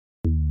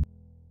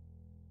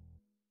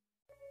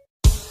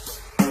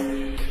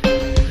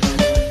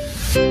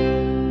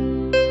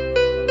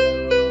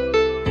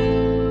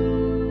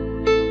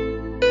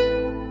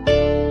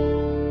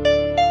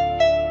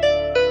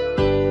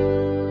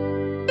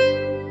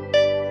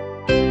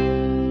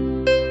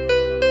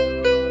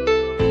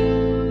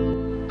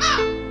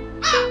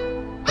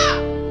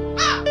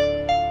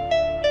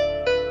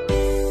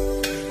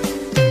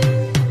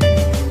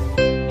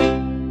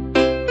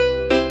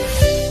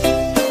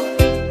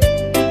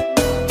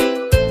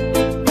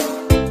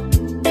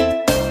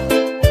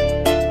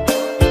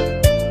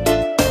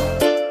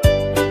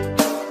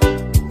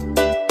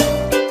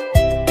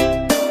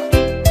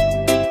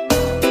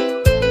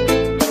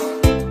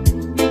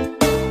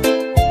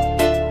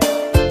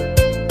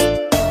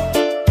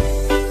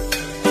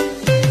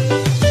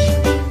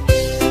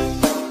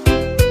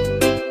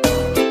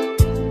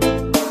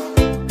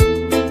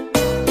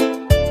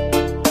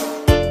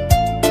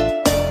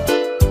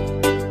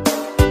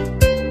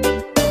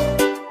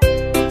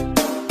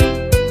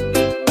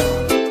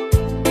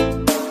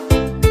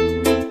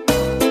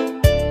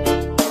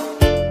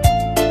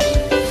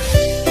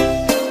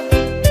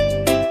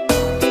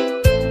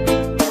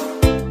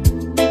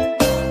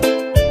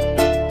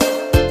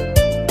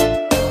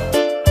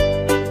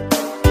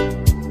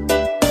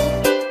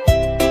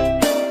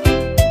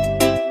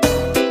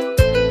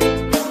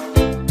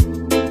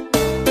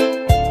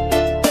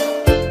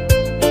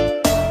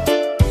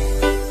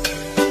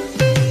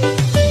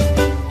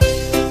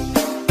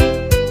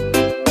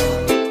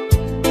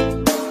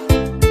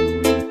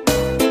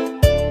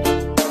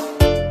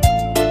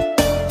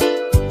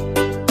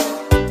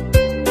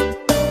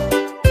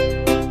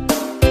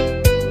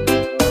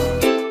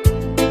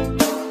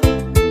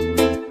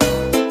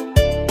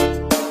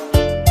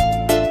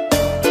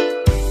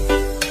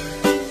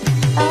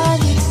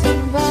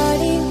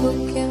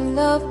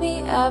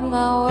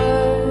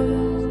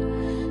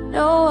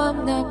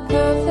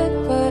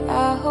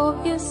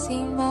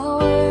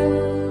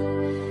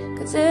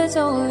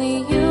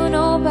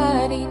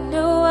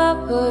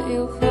put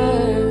you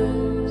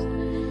first.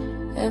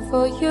 And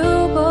for you,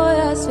 boy,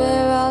 I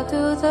swear I'll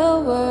do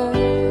the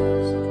worst.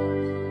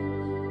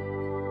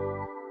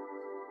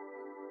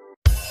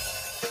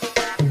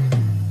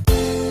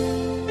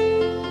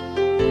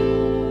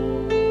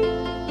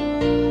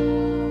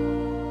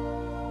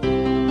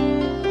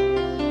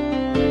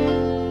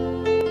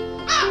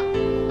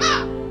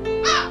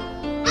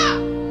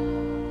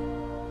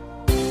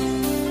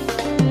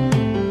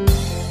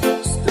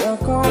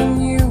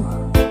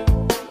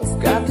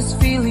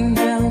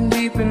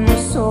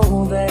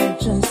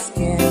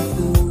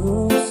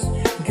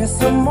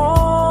 I'm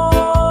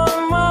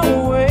on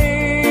my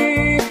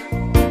way.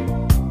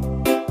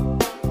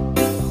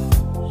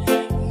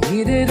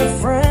 Needed a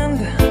friend,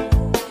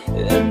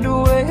 and the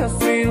way I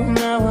feel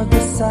now, I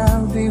guess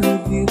I'll be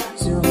with you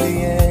till the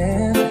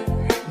end.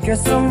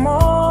 Guess I'm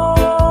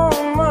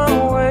on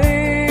my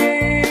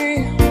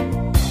way.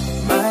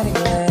 Mighty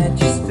glad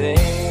you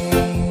stayed.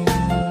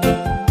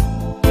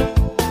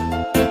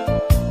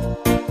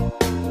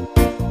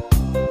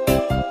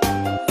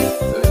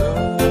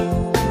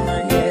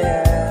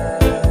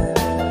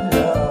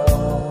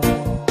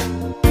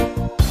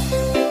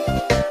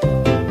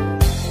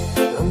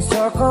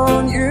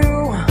 On you,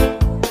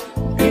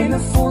 been a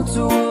fool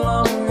too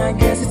long. I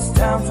guess it's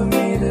time for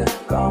me to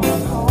come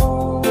on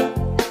home.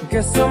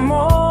 Guess I'm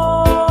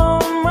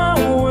on my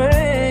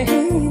way.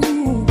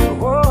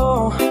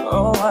 Whoa,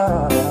 oh,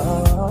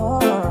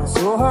 wow.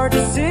 So hard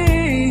to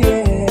see,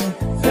 yeah,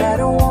 that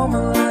a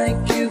woman like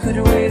you could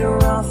wait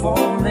around for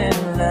a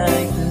man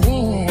like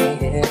me.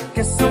 Yeah.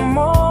 Guess I'm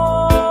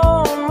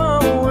on my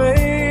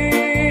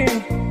way.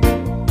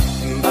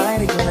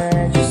 Mighty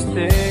glad you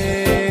stayed.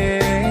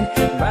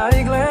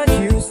 Mighty glad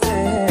you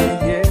stayed,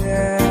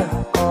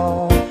 yeah.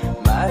 Oh,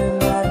 mighty,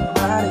 mighty,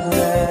 mighty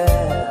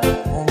glad.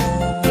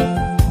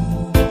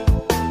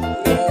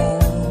 Yeah,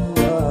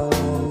 oh,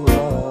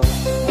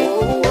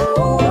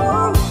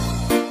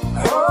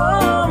 oh.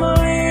 I'm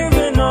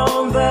leaving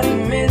on that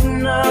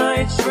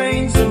midnight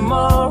train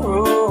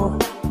tomorrow,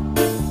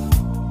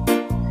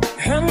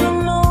 and I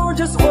know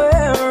just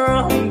where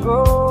I'm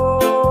going.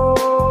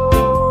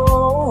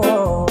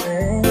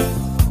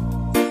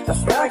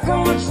 I've packed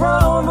all my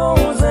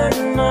troubles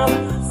and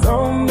I've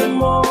thrown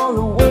them all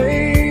away.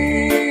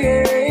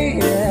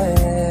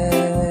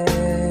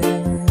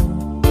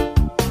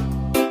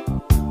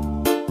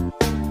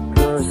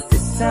 Cause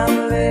this time,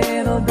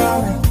 little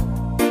darling,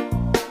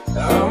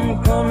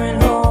 I'm coming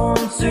home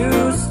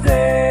to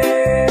stay.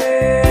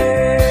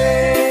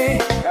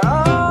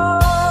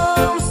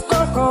 I'm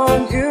stuck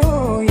on you,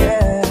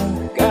 yeah.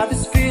 Got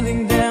this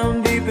feeling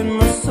down deep in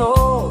my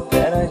soul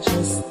that I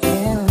just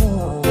can't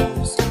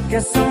lose.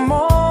 Guess I'm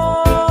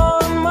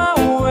on my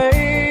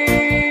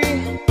way.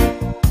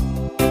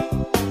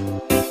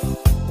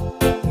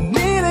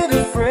 Needed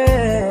a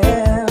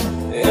friend,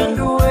 and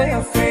the way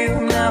I feel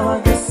now,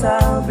 I guess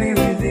I'll be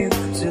with you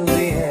till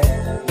the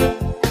end.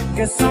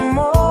 Guess I'm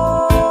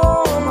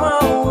on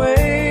my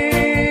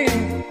way.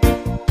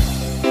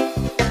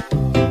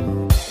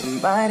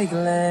 Mighty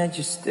glad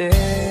you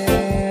stayed.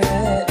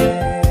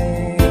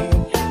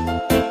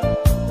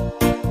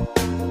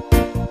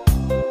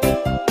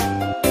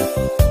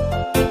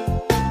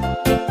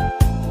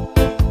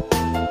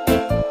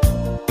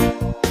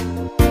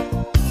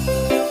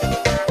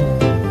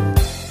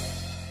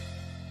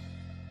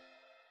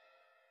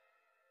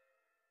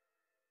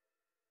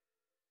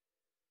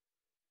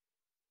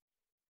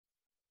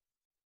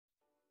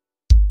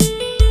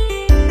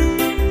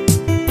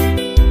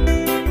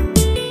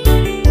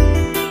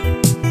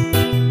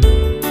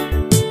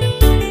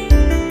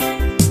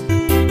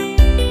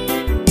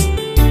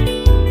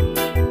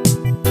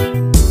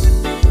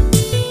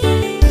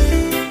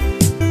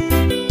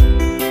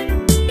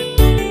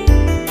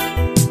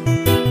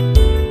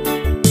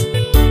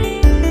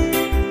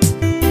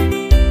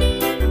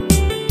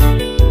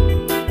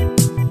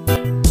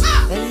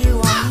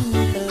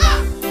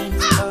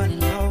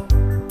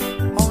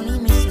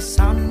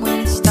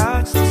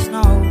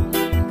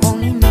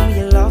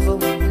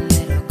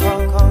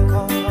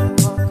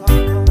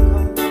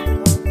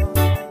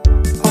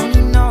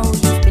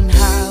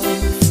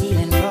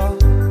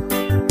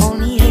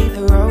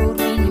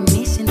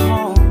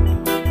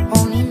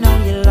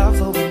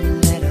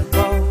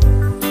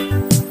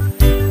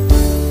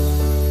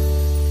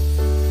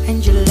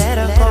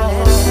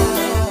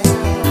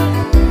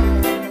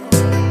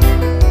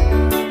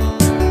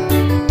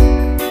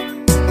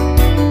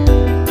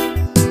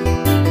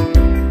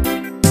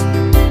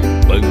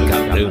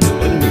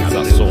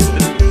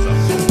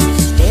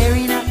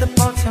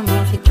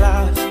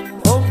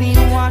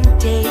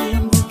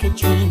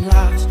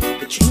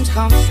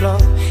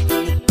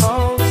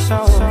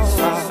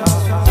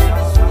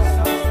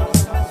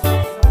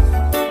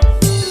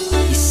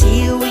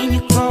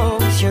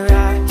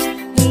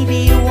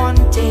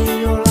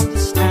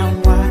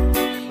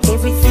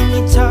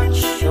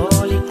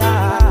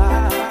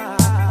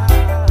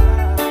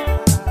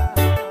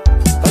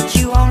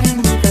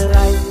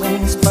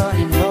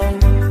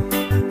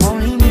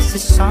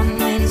 sun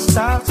when it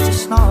starts to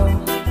snow.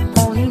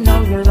 Only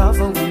know your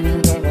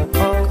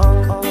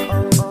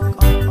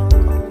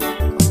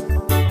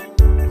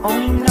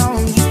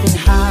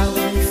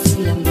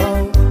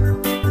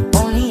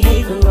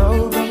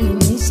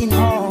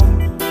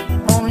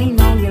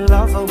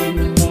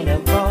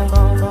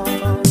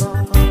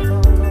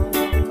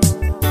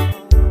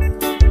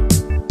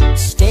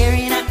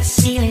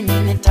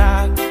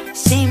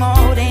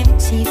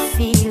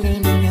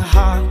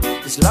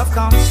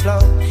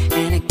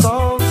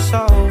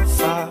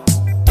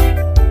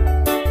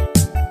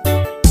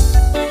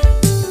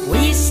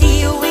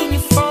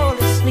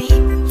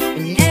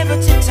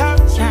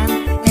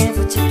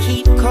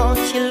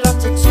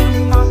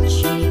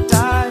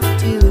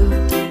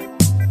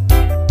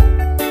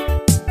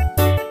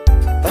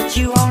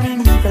only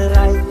need the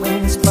light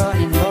when it's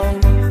burning low.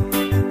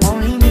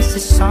 Only miss the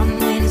sun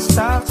when it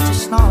starts to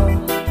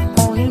snow.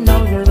 Only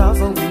know you love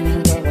her when you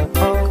let her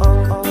go.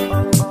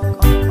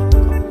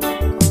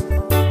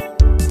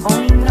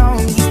 Only know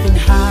you've been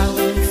high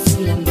when you're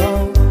feeling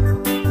low.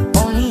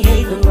 Only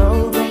hate the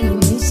road when you're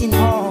missing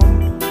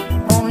home.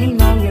 Only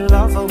know you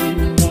love her when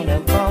you let her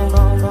go.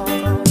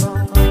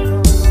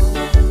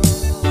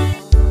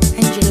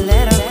 And you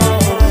let her go.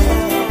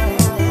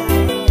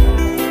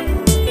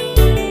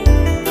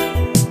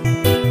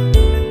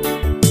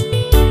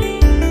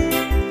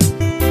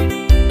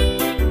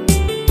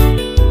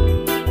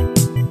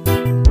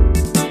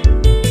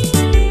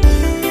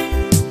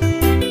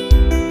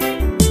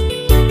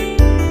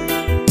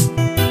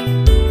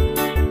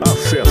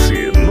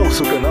 Acesse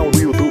nosso canal no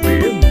YouTube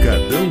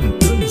Pancadão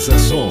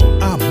Transação,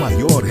 a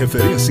maior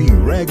referência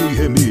em reggae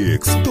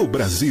remix do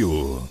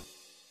Brasil.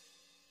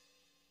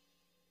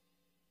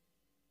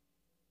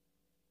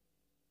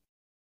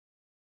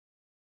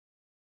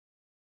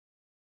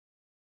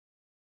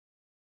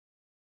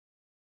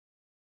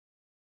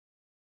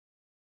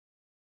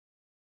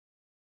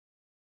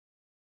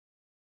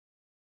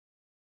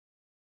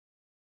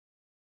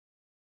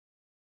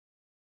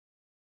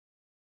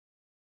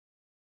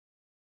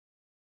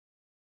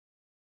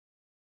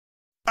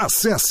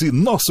 Acesse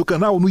nosso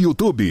canal no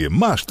YouTube,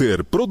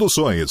 Master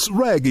Produções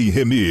Reggae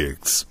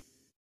Remix.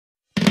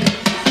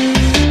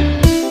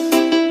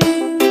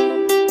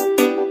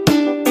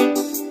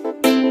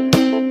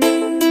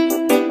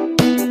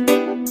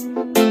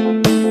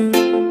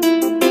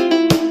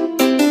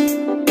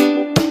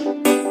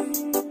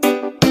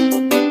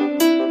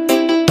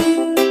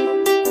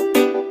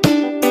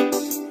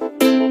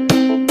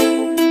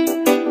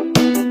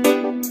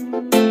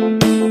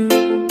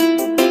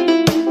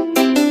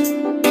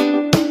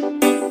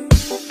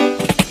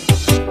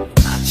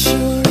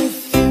 Sure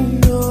if you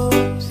know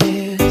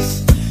this.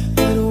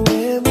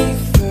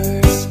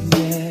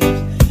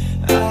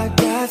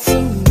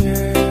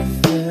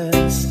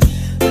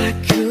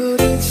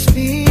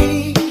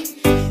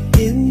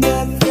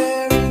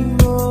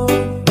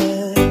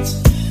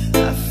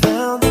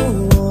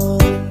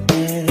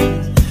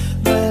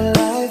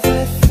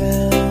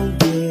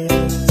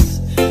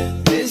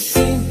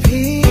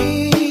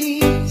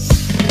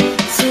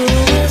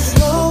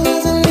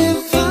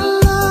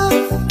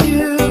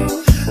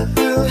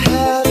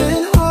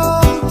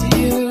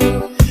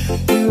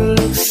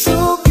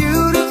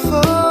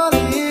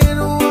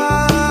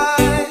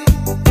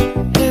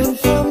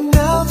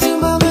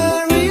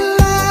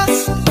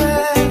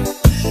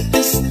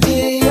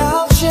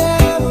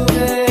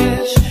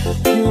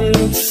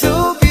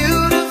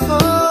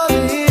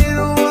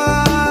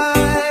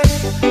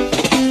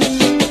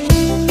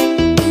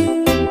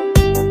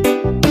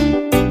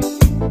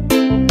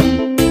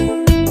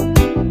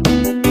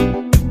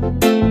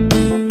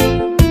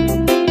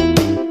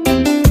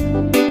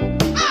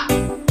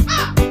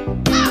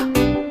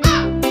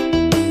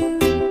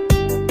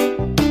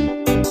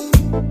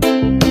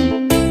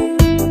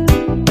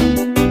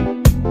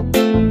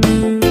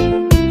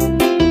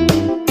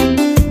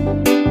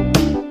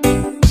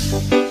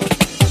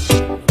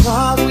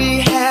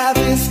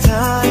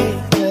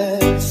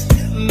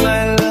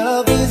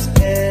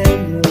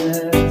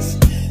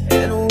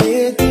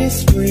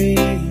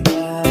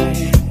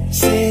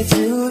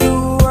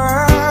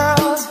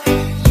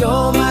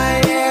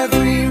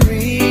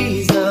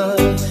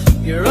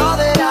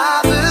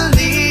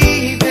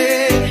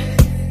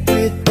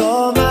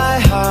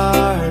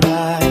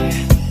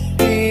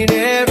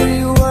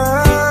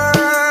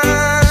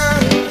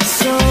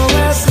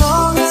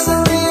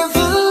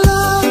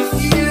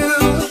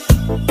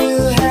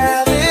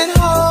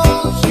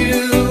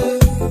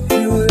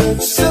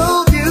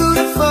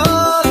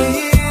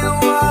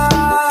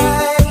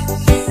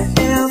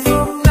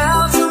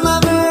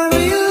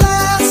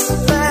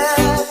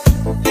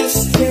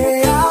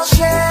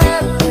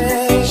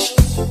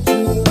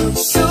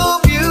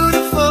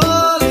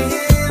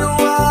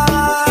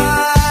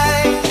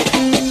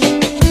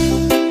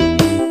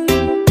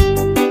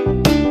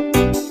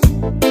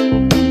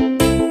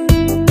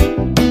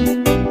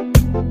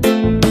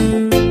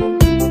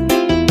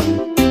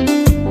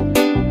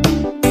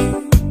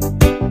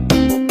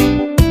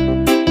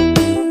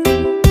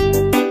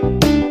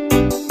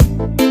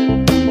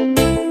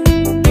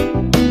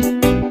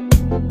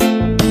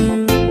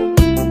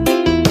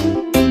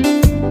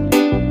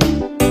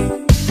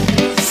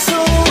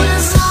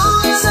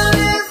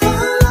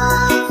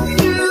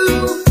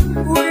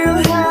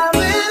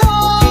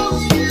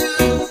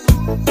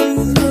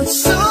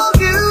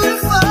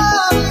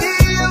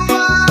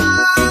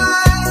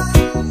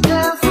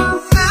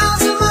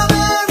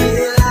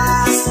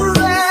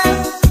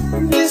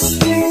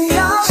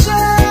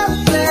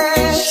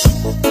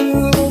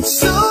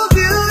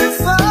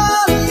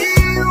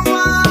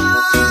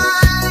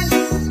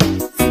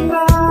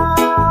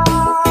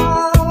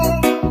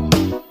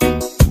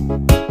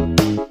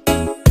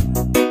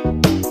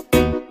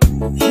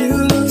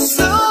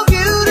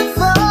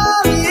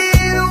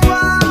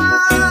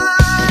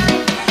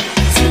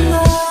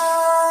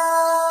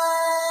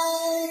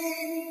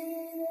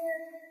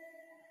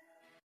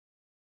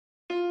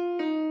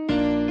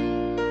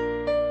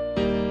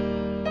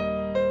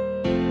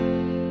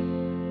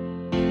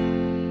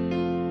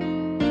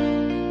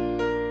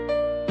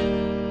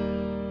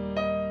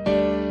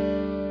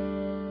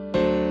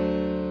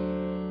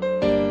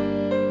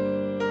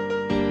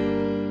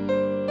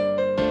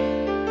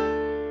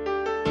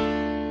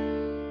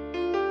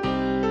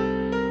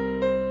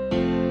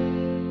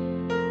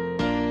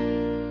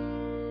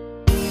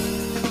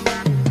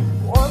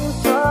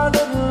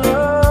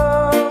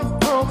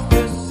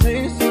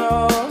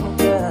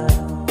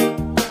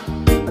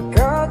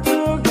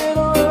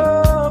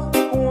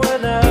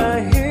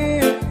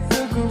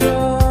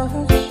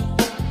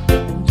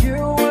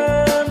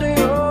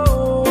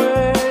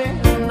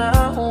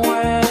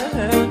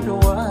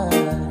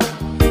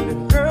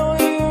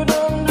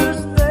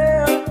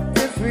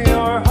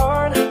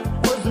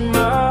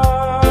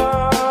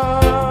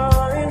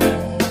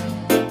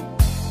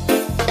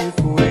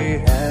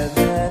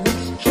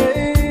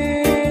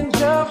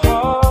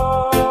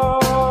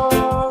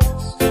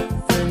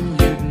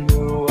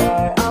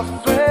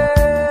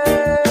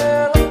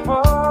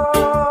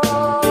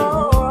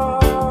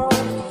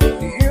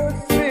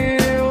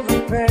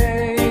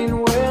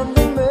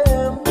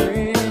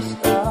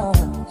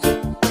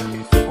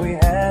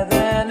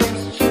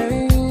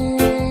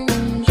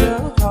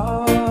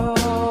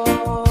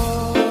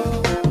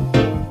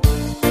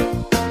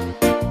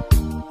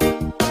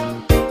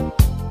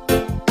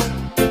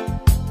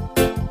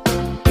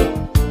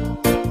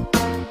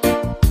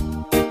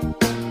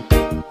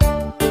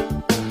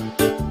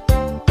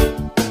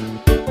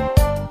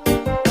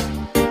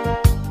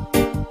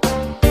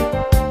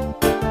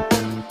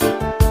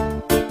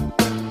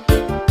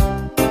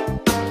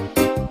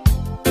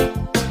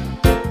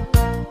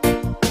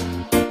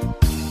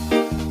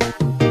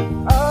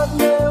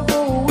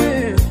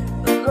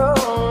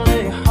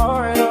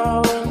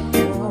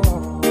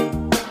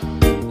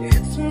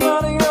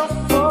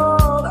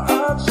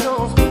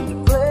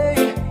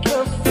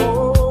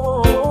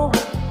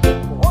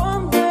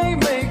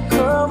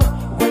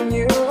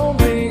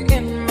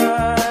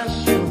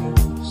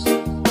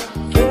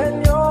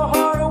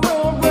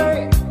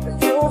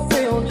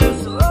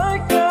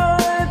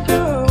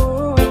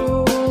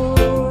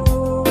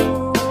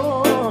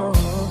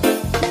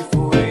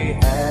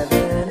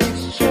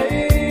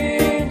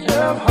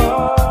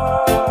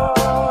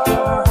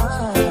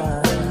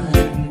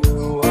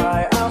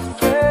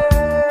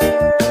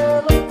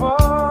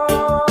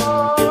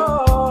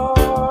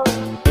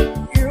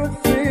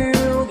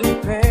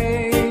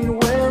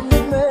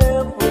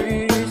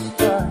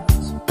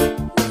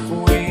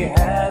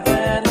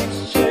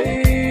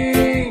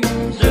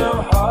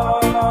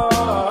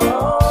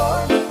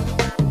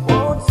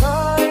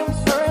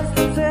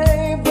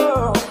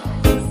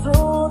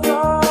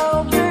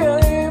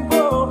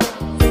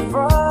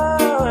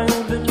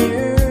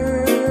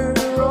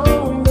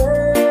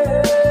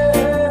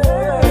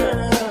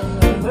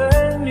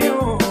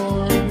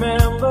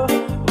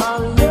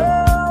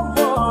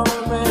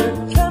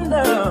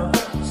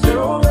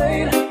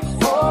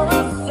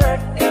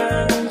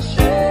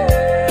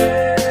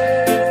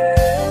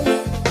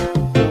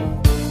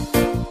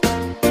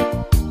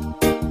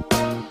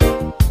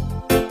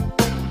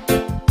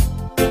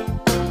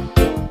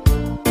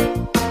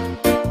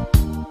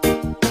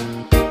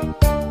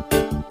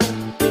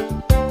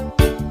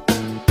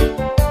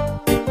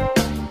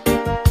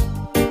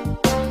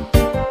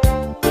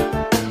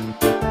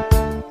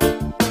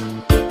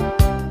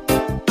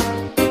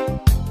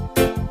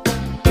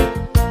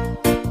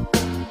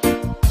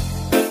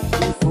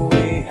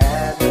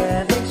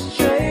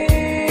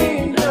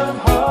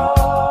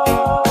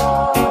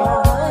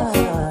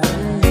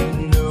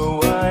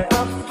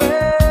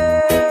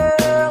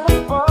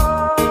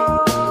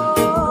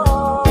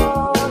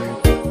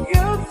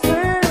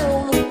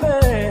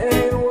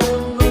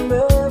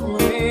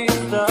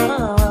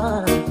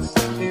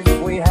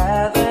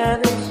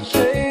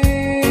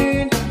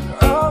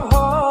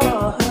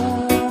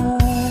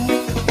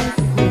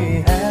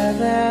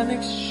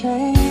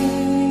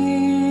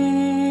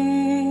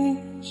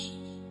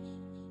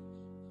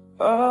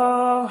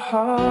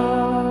 heart.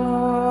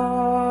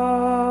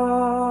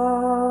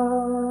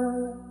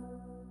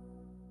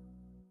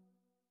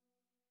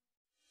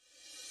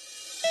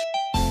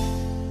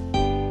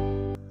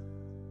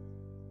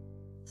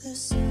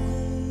 This way.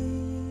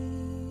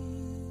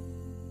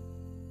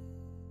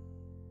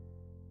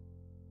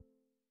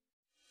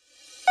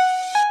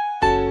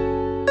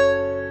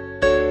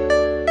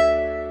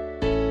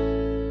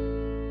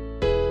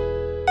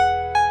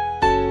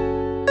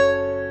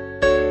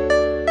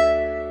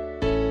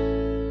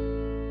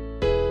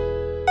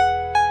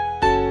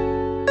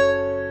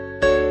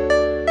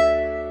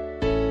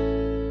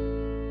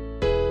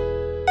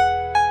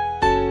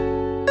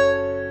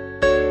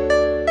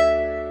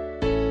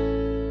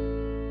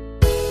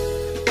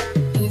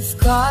 If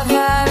God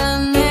had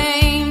a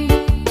name,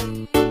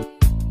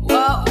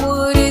 what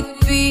would it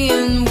be,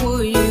 and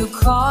would you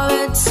call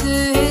it to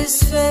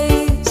his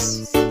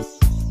face?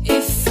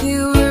 If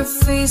you were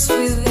faced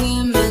with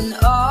him and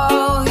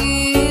all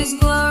his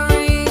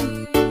glory,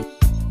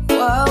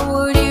 what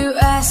would you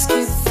ask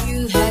if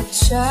you had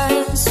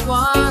just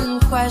one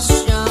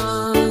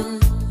question?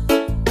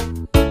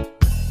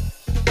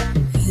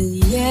 And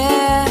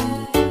yeah,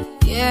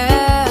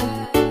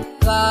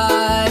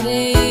 God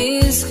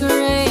is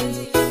great.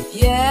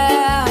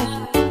 Yeah,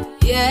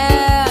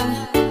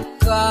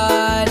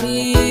 God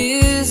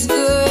is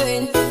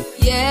good.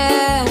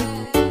 Yeah.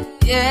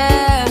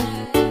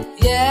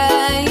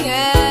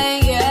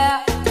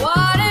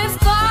 What if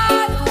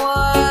God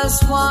was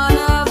one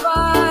of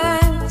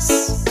us?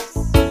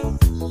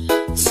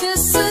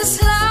 Just as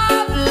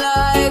love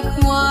like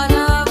one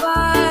of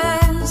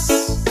us.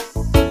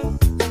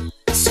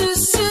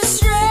 Just a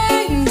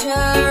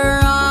stranger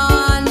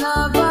on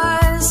a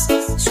bus,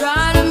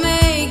 trying to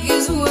make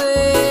his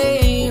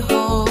way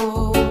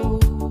home.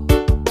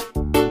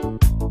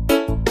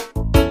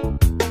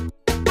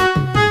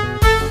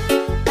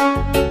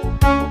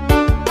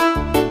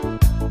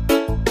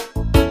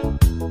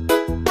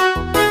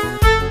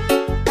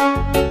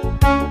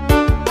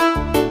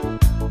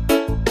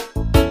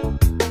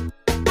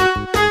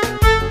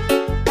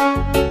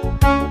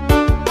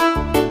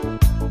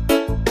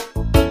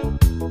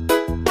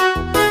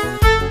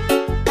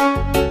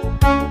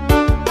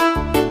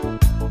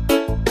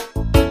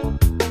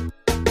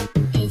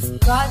 If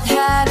God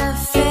had a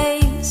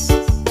face,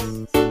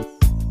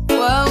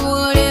 what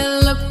would it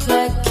look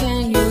like?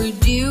 Can you,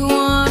 do you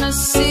wanna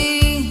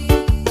see?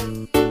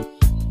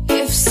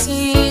 If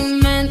seeing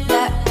meant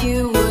that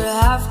you would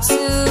have to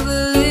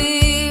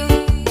believe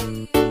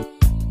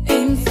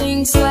in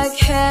things like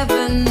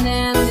heaven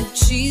and the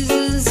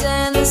Jesus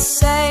and the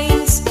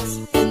saints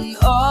and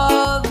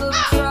all the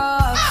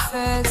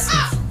prophets.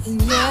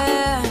 And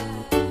yeah,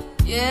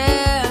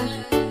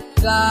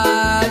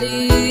 God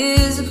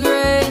is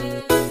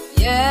great.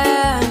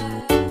 Yeah,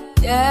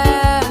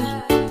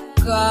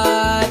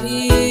 God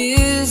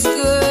is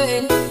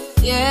good.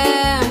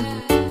 Yeah.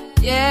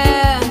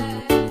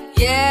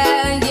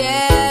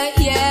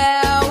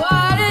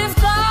 What if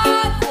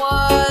God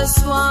was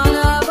one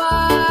of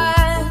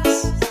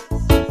us?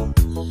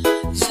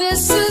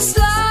 Just as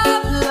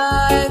love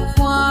like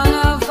one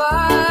of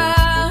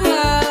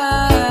us.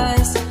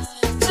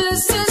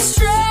 Just a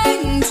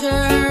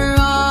stranger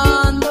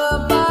on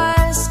the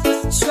bus,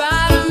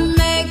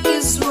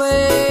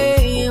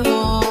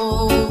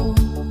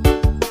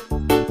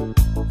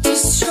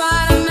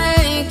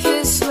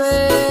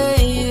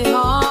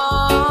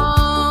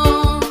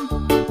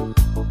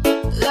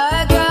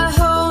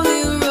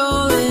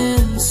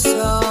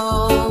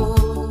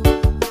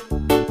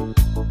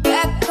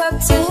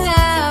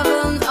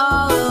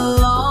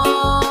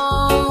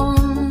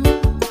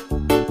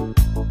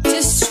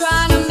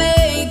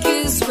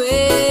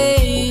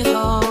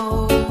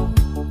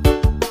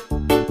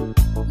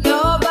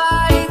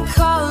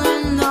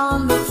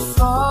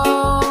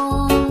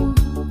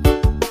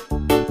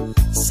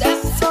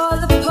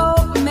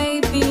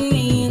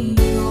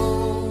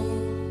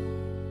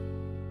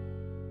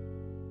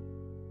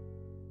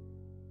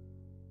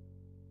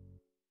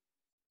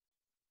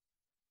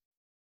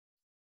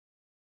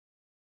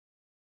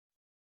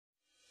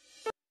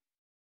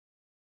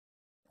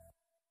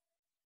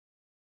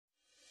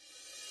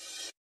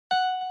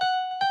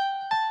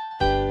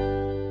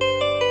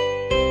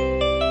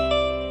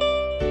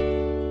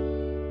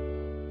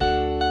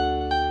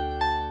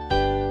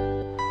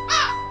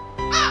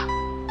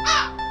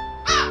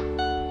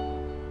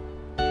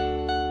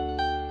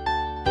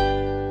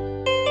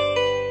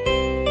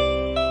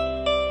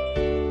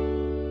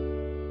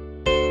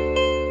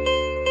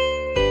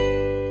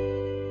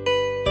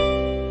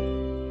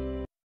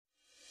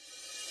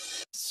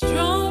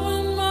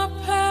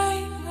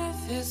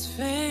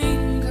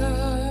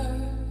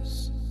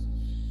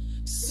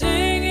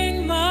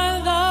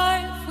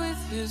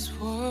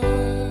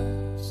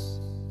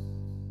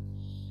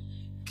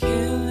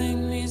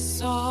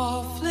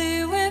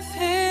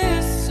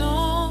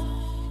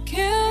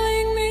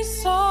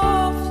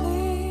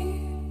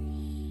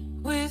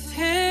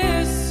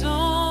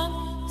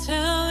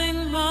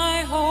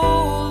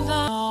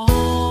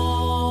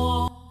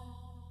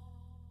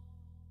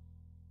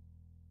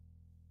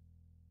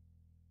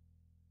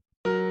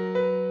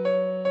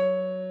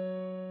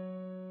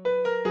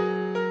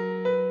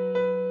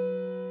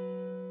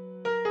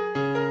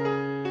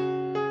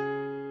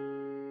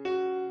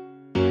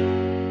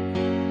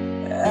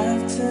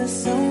 her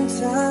some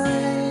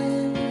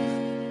time.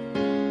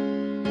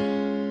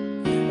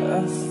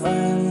 I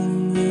finally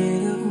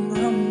made up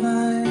my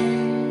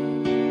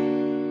mind.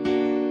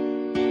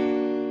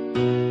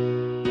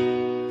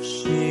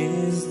 She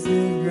is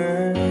the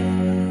girl,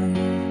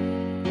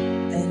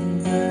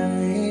 and I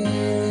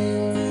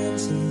aim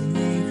to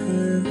make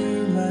her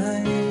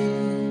mine.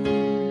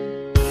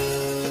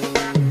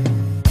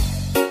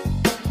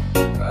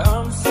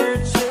 I'm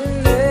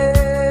searching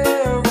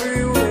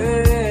everywhere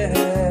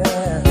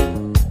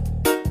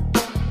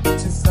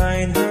to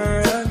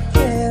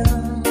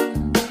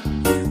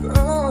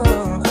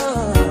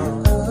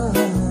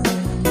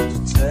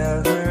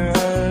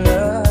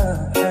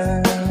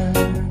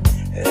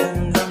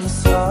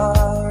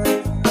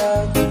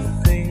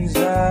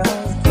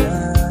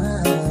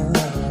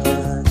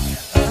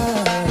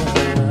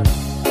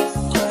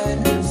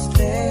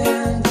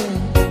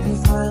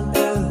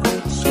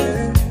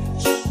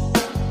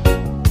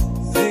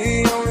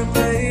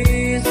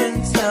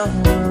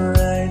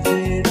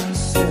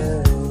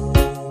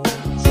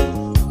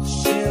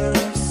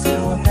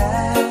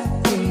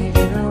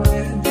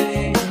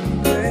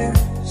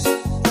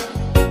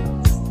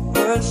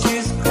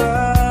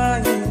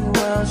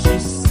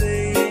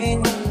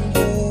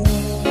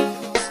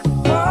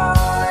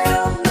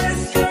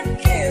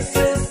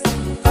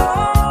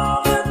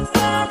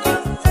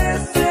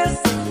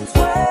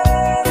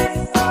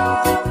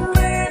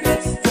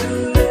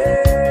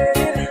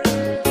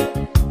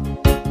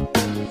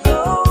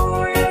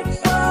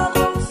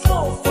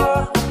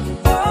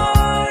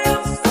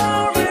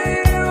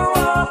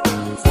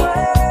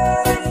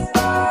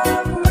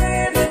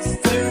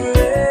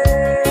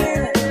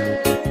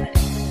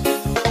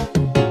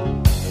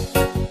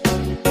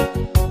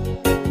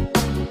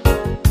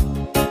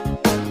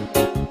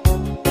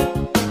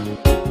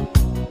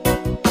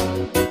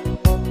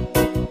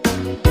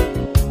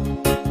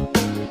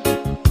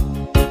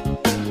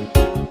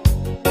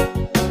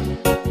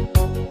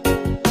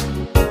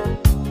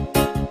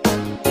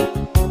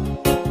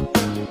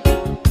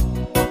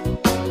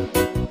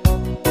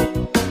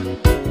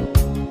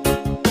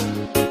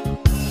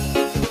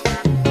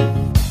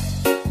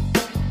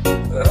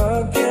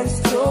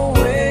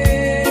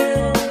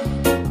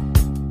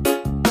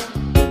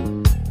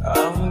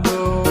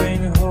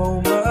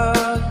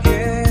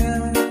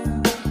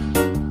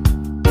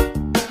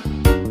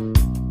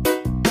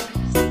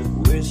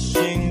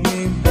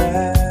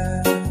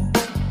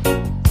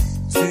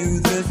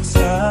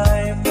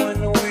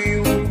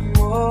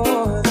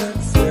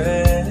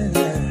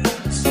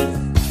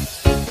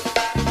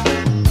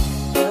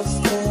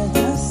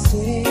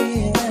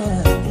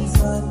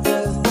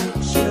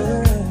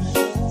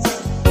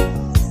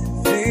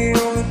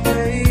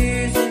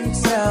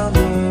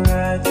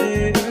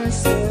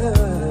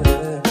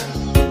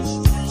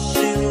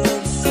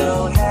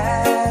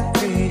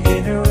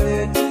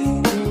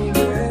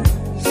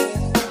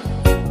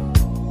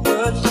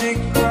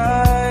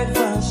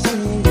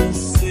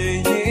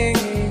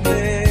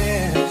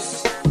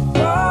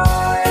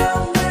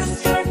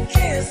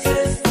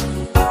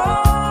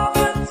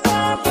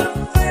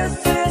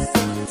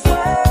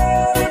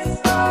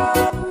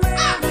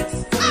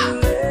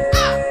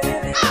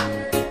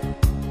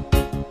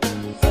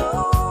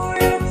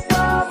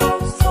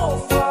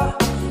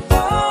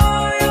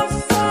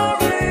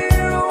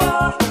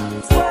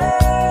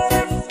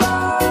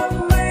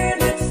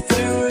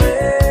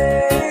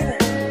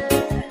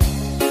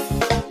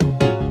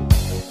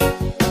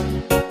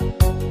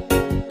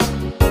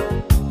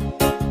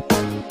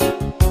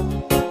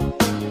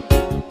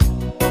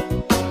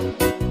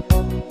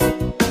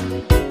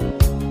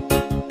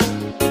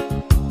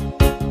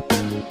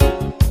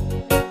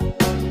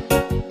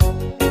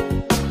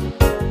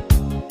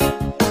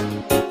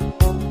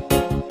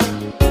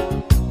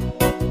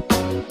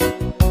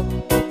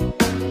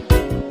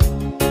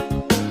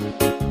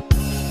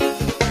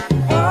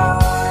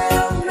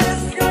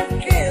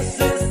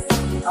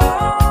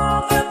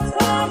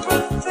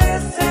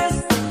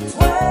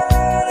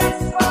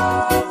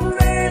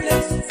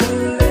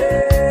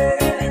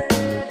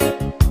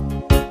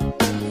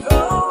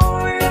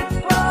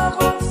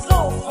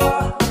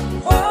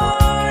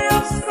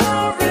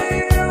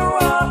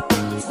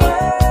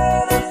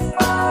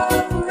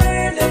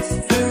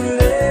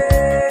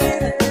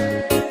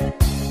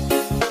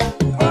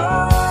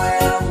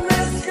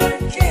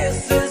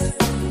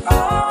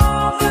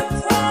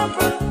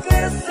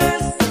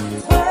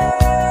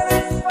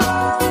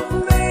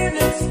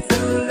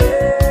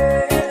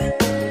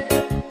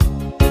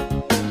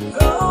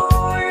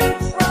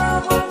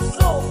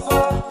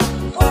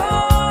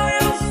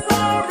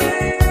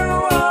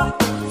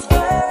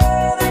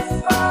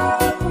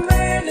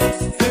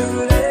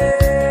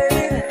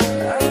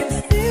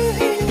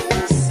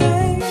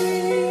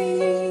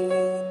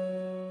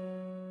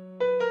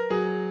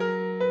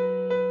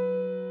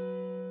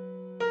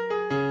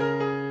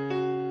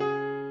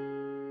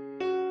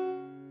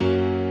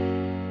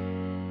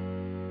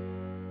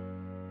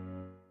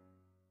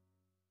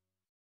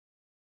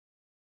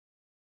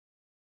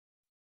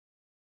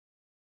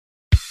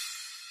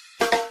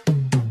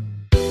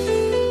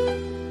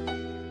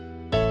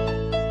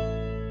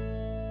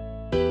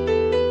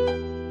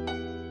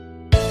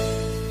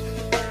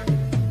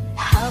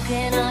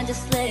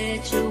just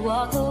let you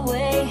walk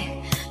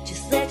away,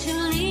 just let you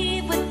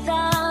leave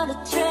without a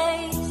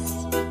trace.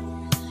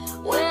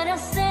 When I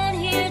stand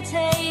here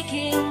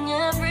taking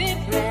every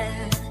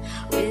breath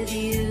with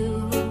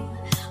you,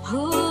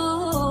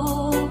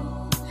 ooh,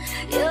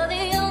 you're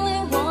the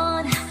only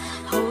one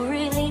who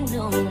really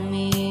know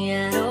me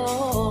at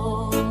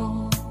all.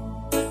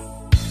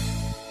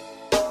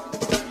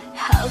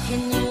 How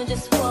can you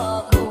just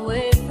walk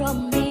away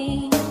from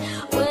me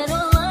when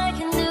all I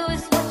can do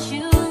is what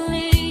you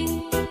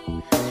need?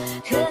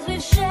 'Cause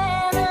we've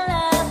shared the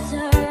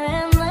laughter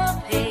and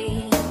the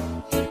pain,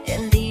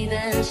 and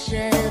even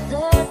shared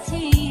the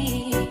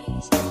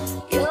tears.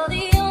 You're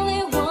the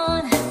only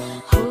one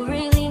who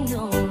really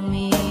know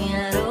me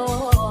at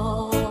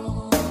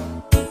all.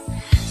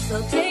 So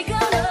take a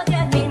look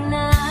at me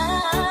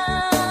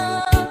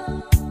now.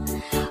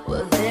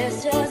 Well, there's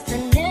just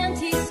an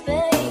empty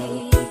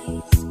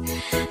space,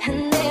 and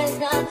there's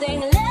nothing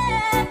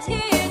left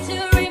here to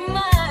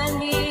remind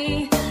me,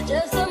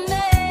 just a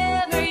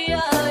memory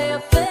of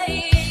your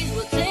face.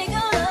 Well, take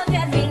a look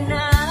at me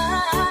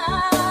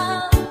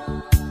now.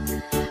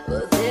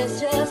 Well, there's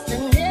just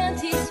an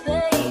empty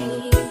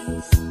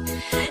space,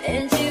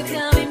 and you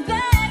coming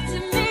back to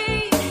me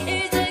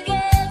is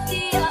against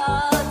the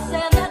odds,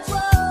 and that's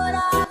what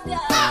I've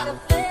gotta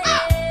face.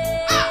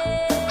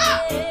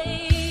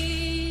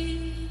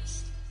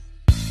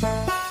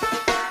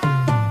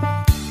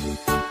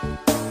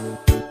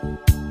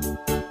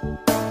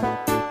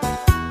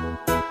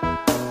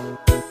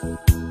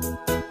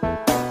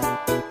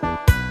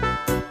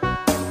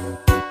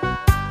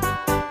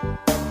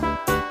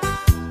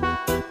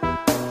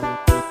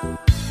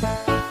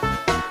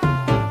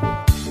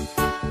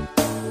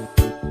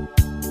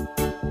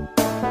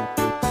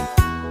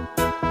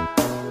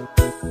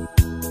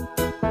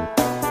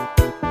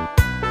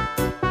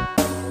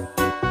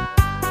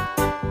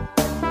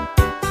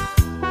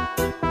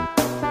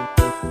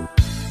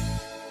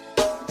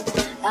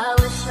 I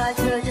wish I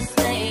could just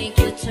make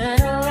you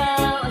turn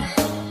around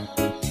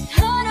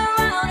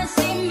and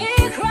see me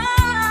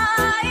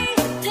cry.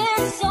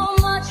 There's so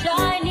much I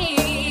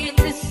need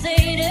to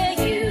say to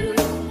you,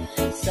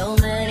 so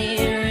many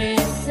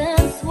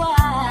reasons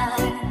why.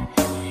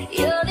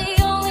 You're the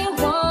only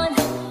one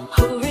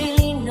who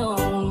really know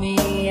me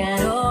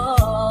at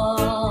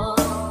all.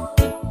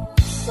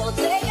 So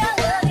take a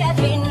look at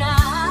me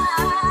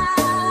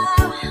now.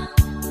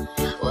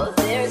 Well,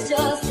 there's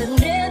just an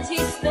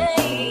empty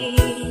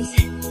space,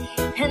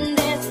 and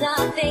there's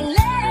nothing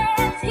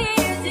left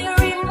here to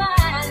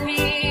remind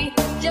me,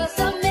 just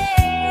a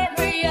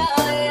memory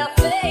of your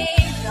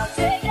face. Now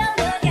take a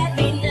look at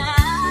me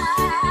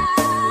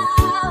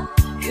now,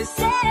 'cause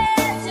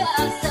there's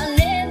just an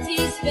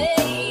empty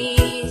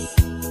space,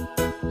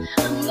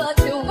 but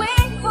to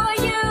wait for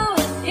you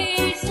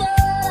is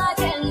all I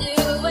can do,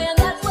 and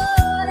that's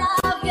what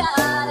I've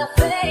gotta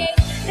face.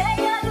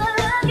 Take a good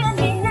look at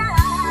me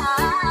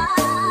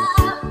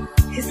now,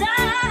 'cause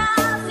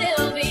I'll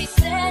still be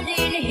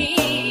standing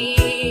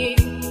here,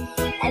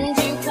 and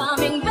you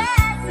coming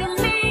back to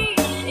me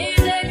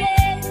is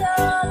against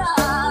all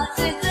odds.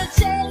 It's a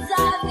chance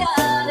I've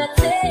gotta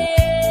take.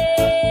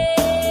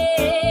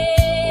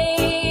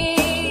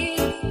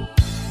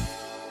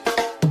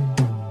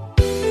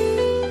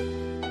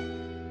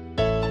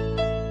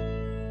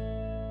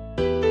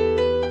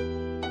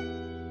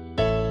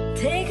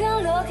 Take a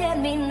look at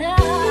me now.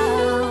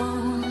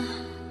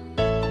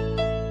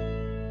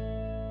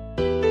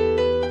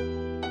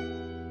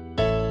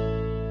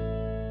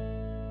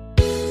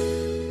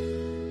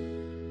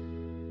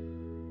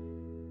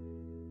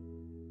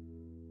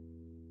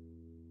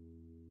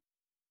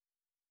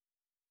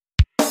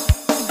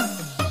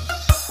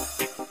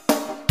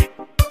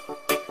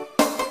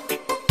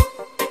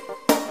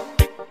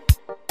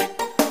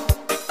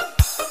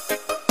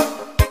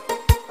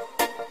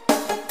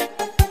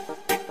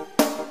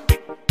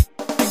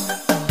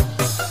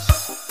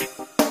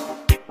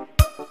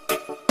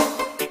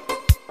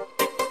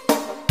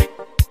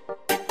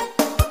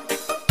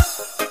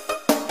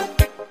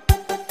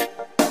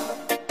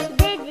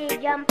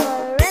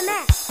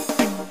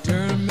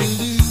 Turn me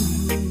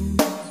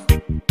loose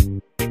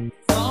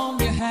from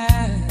your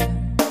hand.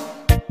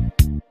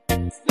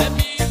 Let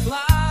me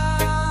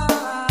fly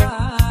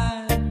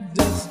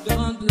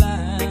distant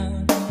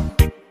land,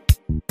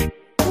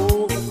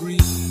 over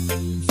green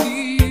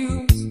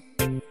fields,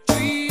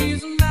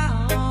 trees and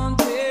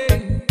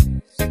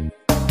mountains,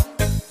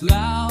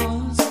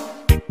 flowers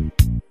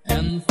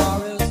and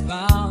forest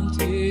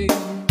fountains.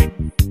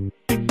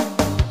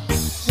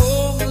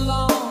 Home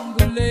along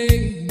the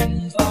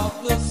lanes of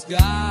the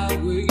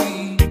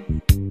skyway,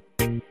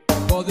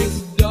 for this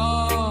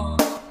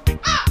dark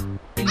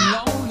and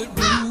lonely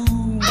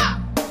room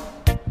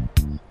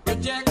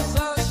projects a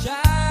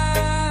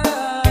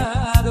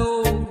shadow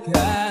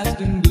cast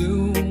in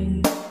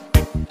gloom,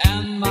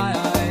 and my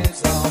eyes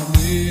are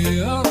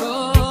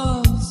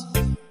mirrors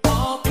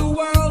of the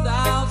world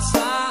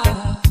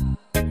outside,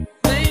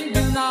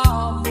 thinking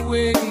of the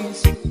ways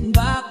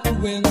that the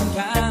wind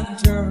can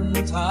turn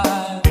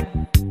tide.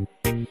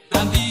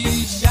 And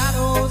these shadows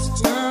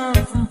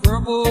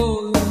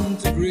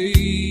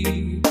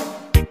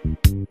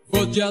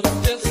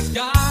just this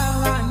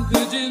skyline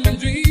pigeon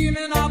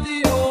dreaming of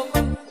the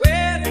open,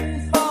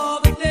 waiting for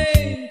the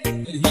day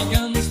that he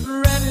can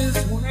spread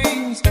his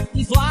wings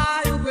and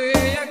fly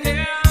away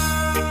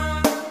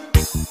again.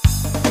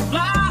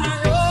 Fly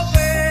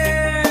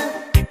away,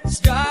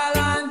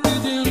 skyline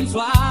pigeon,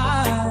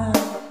 fly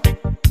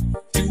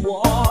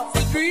towards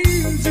the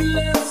dreams you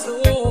left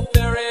so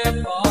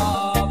very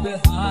far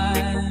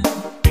behind.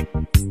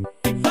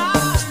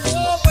 Fly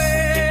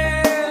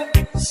away,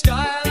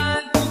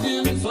 skyline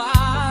pigeon, fly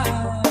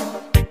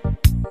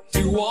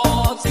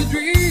towards the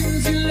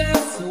dreams you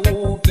left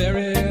so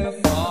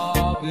very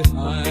far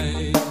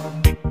behind.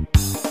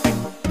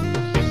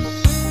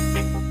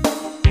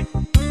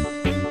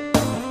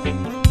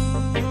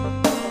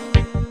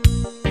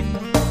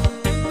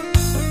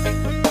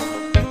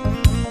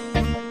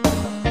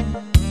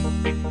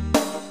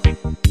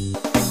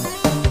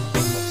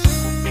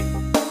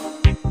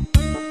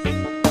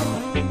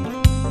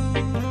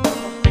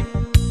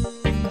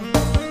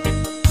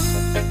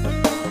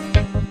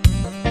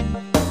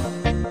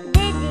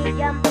 Dizzy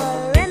Jumper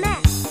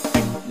Remix.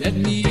 Let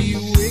me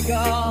wake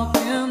up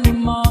in the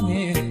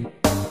morning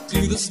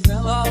to the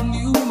smell of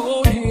new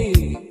mown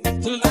hay,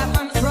 to laugh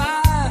and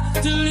cry,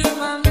 to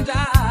live and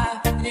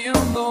die in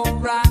the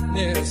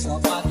brightness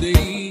of my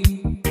day.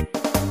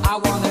 I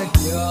wanna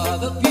hear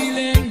the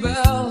pealing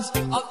bells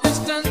of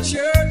distant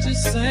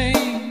churches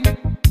sing,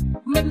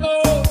 but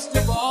most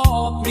of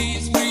all,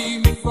 please free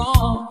me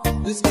from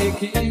this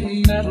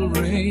aching metal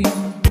ring,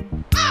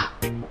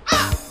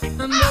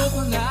 and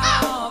open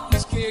out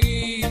this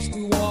cage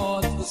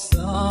towards the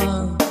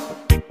sun.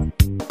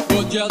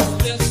 For just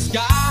this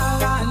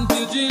skyline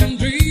pigeon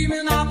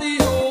dreaming of the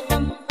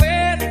open,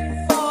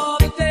 waiting for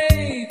the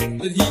day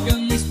that he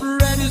can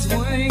spread his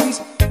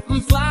wings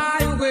and fly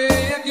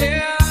away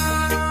again.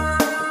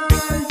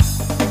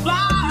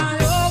 Fly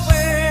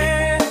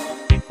away,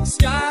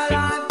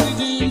 skyline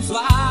pigeon,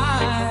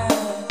 fly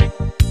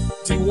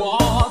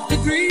towards the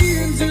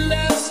dreams you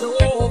left so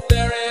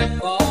very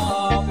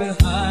far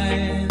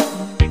behind.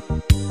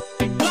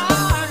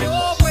 Fly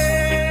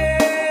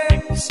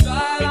away,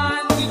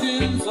 skyline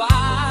pigeon,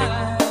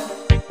 fly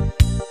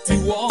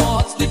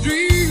towards the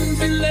dreams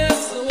you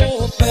left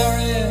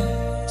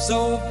so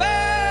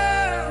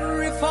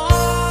very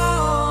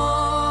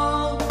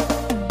far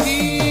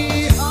behind.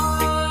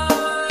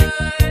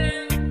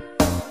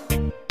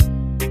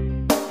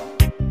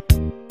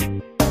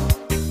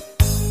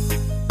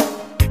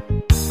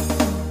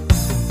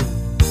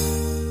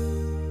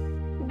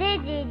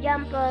 Dizzy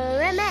Jumper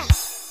Remix.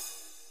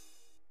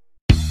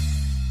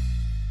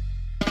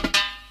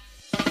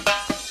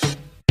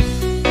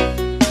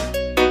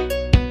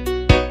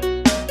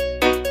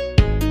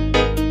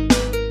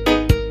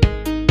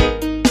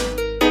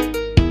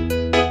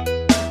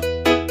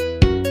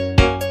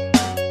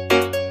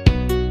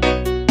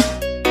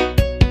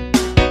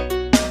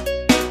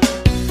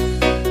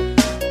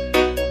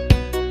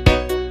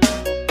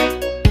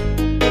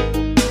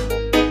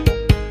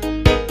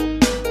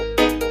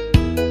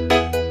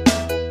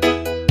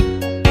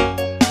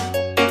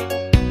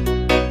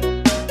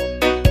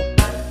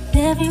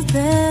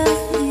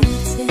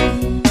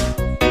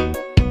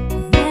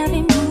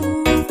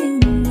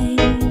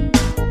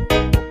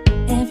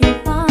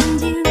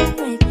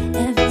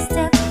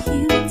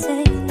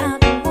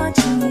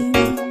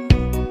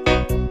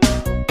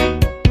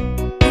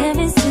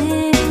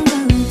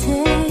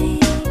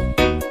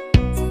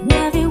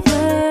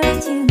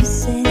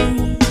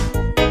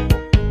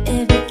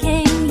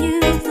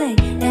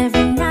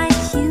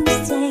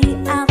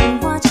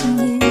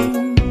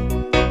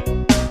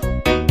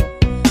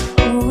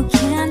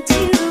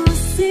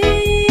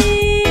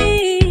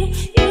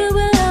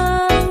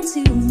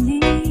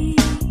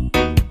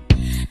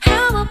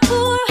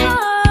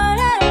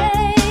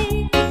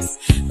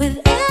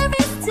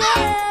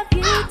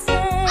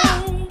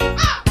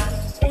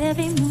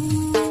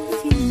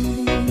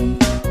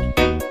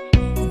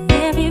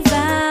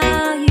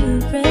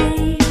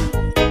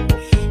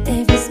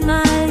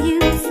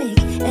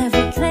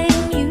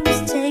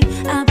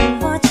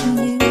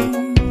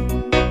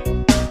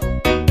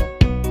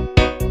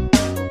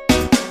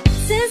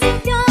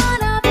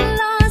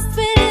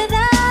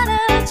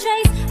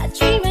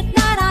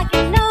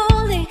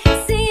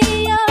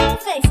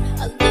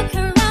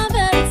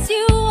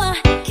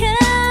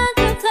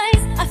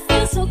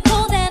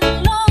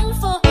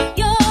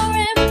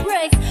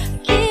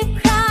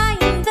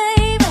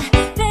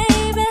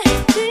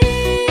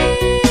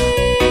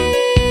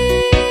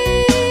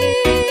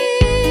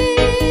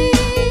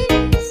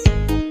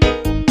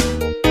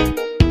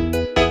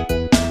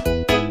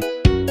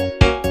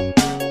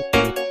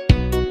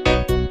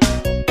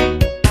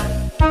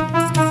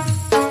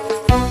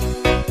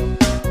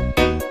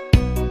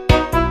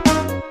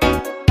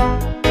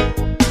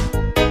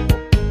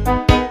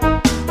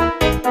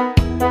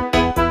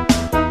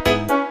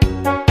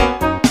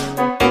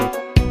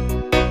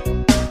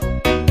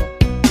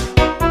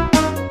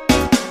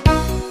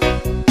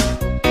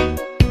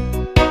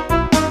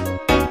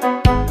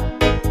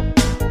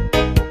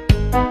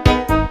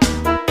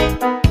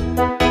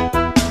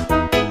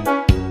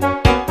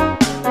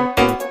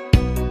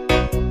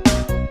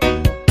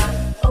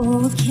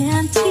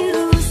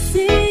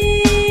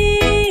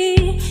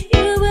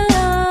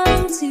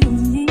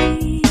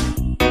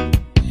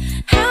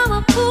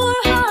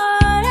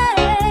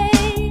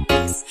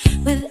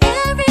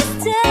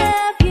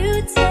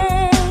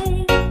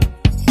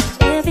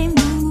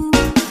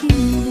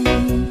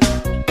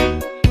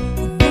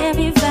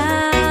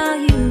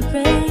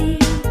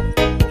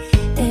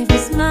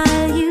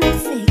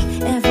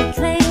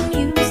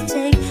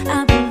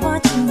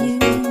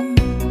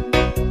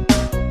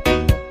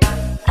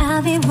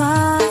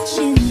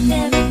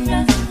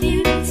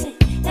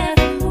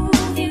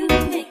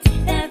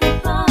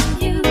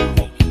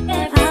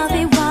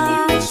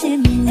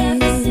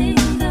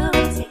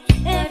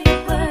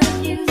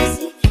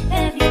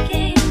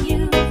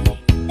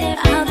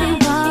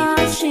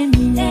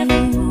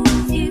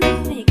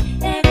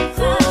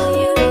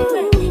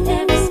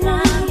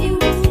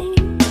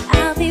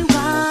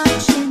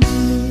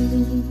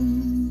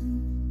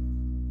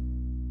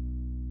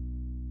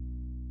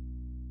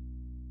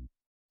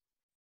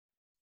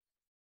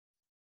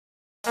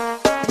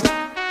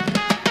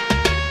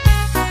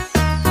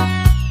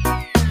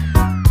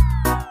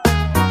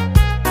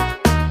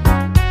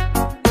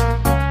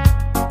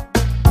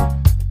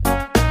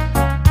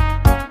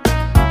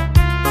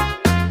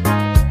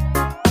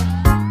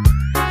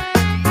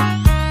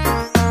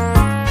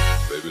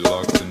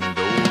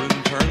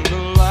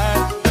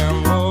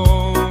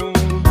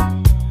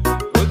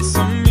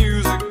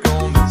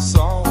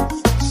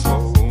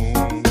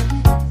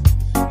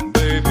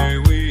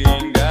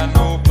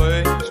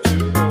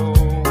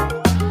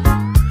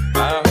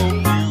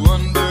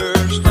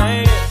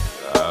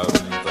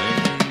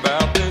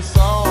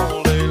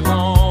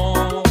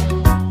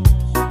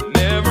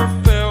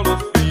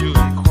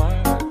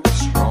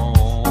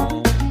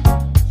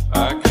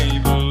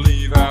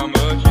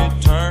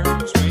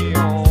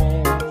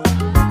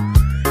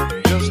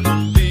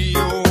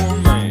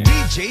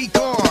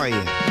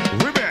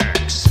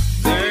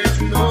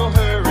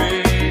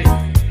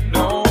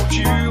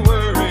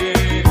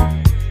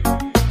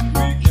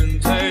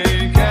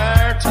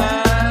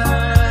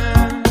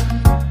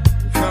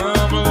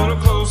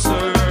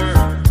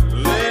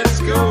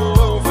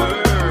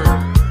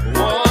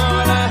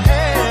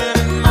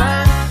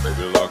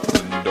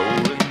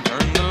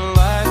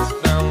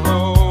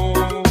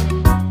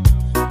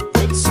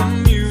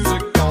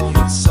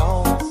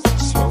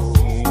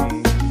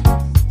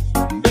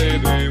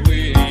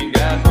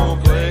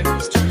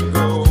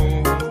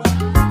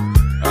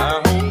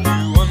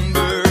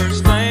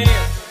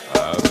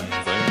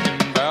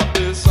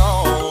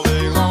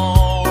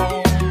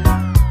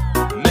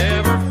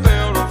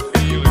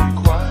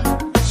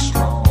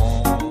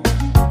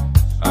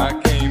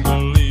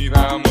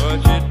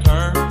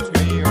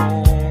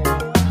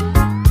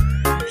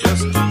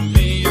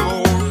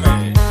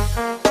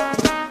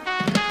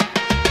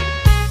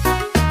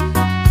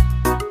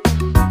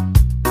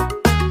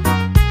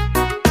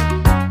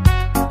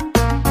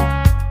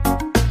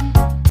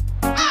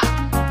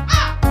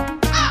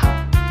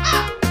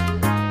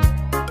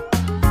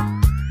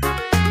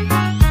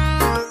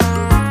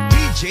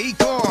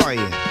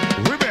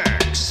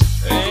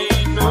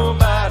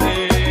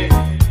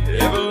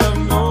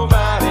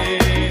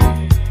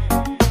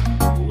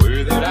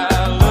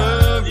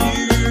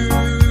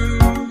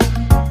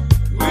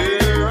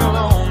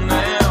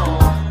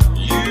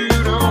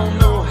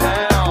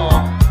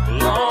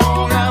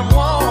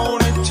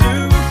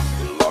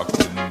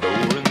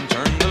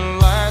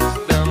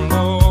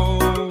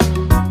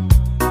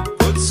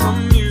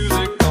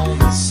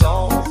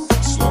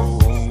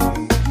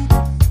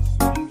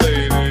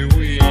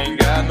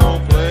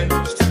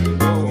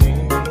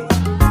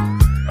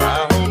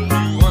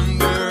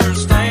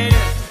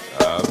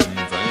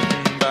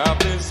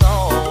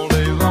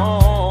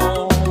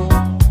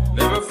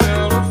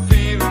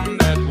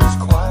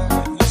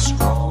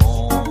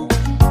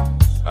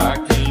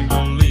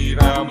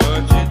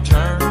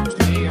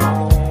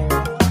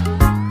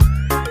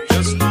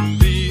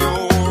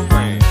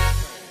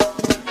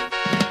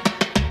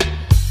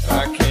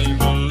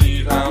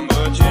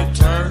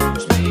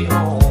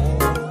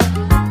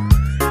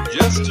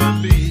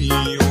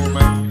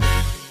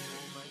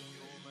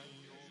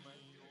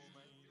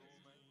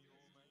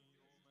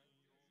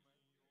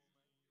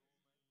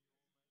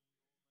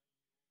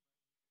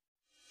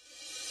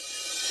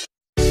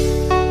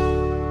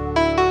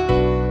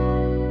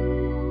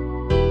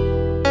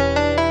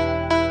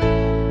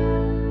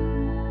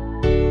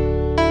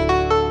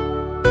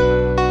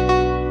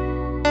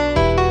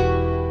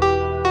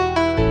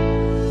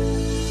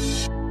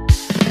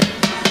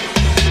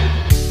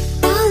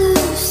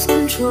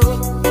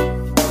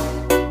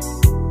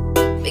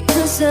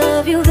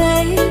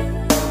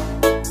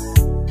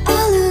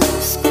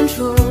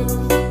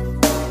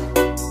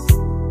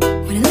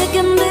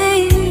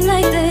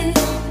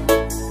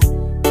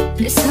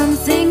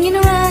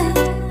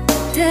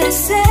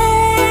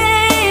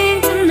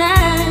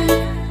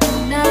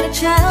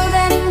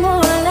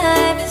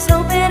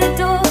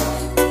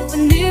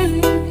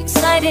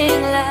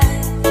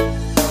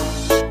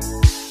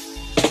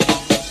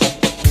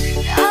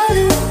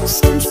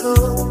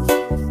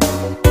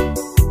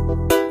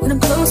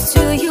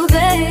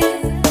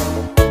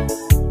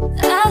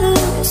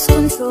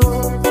 lose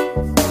control.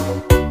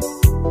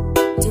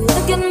 Don't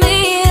look at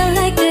me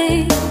like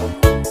this.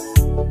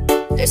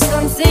 There's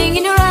something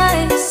in your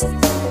eyes.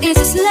 Is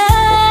this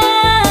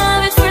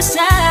love at first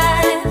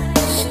sight?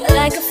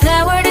 Like a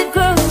flower that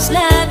grows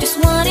live. Just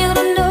want you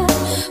to know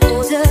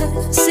all the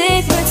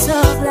secrets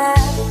of life.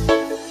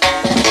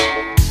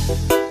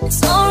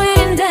 It's all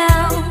written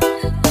down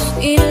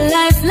in a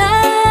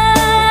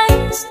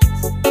lifelines.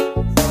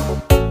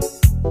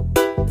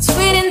 It's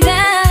written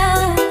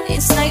down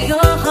inside your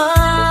heart.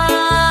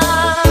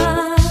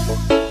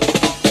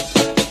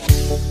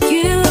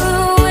 You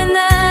and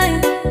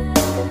I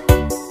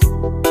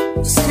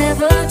just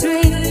never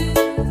dreamed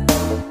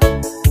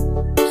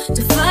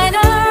to find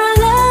our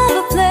love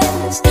a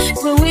place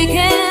where we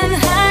can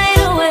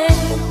hide away.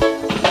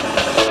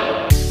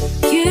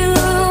 You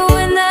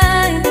and I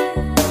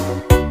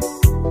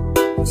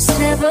just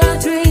never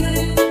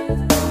dreamed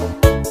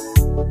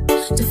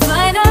to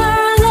find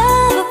our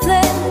love a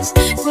place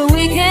where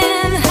we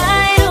can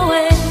hide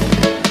away.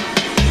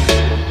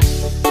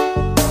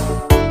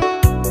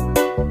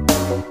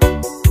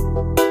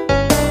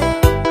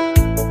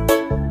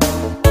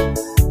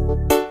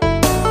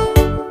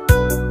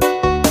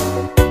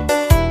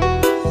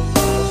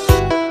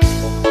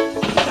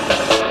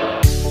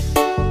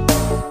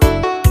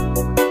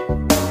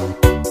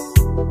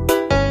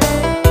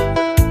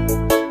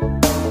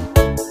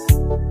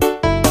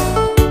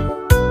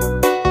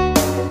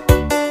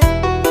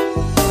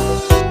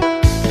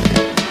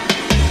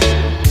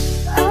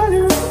 I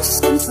lose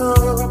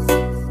control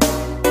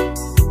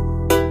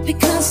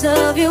because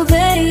of you,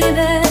 baby.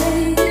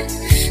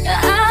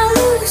 I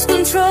lose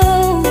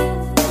control.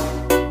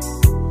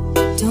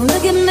 Don't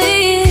look at me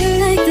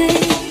like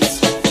this.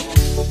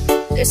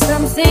 There's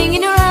something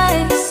in your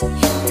eyes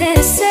that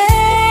is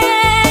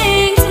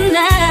saying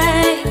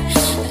tonight.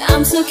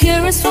 I'm so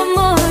curious for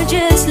more,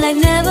 just like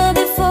never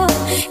before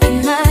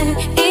in my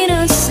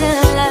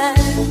innocent life.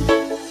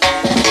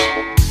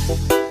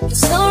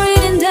 It's all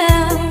written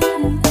down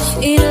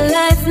in a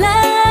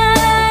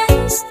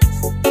lifelines.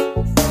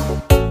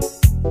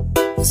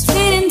 It's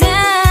written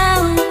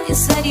down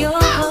inside your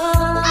heart.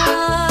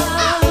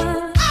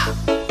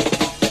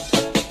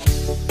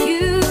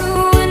 You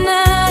and I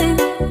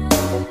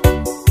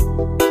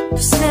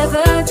just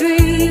never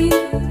dreamed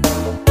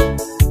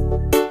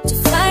to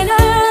find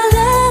our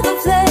love a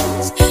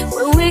place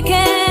where we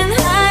can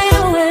hide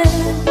away.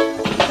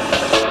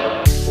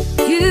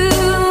 You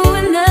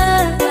and I,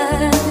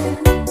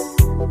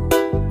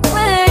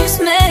 we're just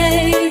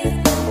made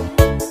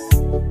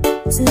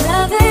to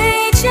love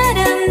each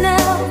other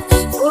now,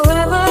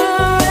 forever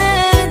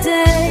and a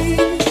day.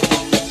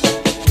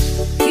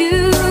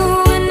 You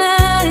and I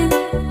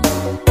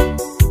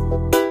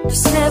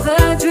just never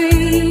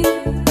dreamed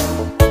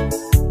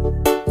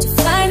to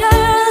find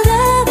our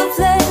love a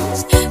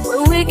place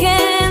where we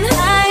can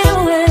hide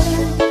away.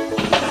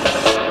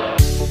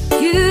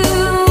 You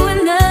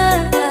and I,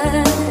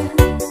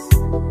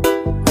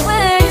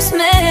 we're just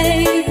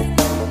made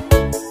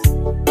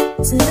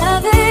to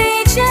love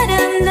each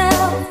other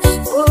now,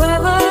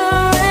 forever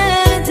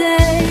and a day.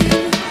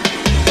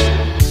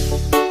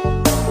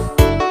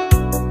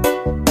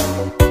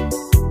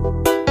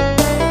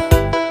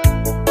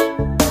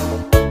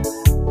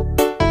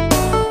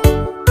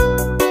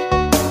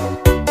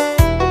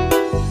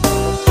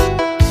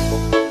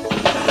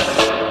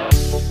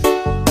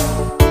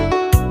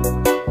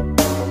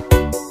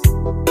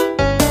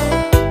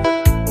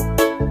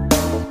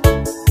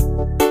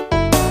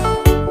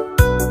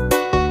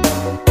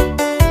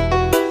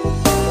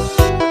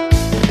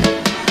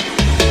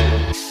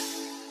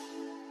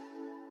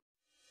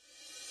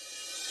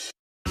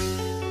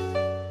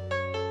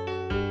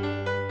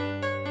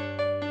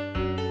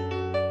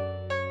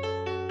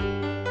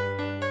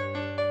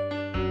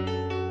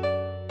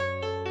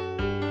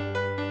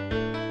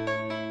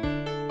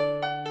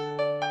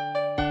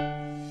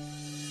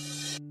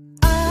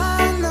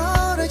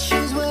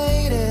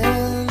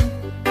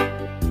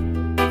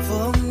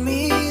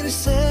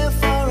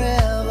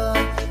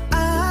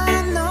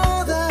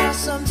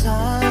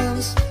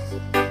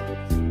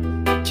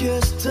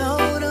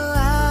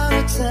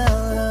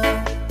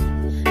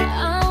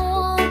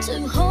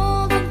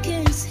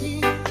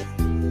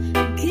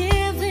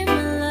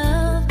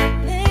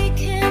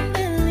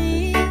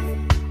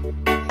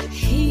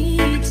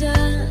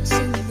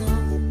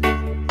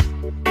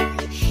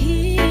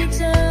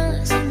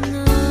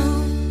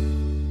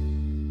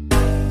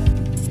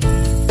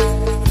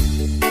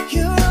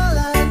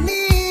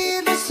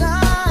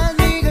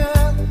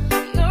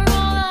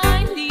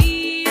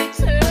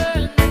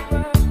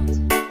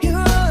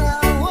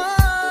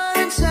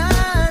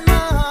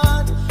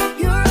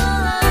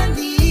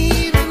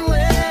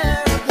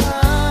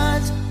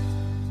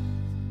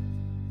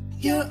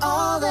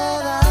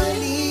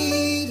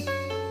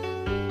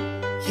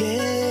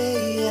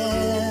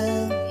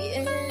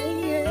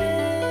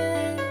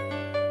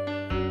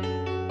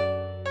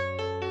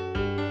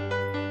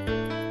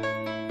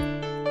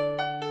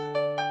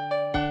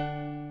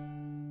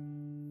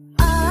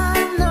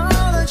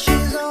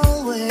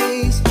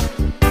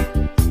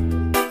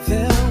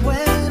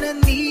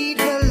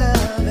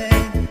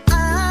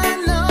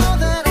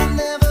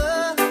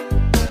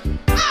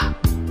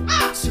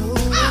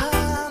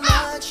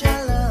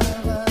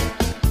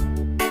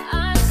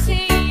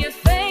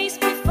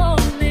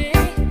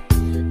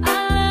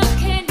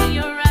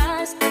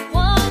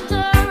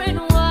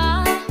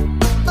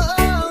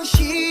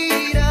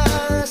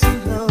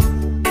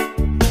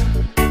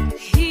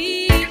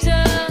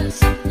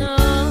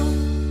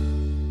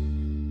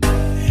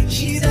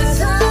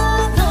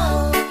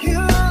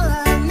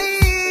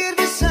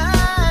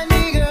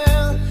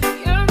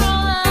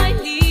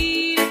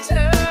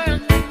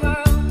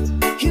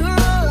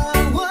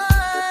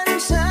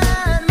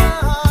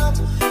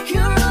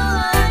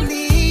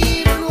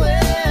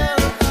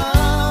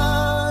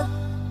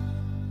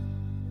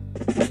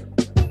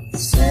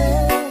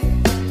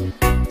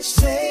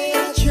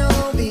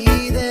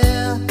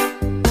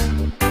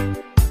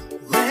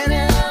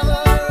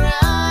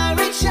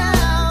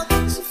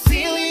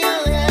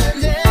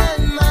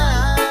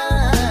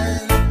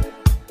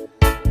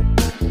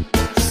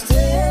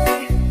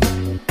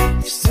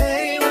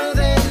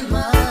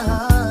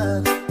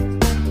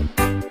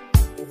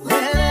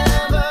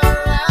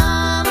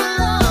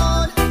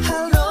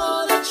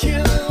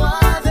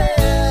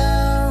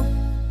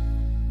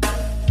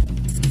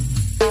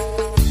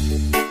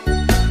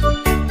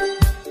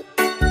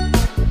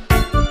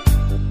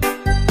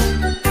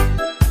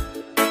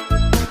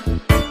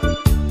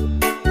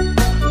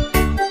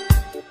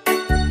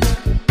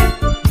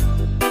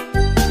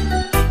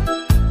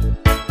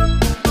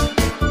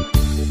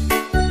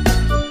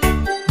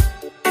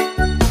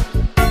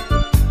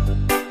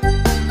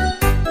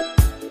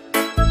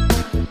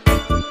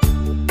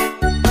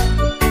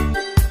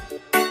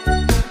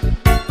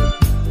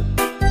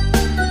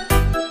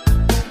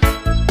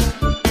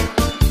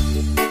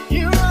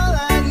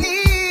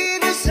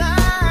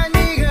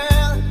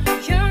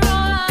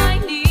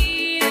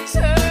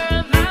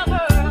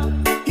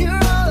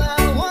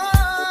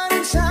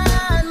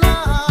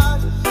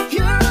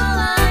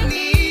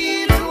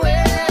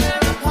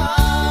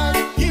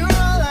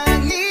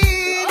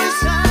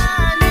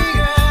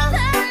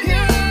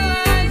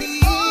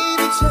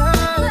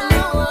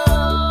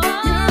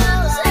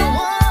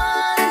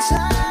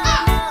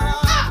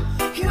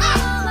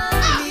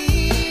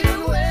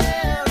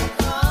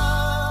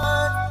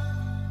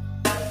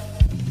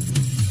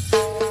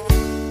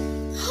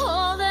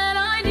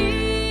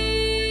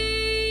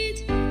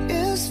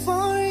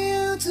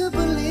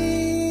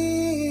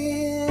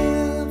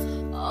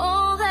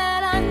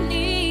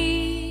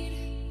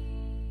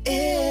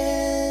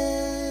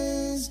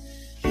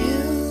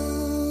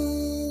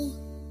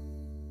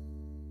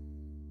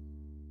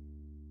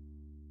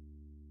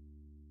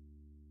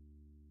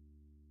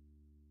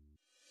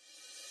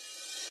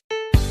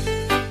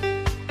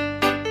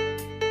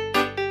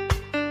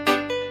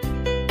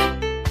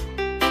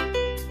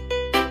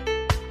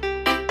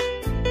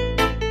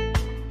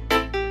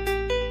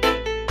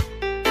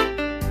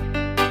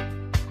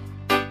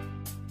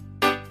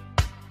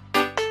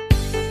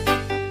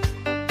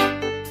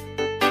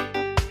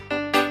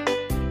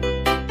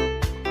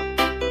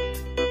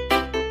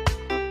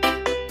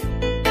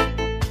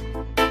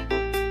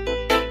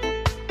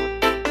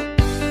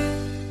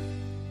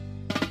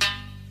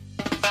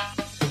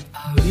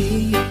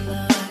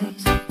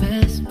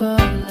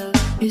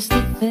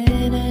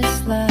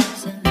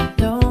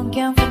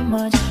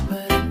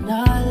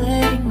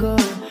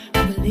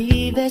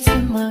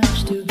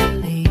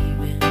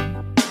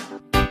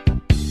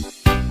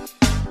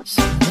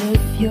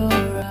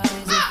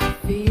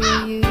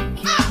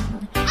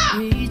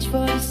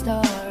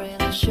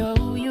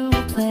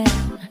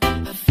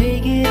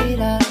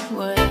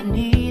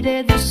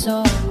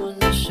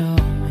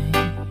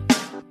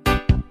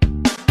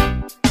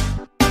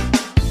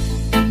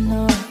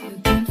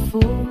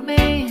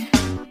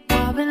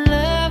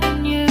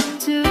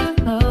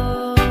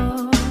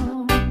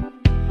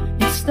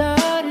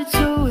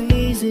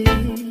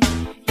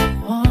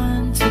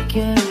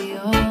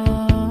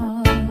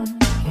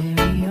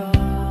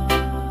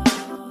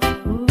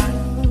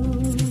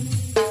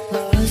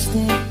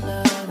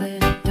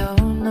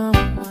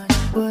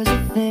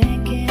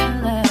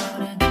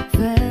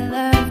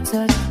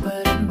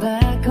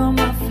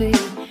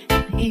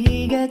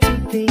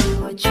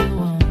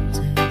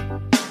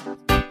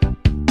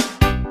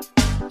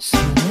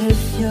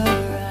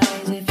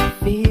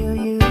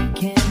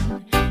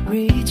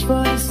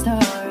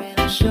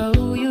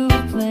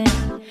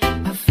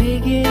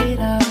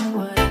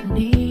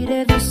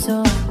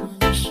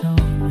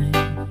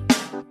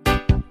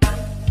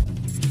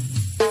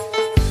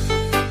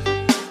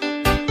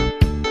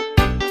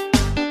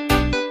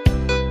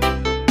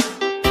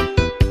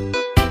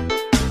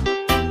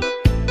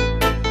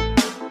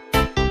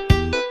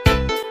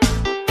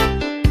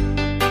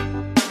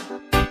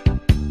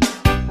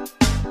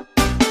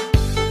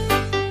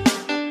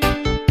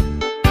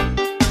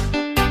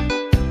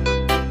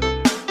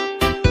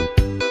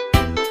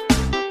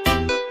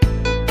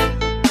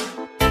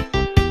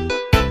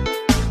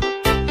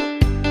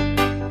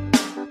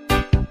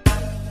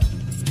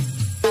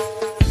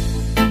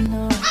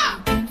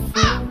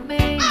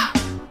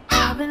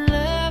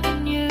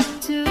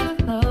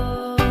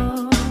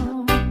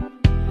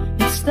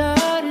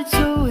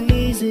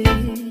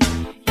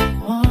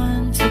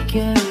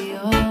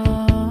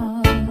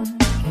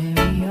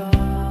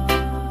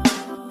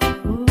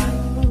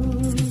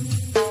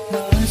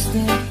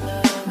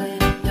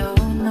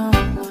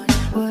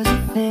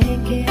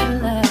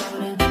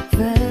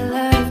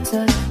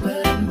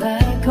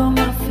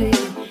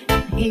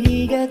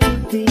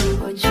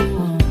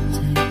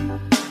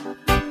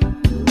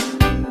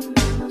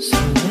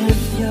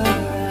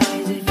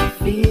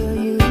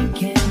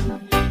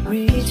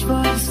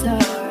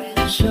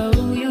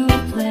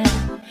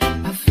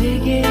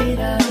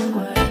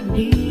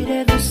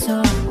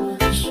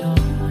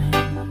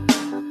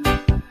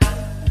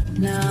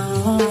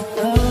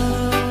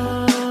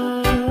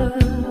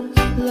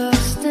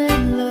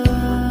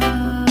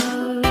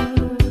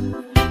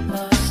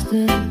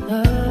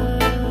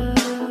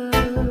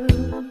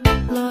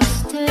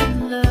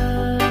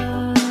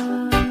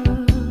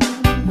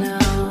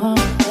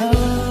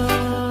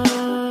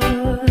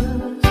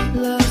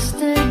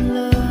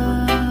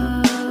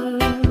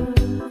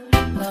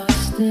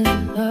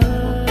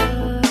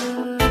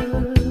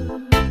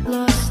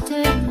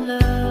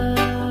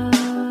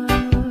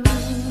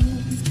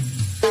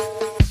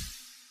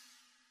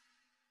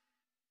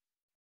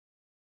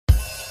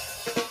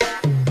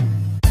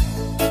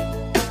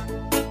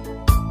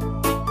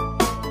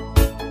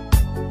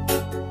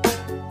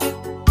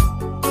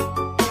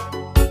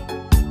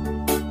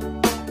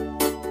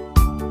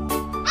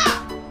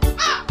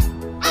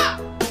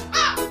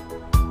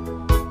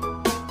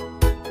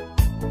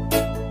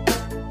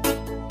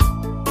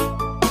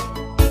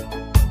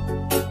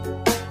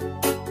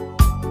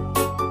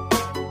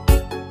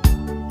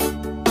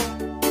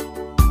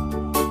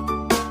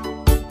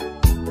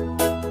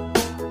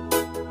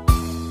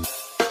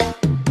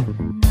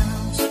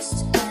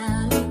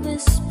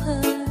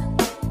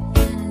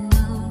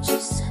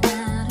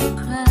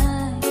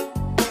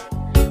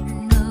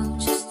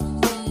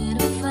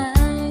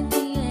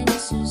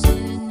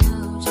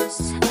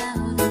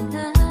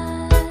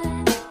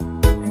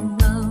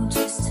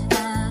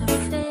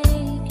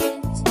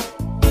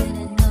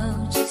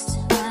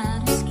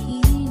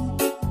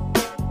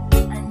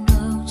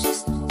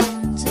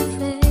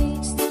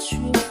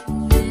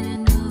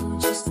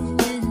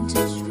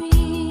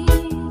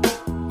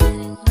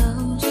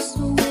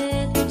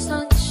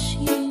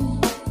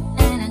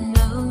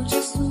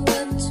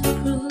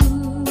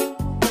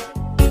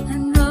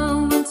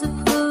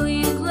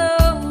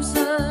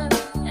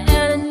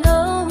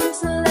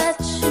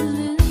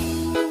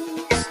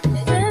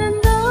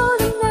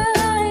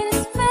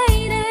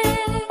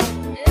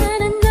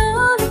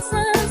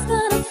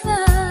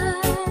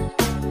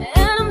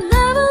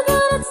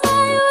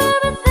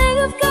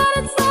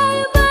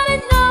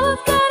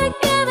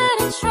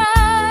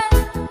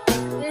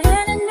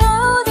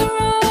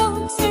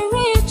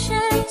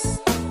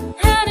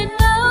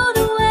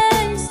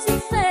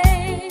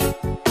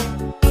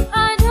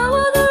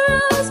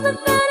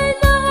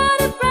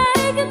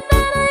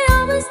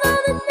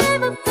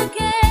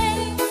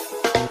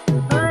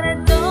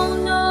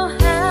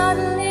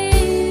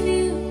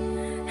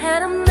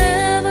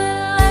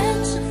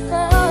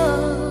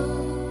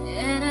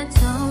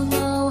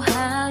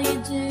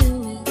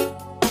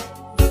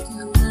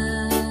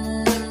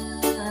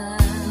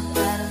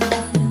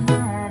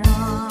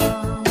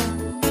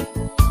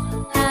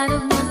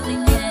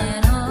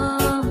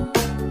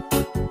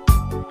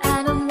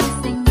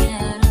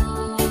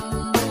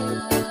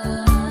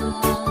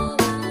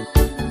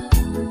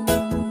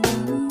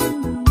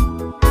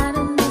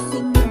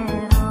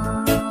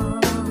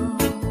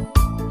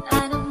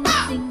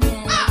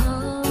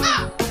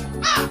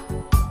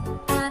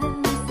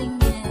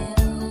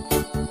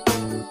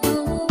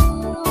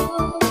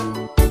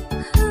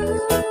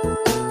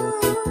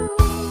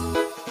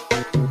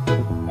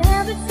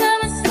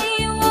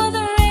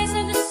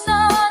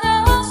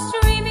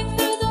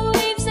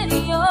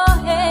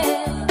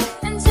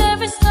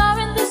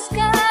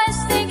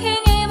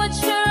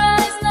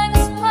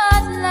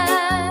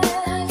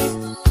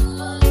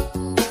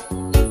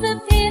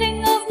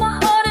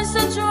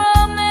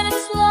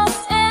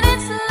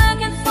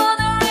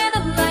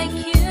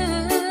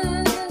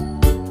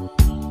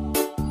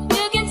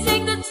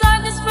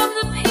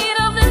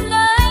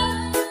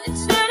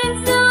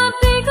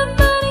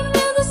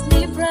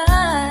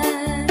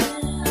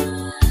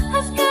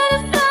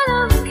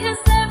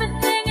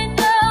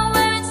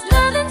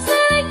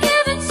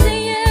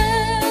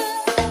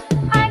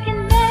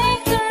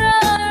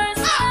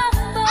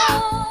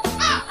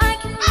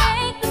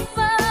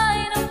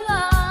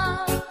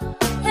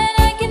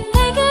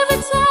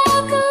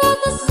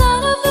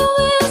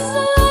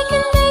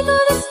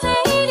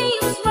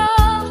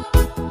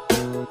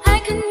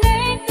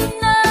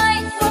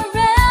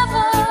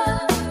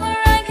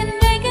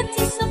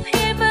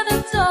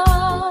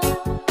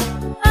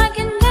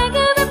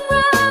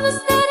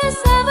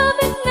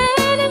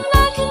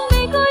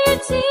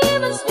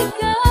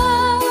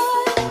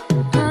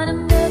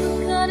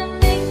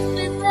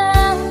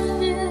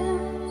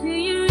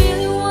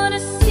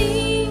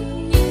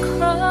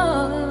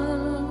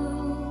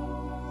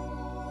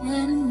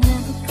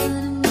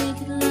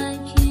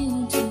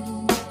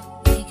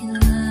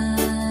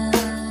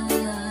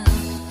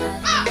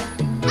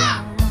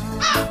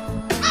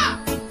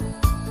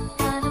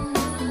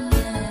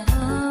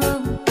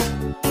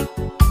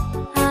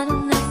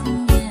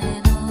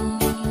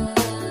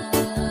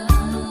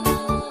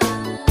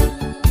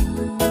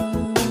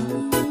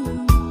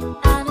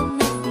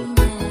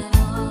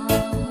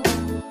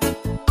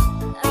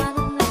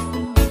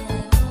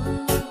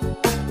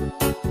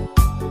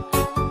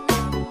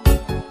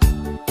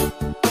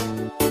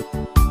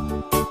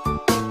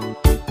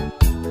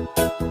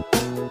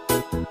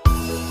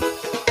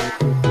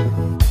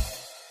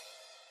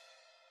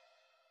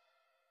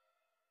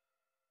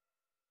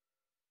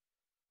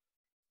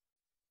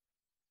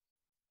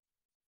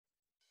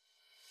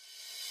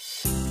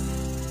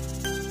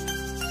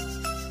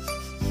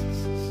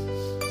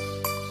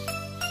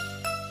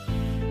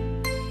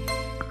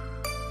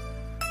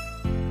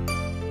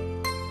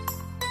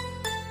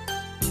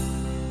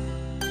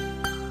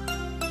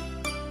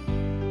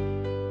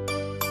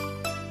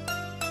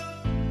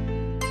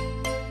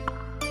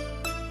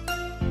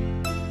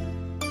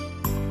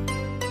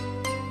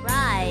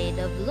 side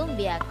of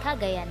Lumbia,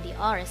 Cagayan de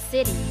Oro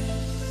City.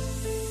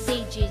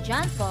 DJ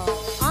John Paul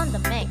on the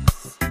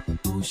mix.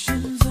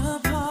 Oceans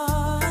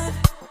apart,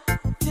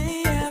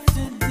 day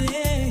after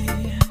day,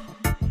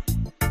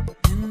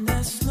 and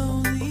I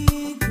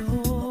slowly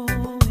go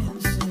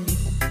insane.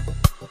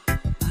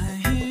 I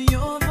hear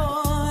your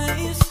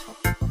voice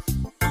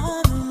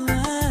on the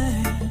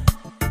line,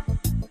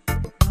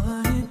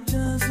 but it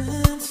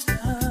doesn't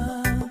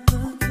stop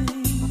the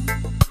pain.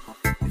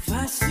 If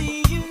I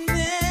see you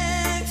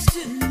next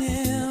to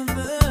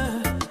never,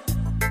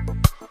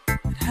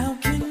 how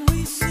can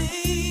we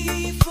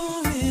say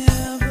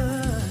forever?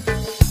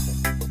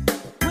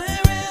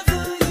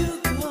 Wherever you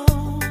go,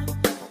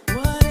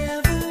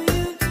 whatever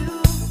you do,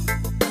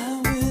 I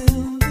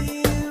will be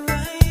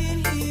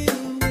right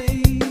here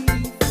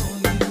waiting for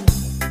you.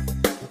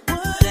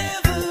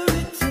 Whatever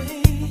it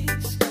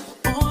takes,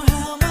 or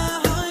how my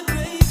heart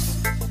breaks,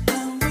 I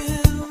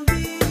will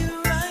be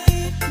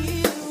right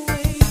here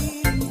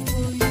waiting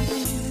for you.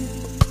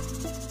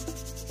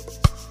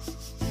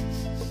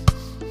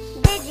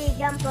 Digi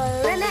Jumper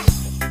Remix.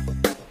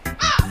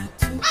 I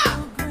took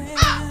for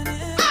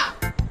granted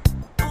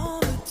all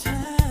the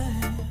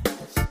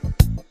times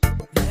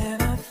that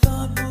I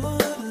thought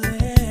would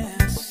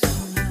last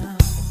somehow.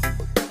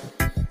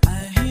 I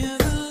hear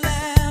the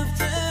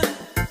laughter,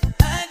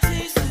 I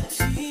taste the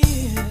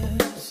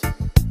tears,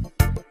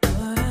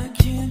 but I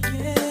can't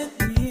get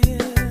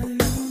near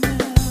you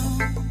now.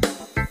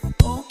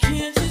 Oh,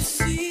 can't you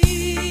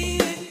see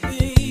it,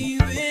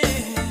 baby?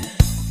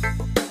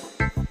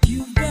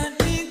 You've got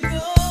me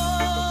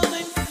going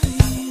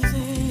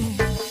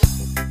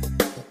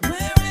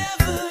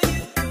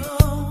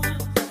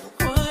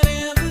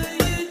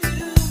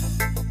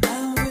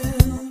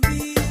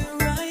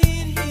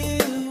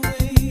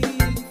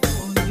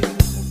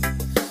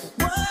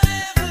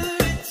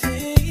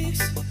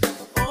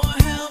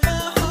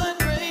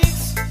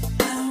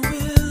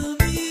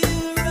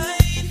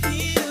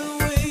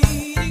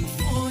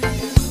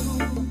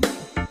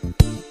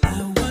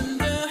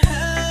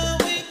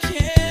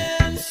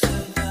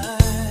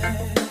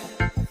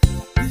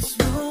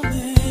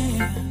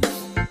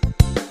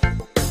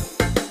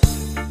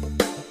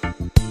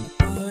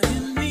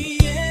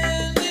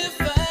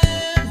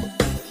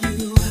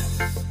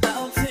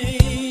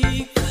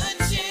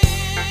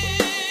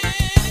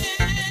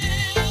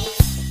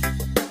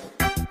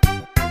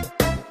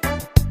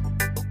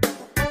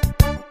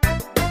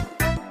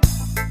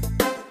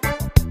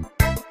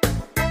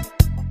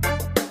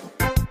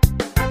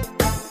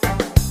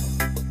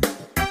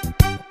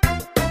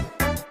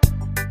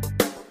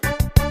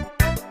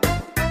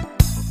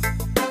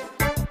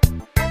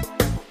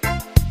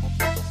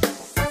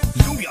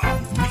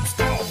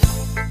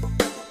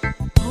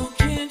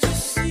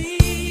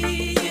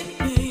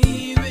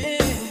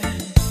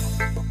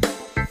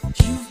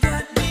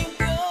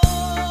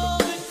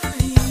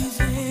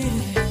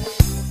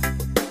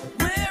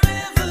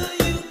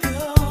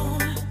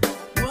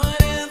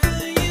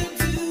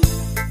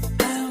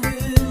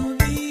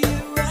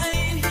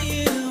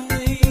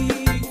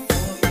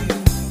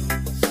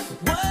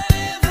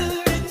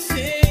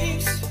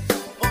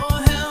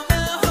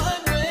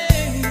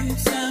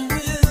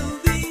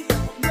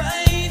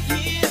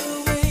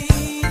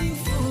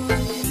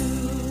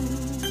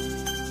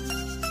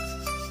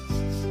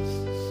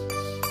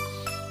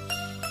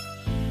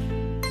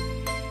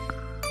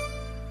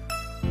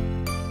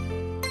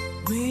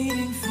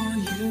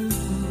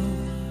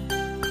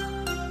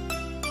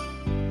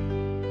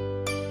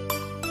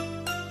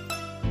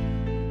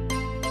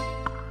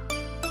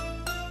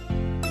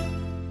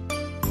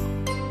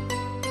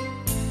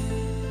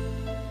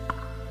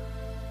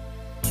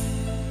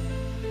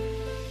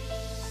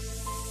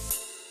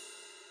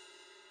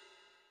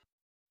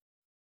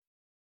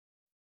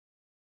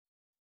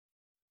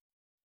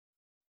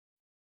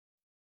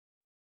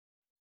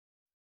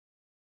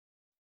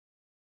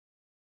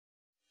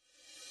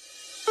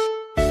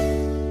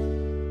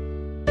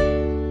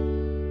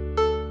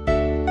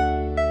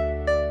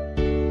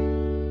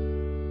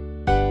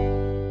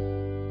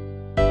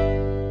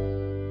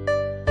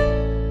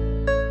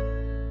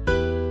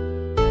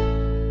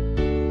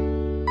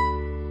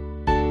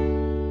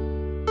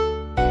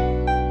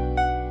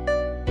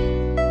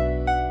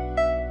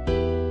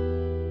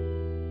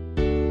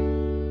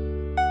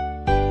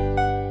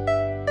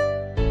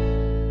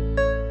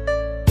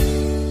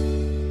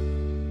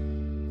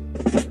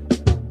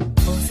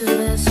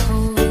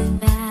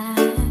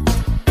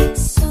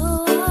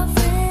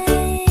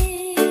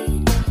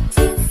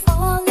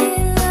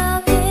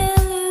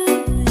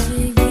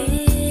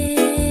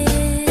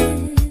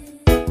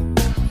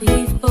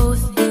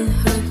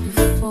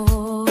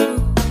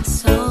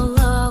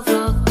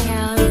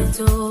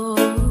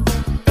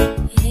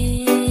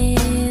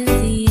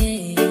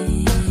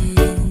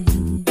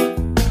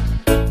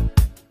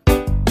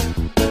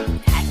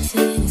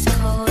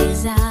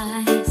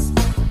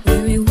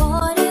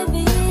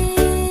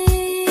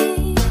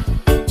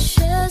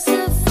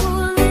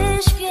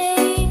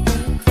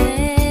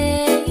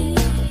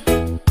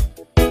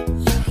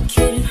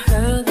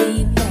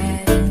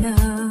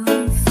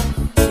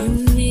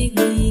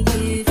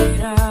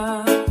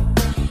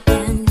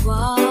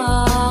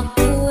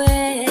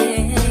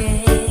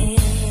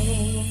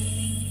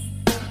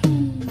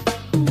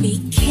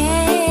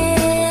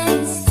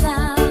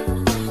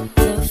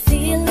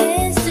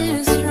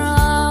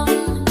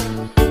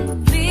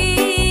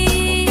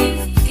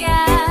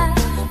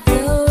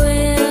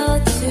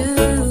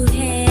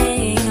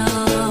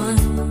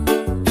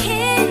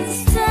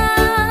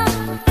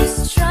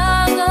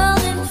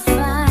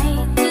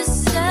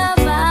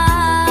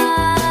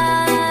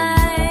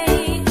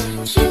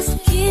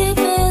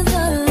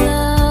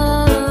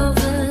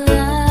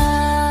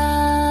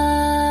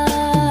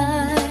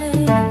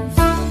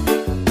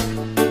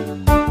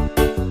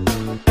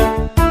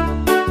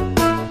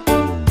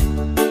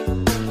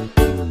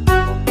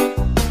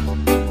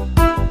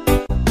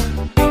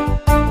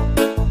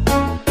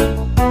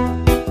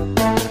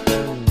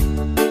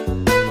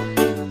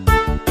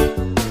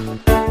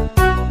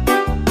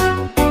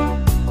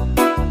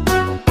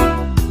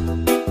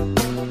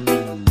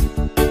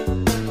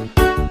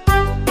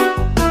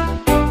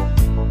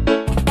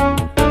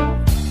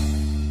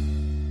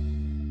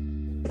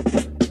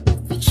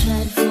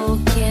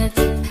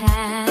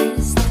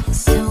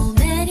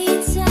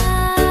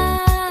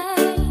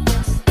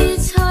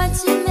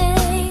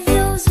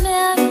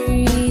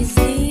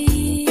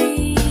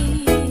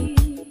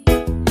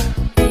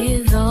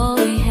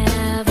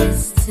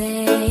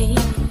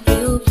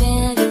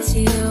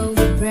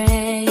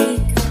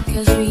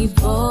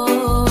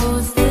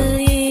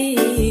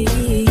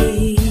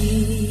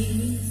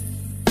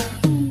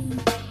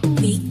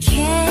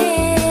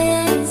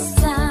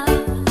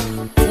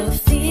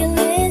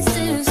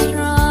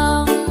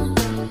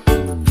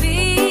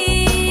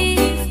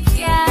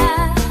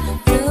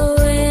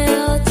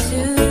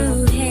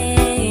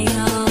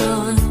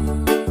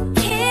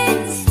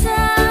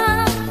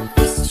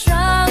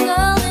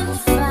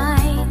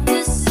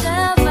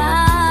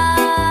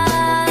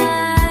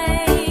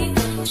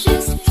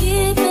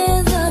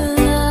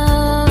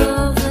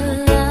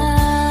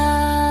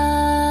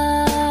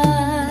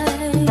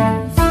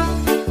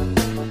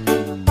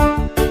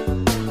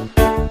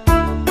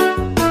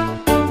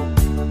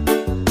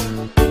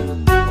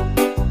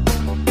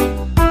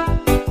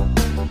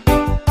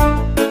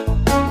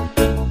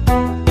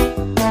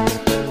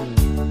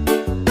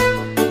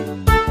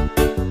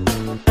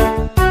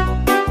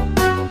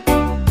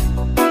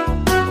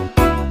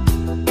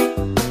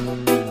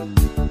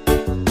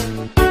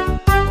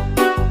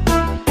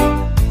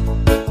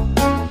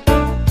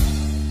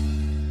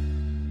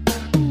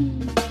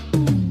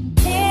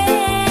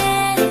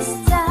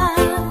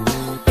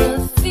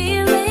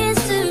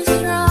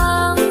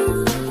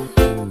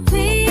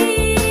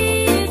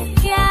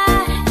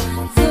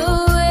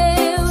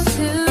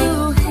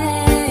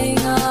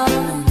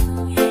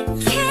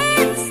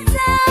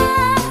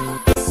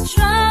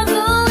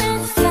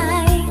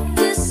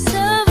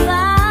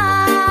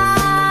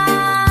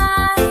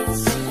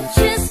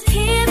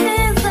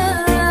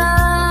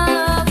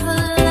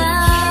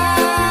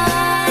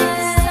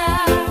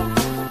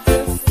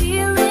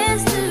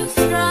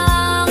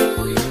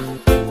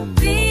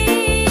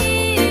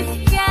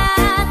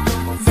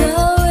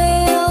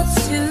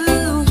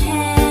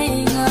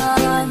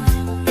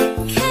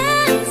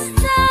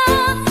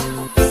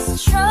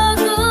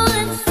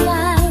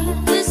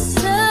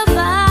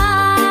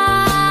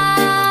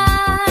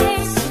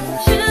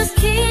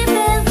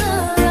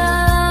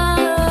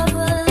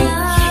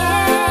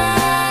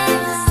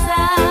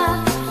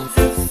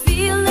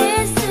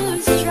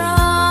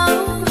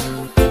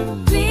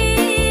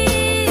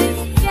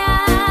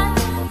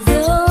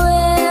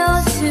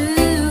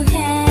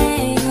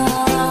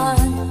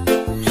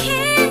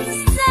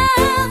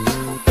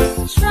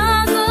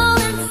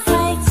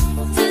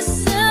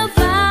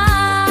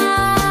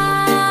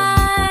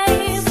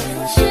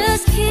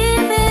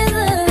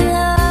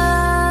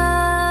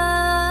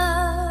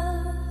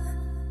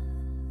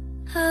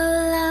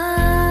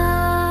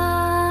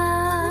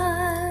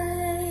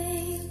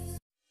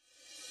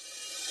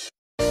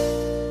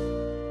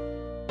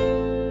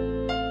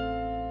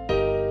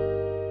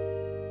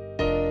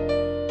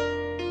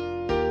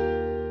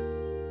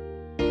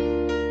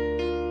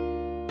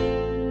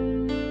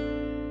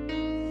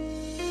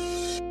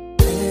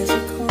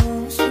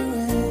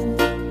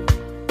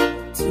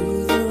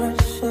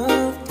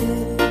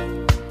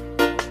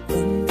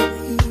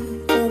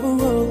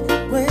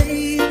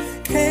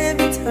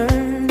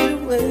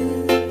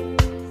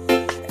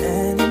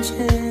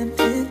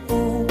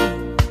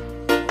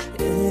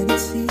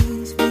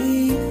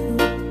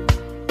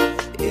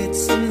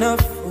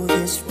enough for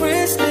this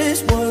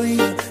restless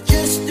warrior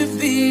just to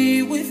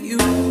be with you.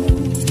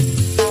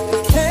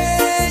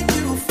 Can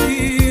you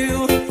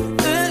feel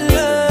the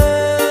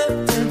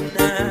love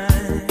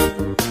tonight?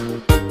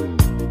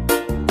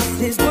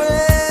 It is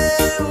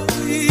where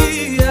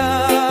we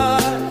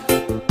are.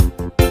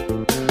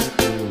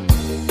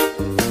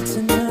 It's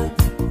enough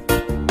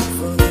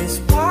for this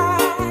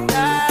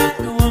wide-eyed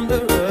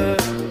wanderer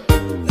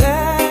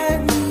that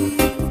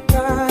we've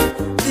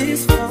got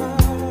this far.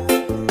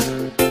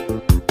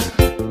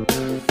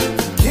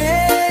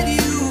 Can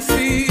you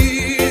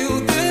feel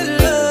the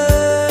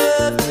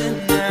love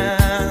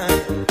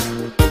tonight?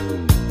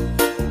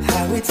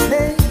 How it's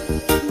laid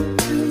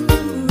to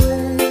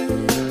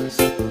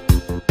rest.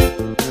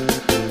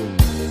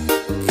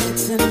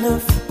 It's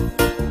enough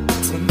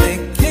to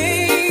make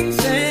kings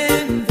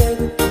and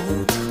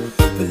vagabonds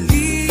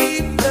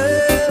believe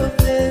love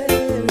there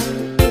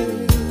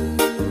is.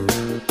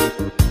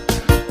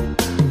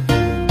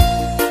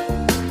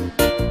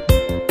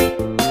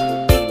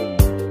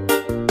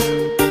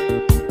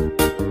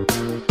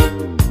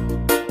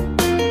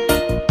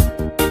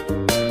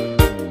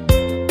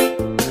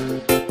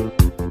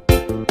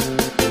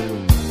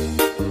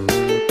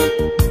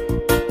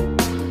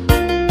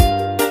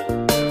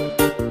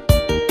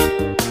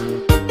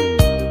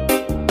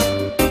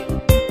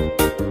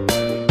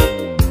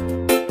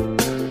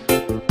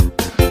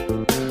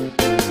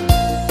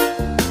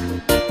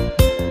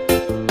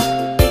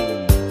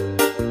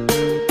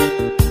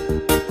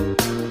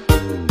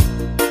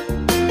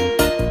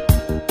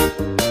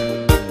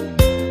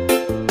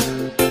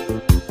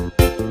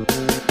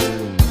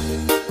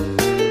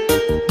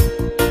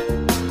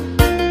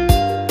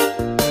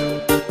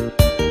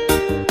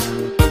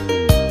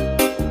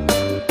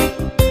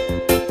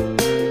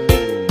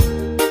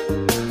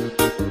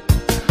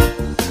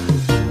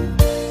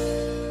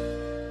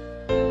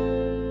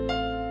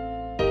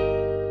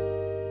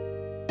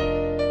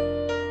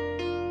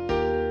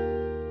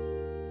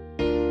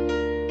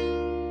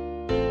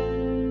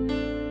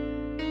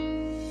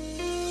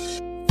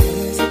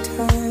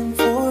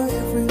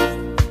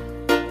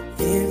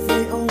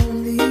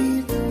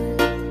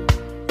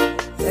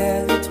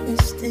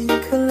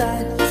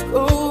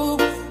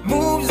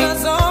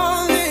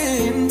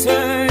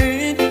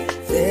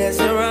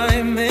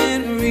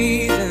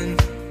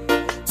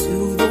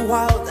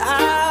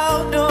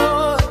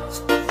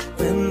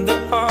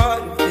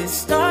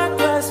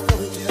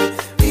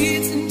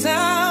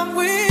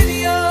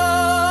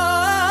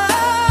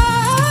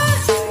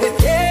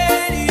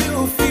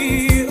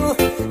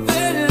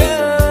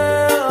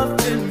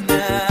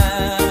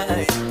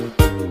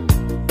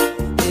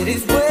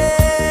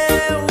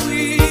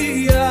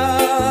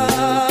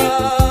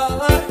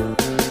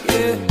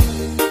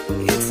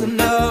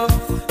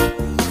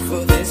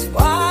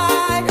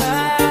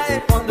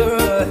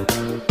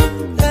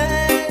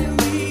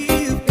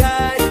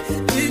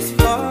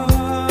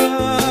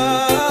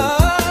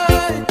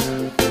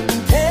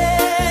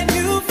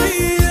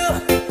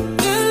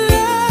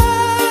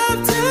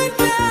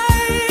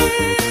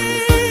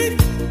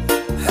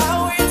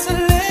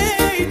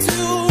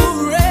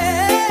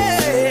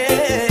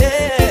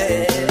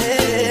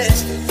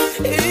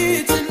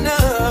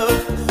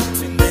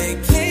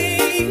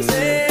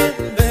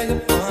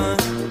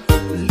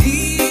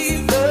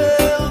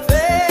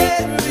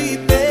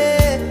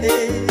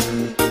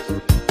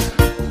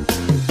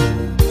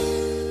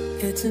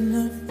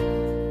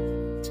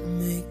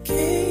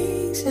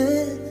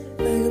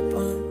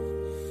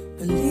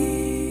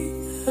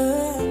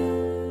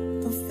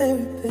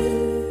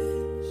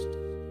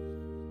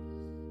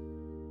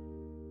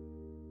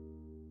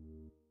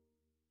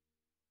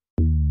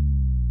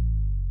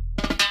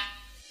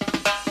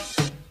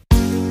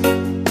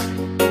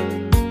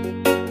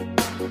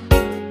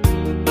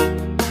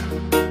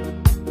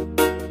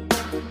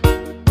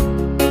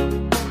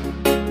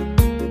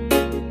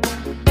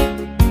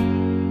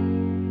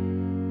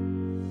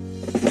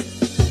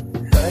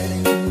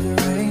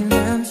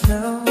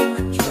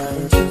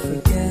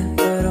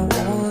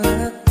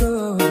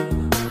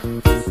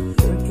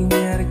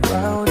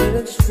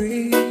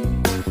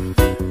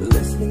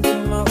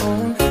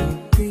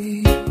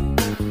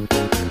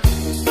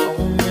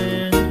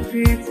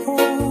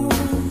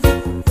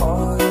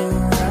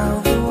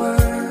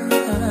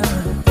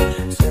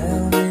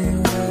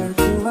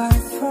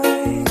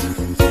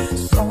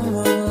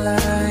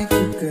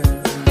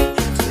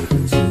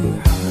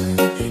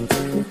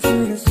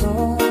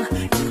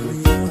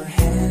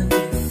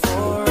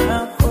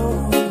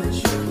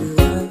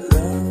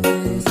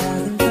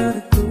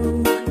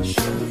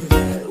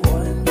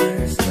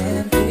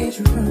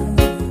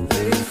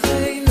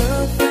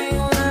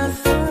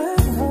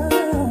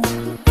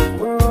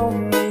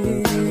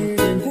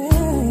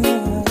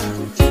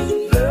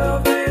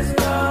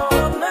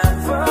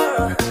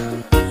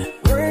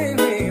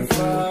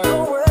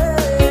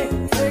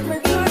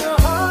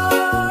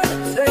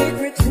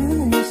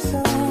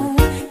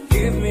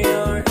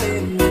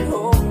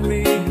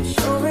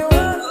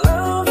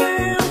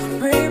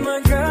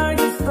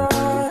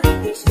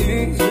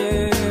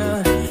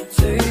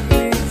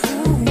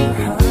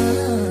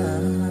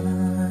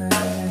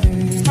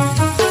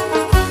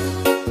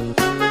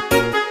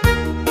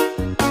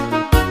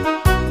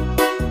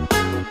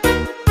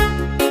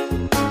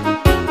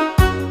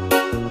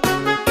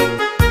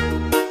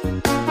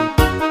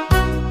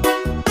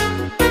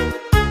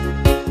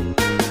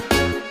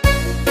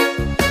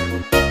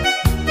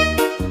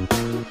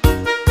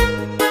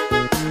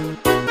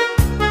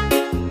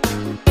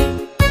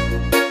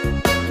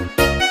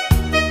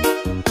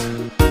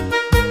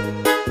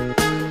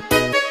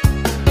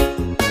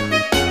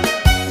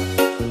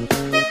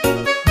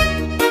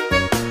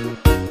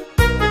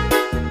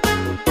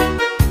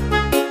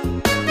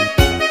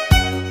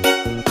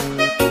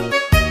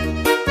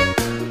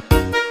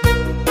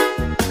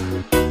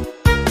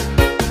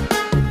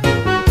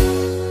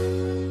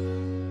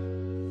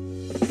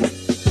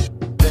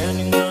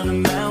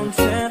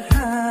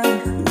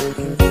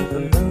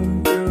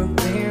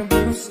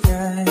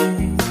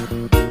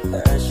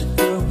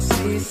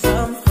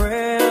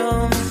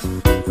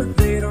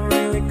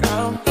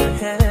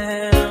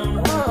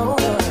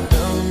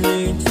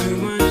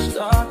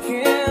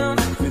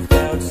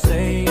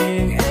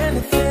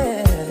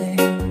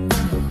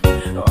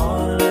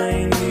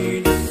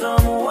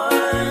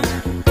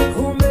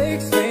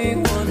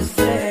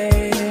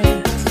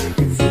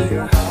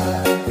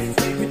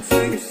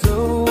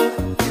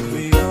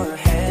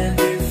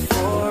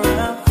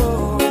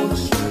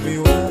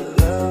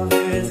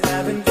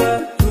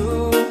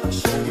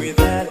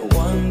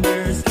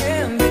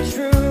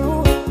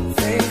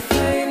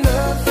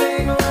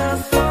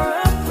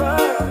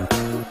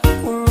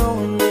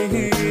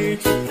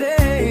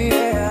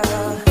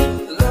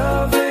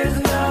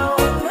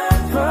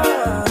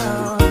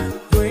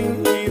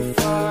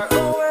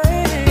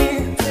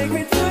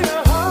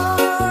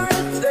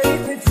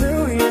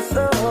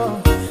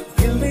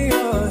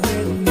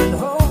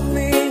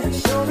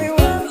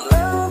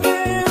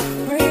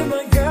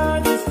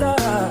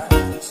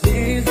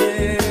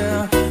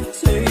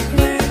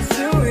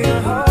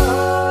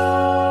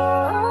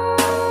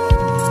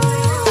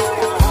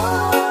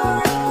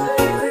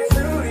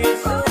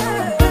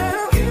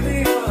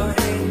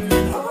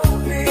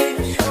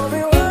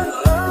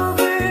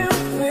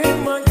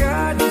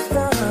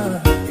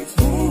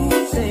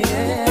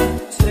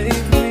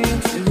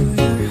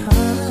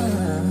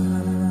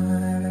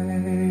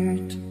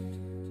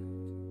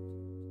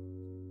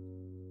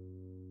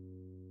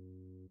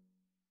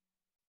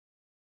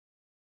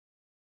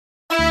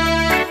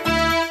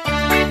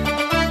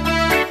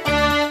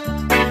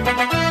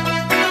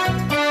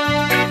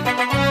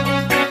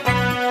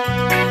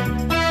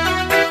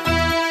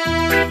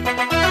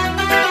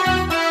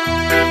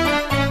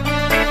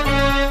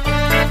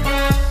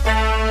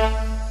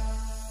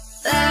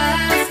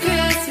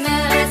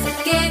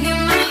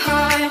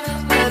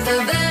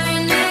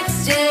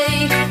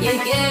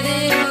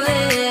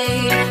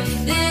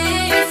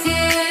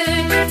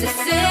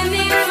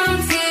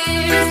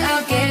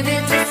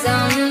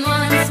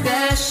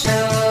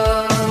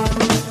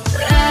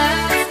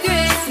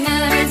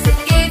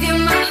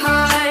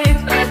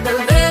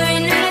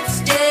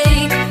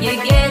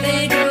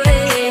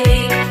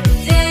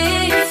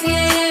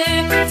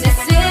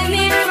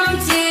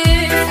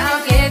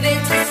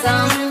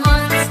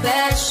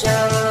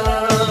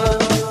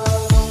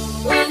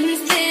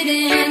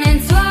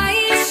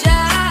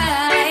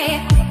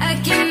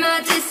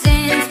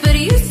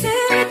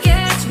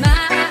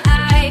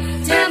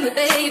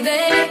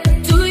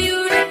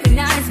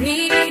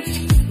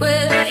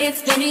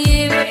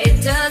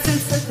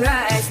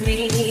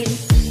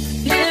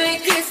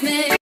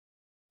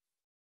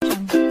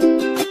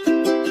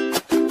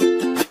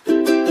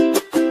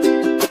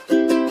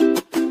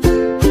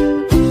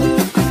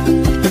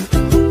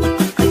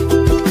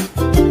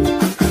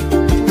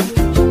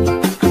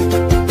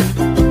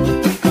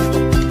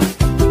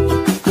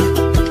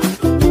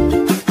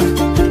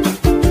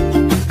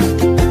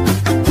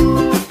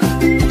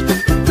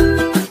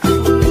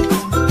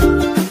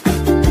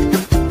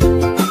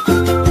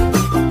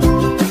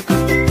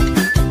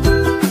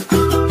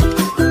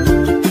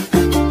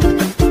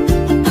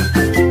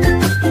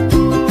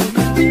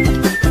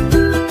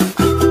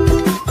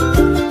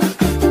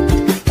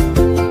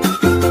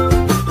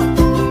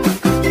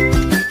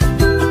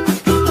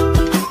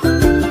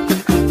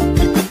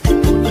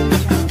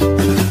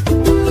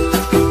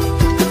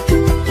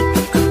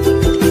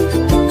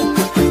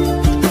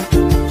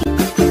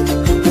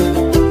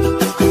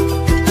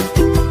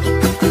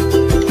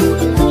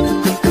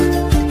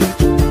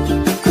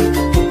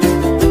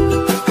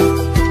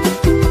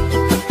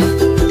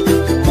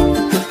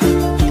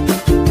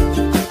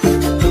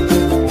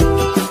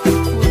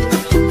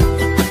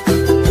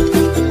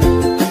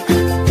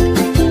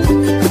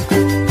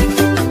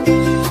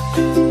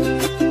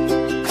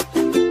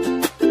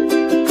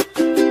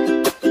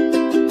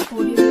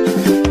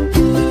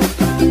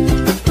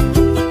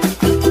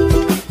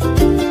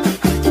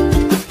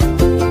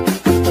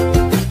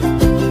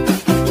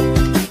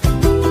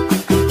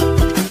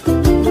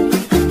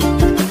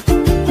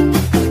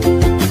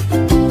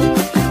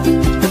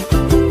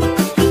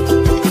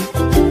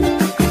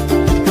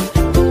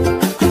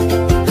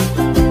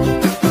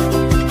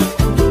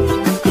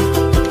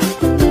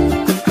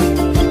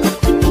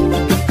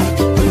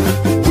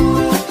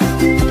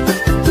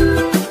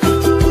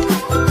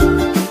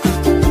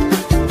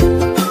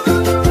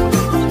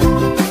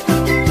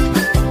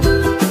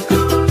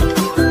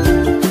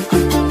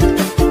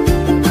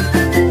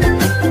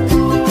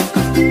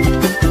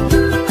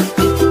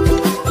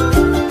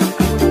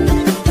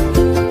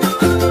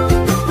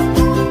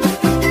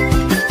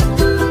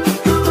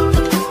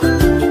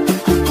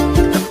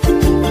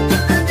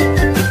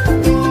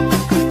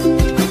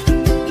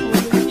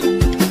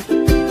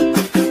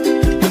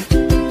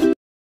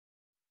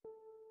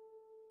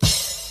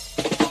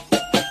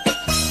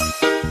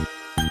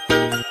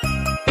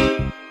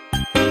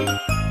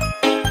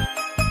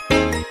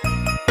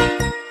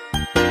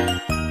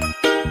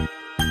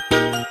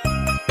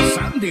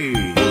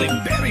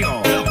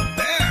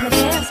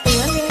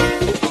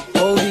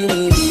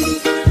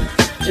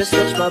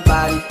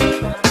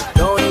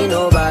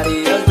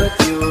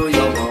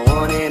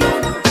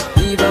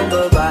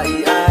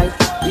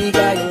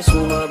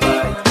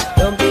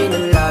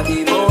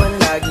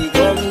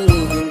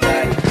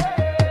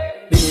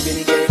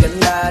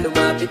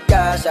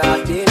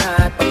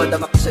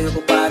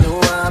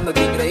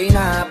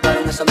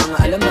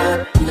 mga alamat.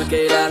 Di na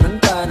kailangan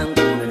pa ng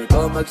kunan,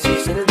 ikaw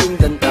magsisilbing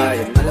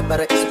gantayan.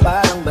 Malabara is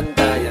parang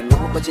bantayan, huwag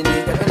mo pa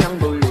chinikan ka ng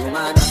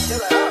bulungan.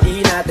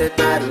 Di natin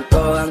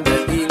naruto ang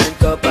datingan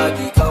ko pag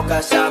ikaw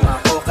kasama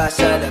ko,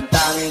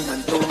 kasalantanging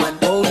hantungan.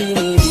 Oh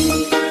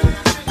binibini,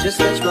 just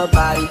touch my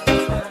body,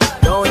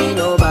 don't need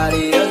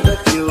nobody else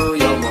but you.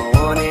 You're my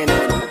one and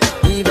only.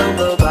 Ibang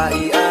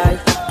babae ay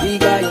di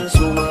kayang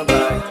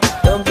sumabay.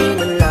 Dampi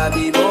ng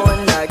labi mo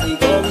ang lagi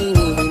kong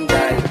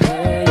hinihintay.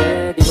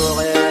 Di mo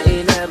kaya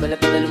ina,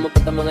 malapit na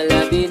lumapot ang mga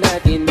labi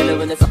natin.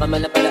 Dalawa na sa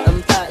kamala pala ang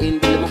pain,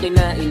 di mo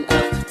kinain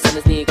ang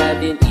sanas ni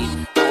Kadin.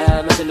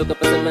 Masulog ka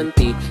pa sa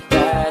manti,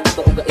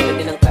 nagpauga ina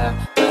din ang ka.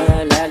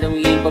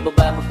 Malalawin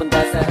pababa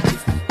papunta sa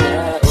is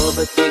na o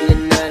ba't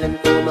biglan na lang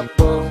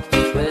tumakbo?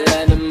 Wala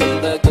namang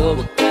bago,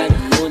 wag ka na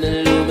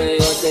munang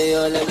lumayo.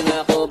 Sa'yo lang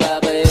ako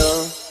babayo.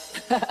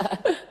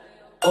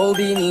 Oh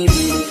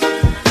binibini,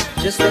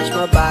 just touch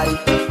my body,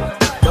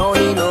 don't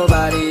need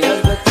nobody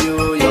else but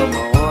you. You're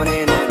my one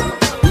and only.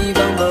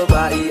 Ibang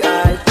babae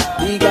ay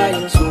di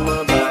kayang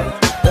sumabay.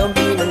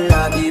 Dampi ng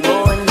labi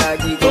mo ang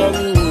lagi kong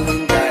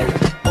hinihintay.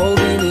 Oh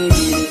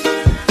binibini,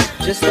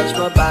 just touch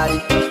my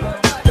body,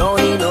 don't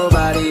need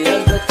nobody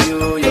else but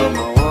you. You're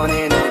my one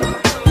and only.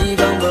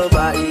 Ibang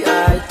babae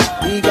ay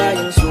di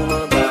kayang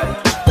sumabay.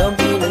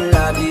 Dampi ng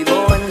labi mo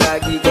ang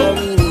lagi kong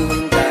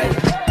hinihintay.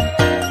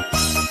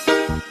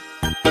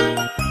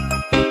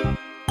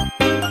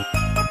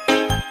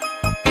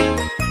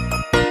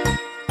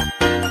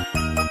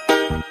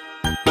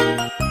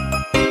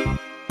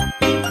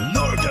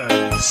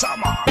 Northern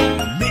Summer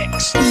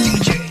Mix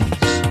DJs.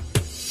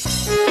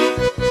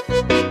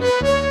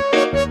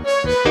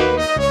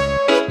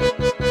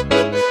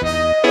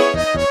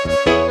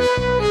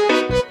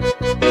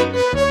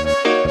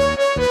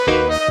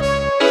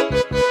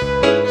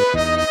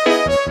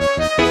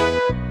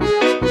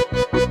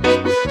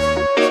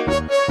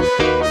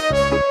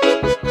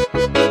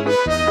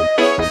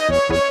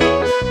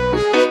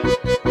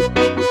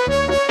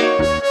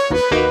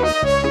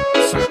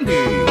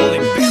 Sandy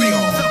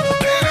Oliverio, the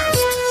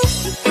best.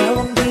 Ikaw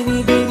ang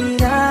binibini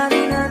na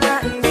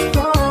ninanais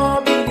ko,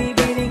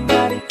 binibining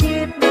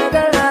marikit na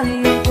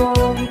dalahin ko.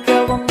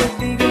 Ikaw ang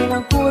nagbigay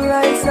ng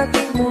kulay sa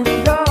ating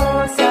mundo,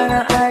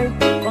 sana ay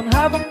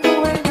panghabang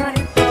buhay na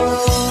ito.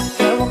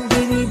 Ikaw ang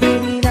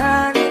binibini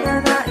na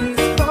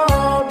ninanais ko,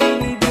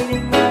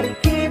 binibining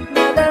marikit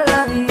na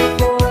dalahin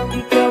ko.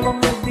 Ikaw ang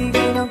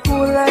nagbigay ng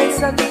kulay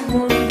sa ating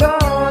mundo,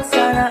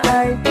 sana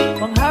ay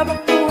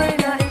panghabang buhay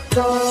na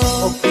ito.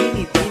 O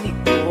binibining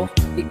ko,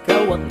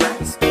 ikaw ang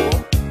nais ko,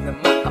 na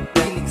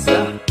makapiling sa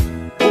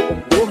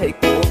buong buhay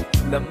ko.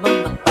 Lamang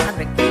ng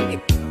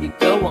panaginip,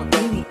 ikaw ang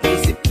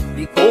iniisip.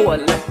 Di ko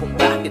alam kung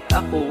bakit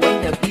ako ay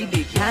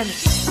nabibigyan.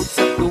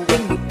 Sa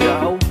tuwing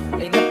ikaw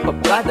ay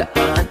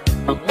napapadaan,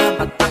 mga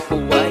mata ko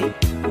ay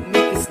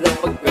kumikislang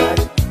pagkat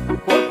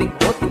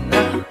hoting-hoti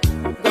na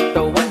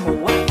katawan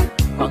mo at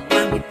mga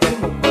ngiti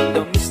mo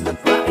madamis na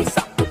ay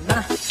sakto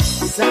na.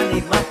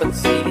 Sana'y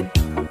mapansin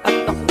at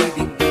ako'y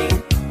dinggin,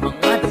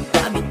 mga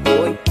damdamin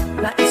ko'y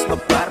nais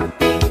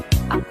maparating.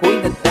 Ako'y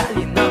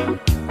nadali na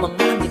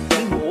mga ngiti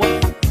mo at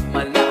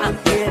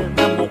malaanghel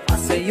na mukha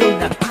sa'yo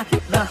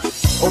nakakit na.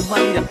 O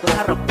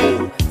mangyaklara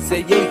ko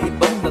sa'yo'y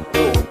hibang na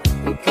to.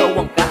 Ikaw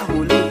ang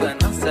kahulugan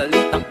ng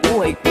salitang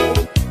buhay ko.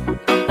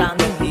 Ang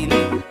tanging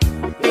hiling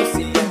ko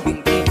siyang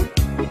dinggin.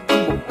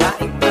 Ang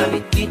babaeng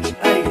maligid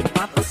ay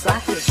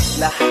mapasahin.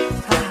 Lahat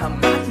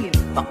hahamakin,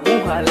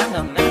 makuha lang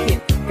ang natin.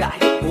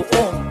 Kahit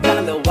buong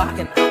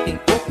kalawakan ating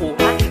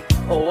kukuhain.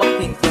 O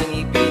aking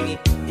pinipili,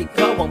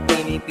 ikaw ang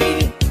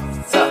pinipili.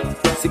 Sa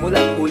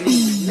simulang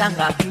huli ng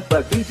aking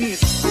pag-ibig.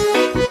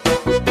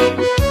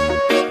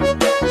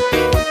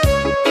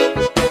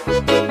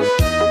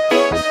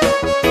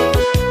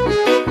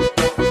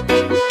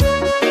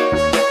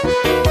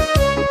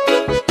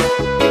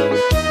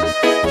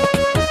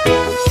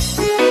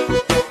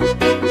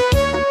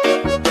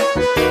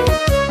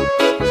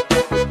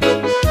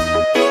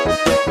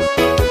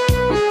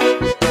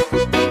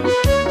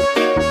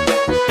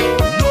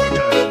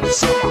 Northern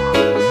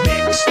Summer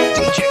Mix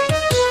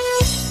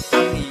DJs.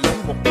 Ang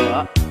iyong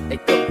mukha ay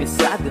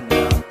kabisado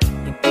na,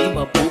 hindi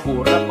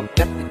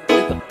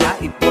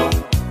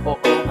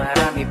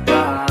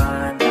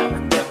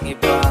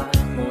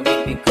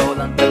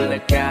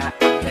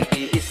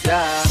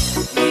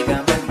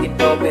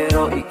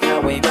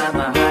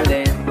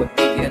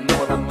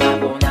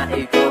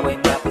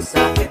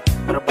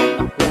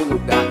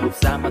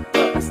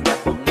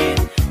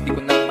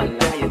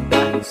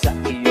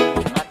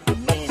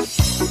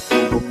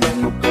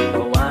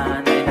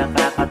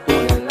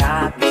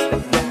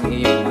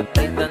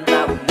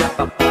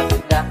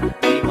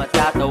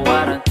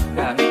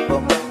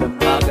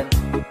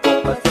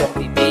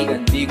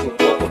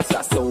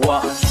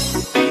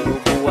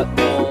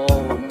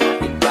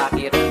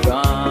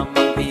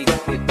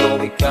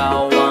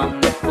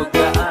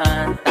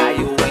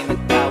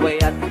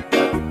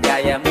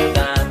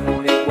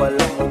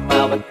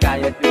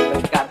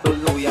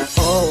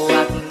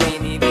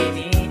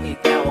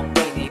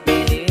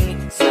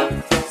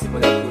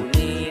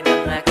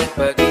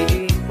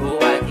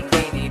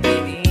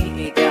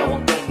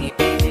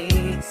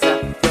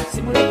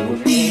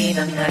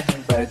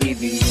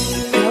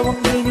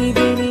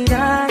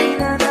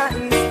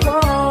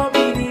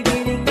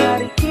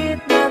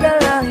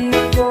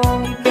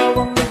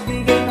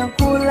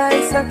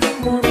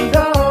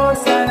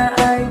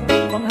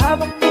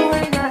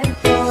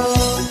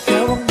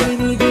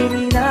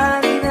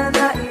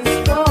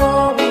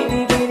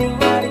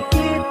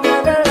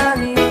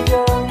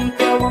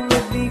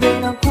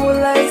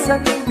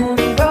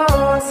mundo.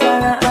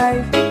 Sana ay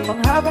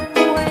panghabang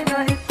buhay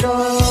na ito.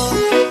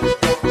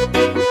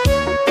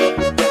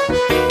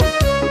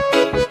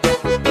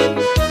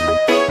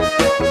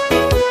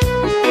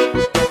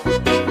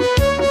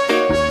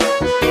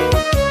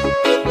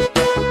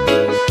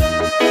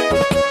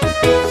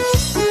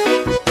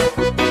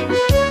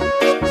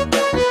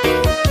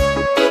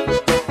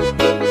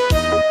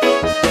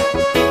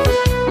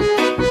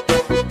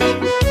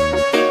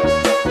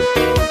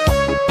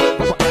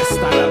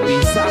 Basta na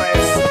Bizares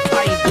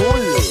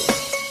Idol.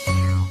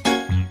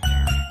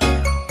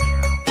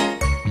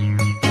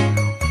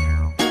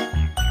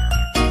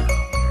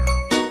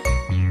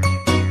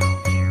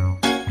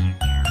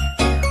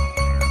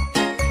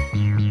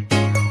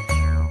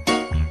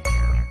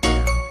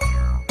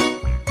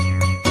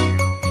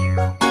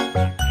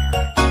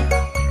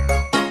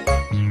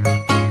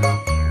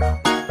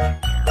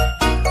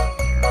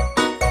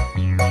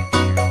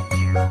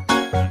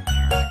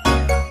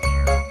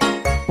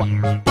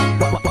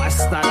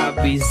 Basta na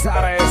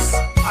Bizares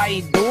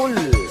Idol.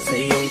 Sa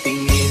iyong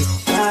tingin,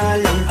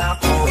 walang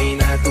ako ay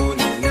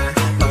natunan na.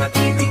 Mga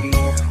titig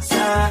mo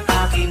sa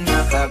akin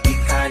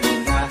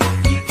nakabighani na.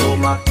 Di ko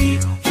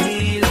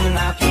mapigilang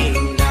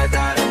aking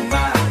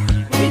nadarama.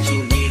 May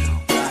chinig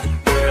ka,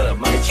 girl,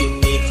 may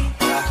chinig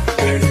ka,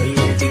 girl. Sa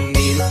iyong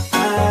tingin,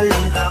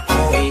 walang ako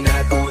ay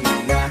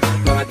natunan na.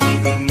 Mga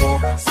titig mo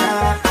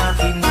sa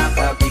akin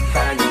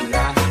nakabighani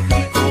na.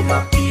 Di ko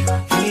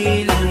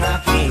mapigilang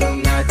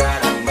aking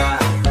nadarama.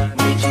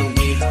 May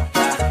chinig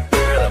ka,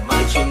 girl,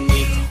 may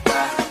chinig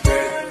ka,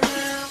 girl.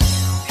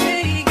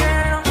 Hey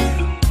girl,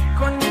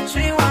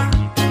 konnichiwa.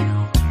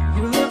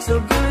 You look so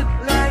good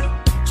like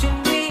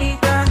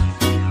Chinita.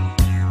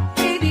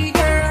 Hey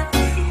girl,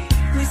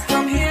 please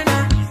come here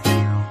now.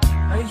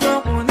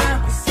 Ayoko na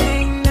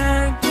kasing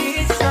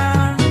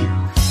nag-isa.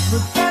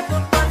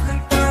 Magtatapat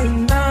lang tayo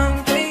ng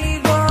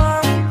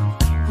table.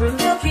 We're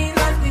looking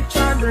at each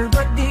other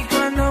but di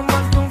ka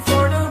naman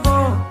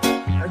comfortable.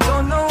 I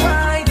don't know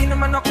why, di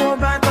naman ako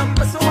batang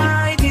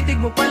pasuway. Titig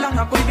mo pa lang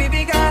ako'y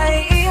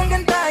bibigay. Iyong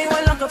ganda ay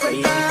walang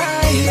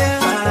kapatay.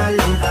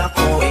 Alam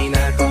ako ay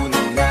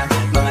natunan na.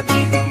 Mga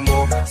titig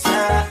mo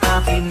sa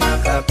akin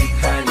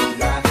nakabighani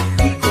na.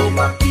 Di ko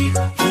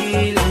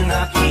mapigilang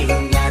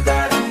aking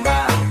nadarama.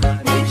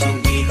 May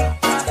chinig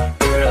ka,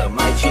 girl,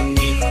 may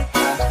chinig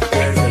ka,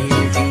 girl. Sa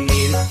iyong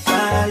tingin,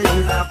 alam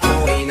ako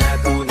ay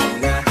natunan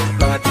na.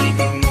 Mga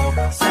titig mo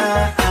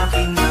sa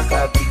akin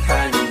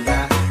nakabighani na.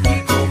 Di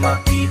ko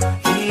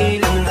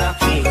mapigilang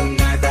aking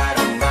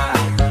nadarama.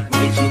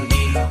 May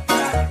chinig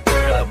ka,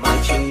 girl, may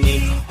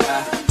chinig ka,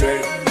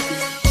 girl.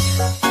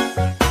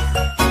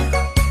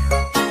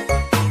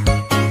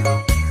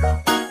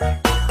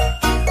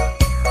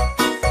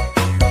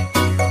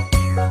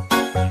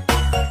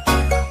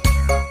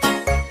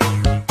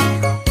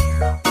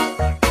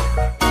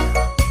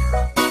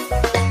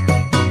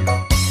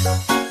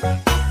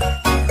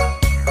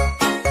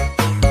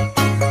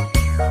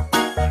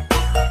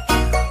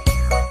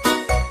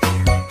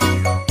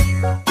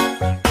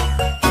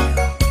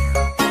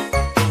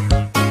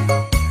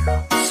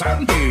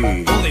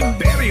 Sandy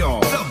Oliverio,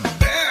 the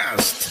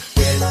best.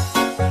 Well,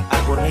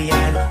 ako na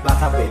yan,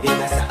 baka pwede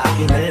na sa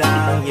akin na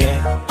lang,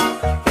 yeah.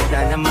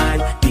 Kaya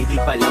naman, hindi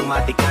pa lang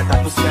matik na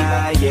tapos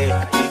ka,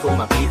 yeah. At di ko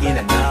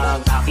mapigilan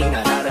ng aking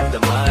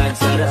nararamdaman.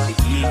 Sarap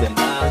titigan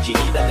ng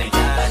chinita na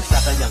yan sa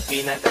kanyang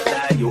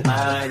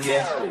pinatatayuan,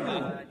 yeah.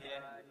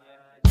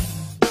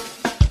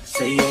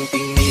 Sa iyong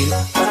tingin,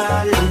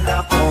 alam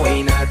ako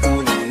ay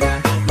natunan na.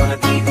 Mga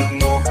titig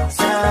mo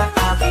sa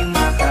akin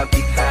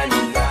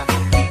nakabighani na.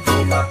 Di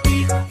ko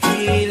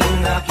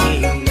mapigilang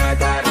aking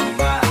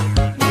nadarama.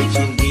 May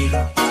chinig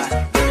ka,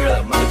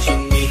 girl, may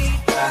chinig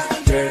ka,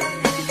 girl.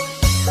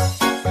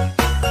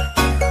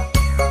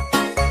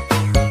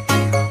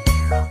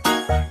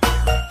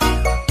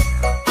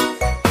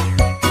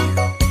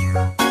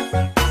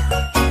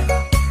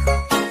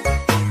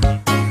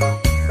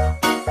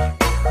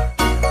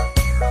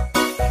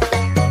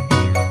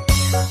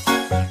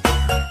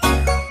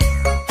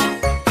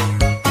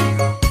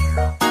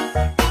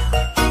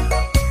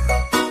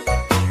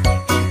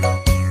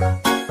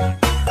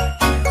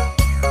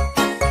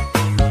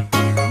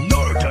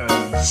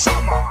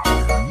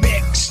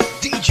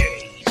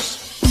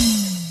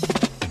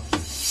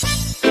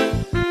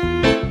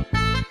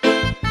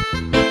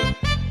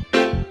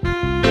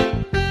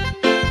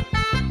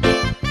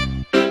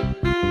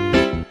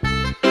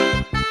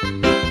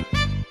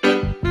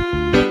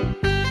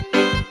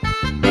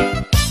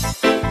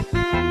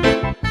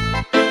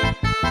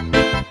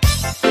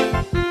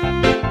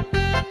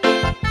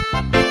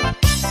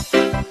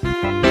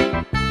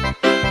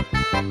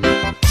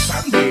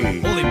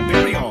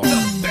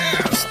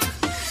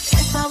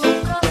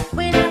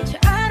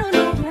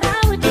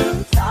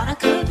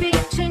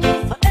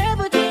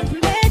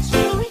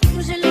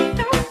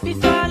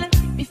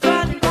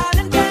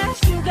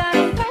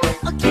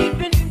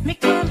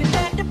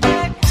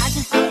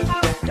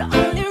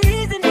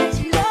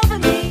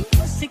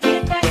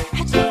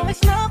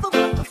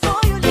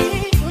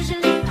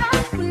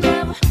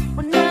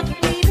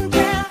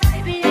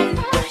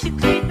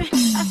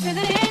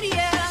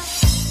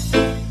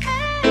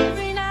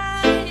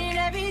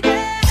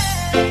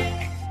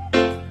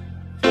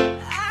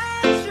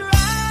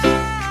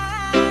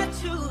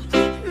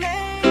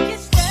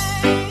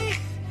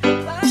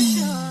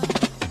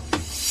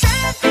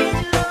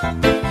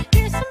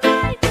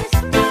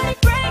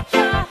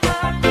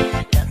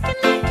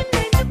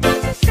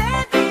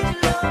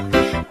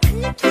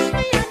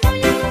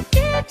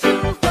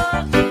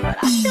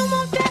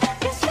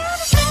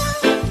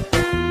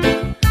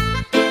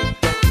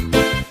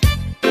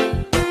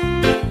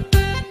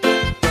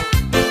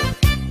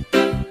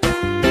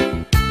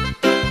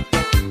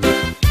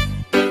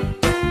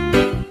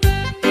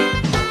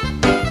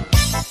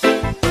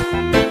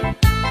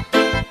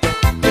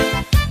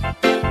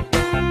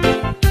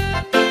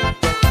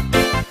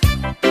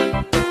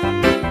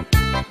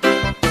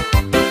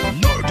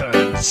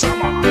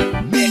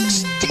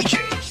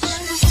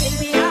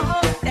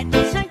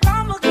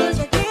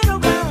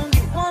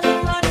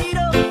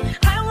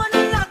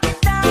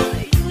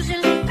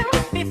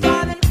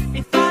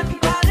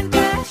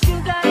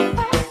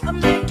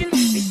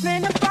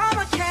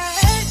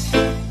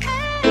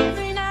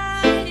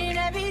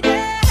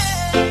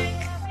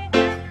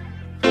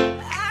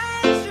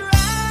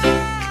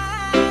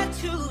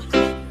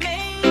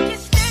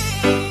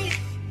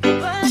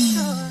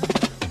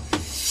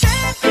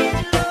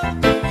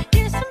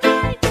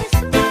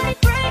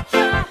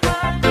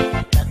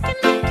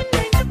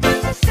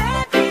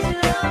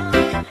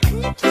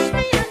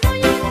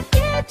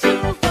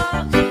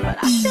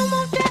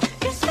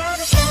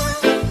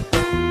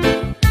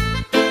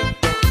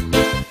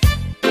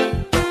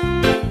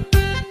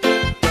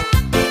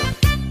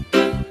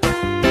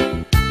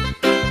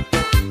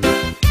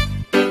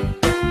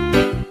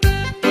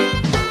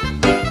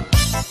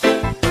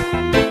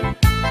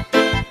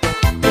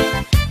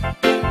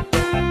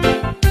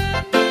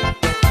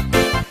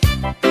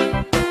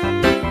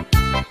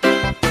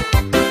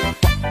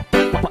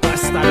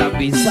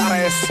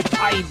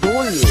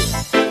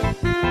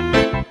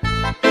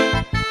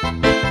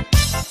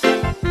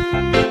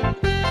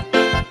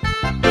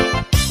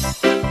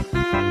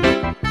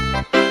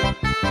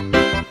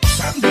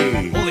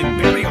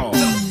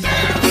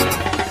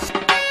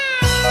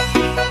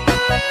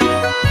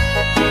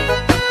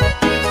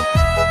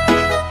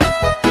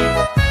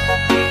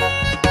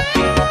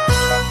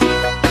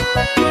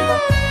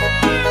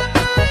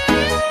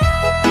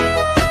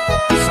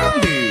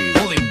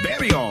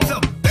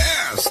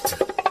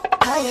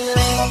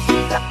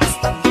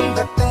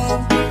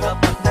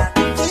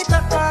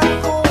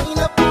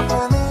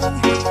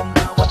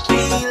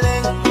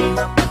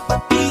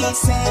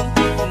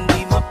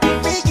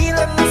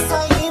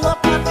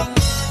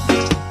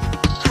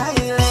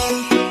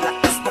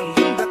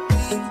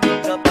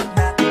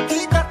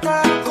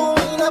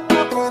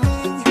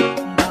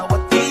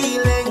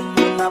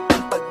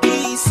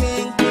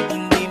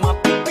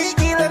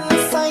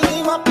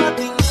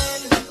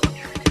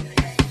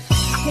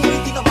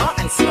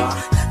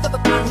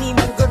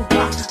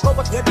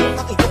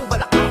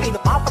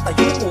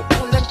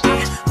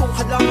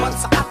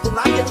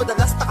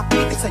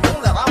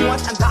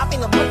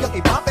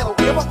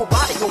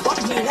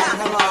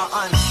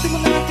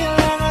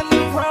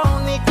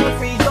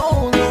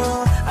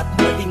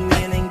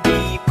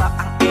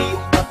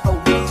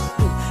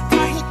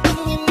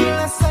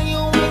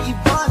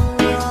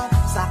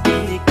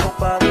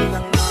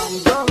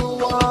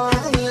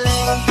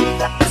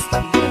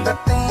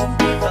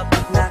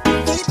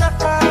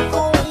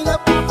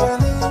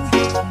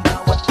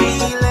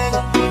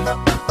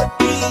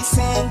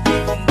 mapagising,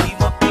 hindi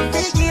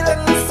mapipigilan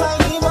na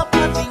sa'yo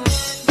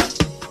mapatingin.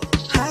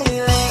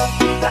 Highlight,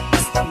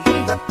 lakas ng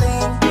iyong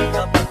dating,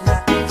 kapag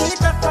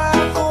nakikita ka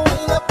ako'y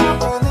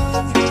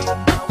napapaning.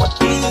 Bawat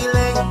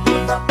piling mo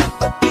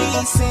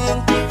napapagising,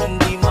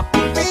 hindi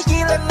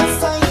mapipigilan na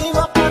sa'yo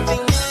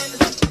mapatingin.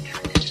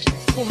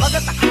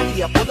 Umaga tanghali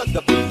ako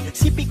naggabi,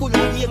 sipi ko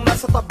lagi ang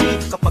nasa tabi.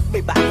 Kapag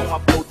may bagong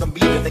upload ng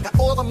video, teka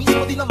ora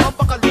mismo di naman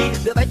pakali.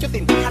 Diretso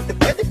tindahan, di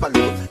pwede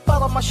palood,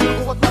 para ma-share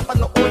ko at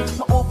mapanood.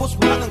 Maubos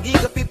mo lang ng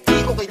giga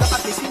 50, okay lang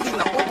at least hindi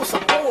naubos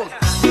ang phone.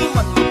 Di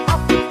man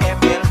mag-upload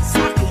ML,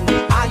 sa'kin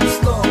ay ayos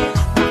lang.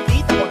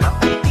 Nakita ko lang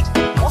ay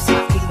TikTok mo,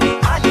 sa'kin ay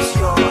ayos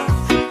yun.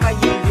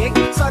 Kaya leg,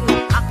 sana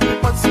aking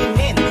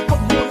pansinin,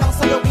 huwag mo lang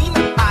sayawin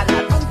ang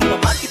alat, hindi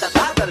naman kita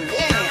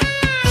dadalhin.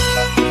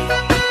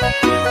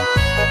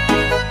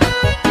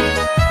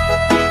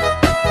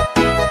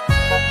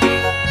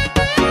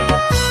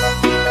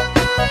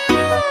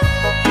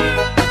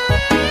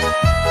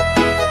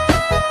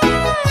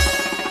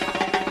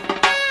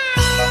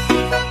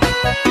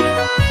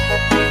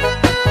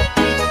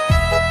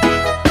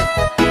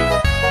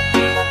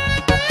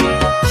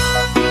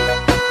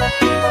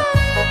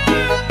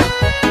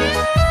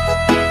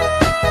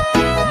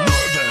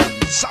 Northern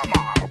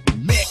Summer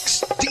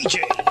Mix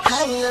DJ.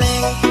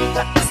 Highlight,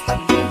 lakas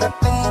ng iyong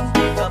dating,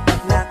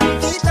 kapag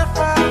nakikita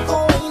ka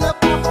ako'y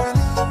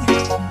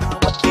napapaning.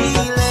 Bawat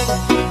piling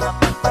mo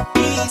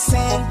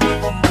napapagising,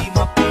 hindi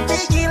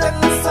mapipigilan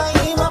na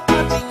sa'yo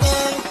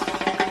mapatingin.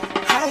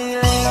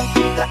 Highlight,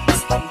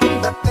 lakas ng iyong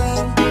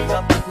dating,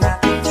 kapag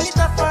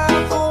nakikita ka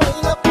ako'y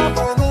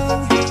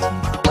napapaning.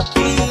 Bawat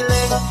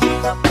piling mo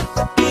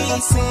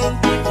napapagising,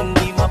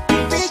 hindi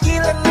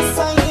mapipigilan na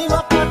sa'yo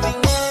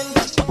mapatingin.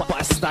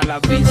 Basta la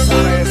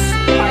Visares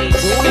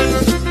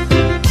Idol.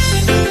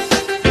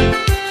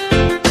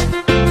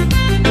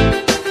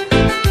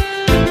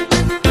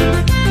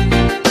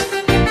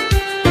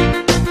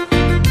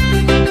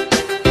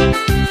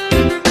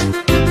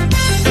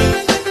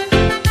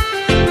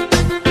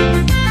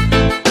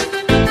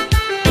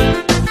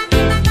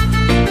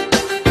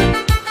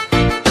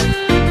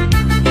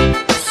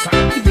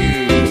 Sandy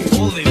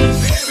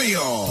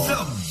Oliverio, the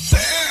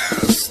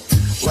best.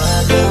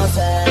 Wag mo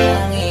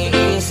sanang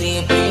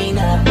iisipin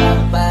na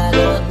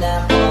papagod na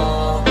ko.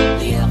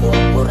 Di ako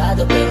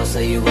apurado pero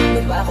sa'yo ang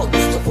nagpako.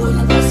 Gusto ko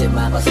lang kasi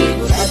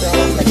mapasigurado.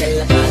 Tagal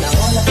na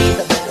panahon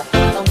nakita na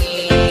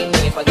nakakawin.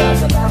 May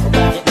pag-asa pa ako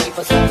bakit di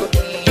pa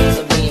sagutin.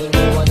 Sabihin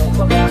mo anong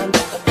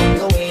pagkakanta ka kung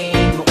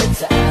gawin. Bukod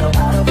sa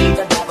araw-araw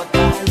kita dapat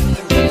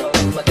pahalin. Pero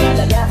huwag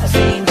mag-alala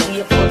kasi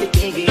hindi ako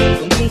titigil.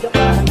 Kung di ka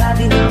pa handa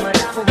di naman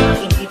ako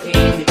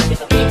mainitin. Di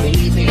kita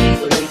pipilitin,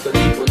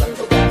 tuloy-tuloy ko lang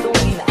ito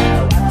gagawin. Na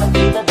araw-araw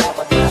kita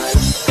dapat mahal.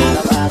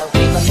 Araw-araw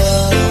kita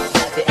doon.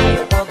 Dati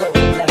ayaw ko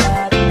gawin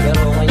lahat.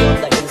 Pero ngayon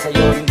dahil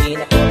sa'yo hindi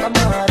na ko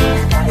tamad.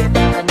 Kahit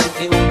na anong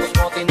iubos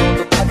mo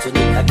tinutupad.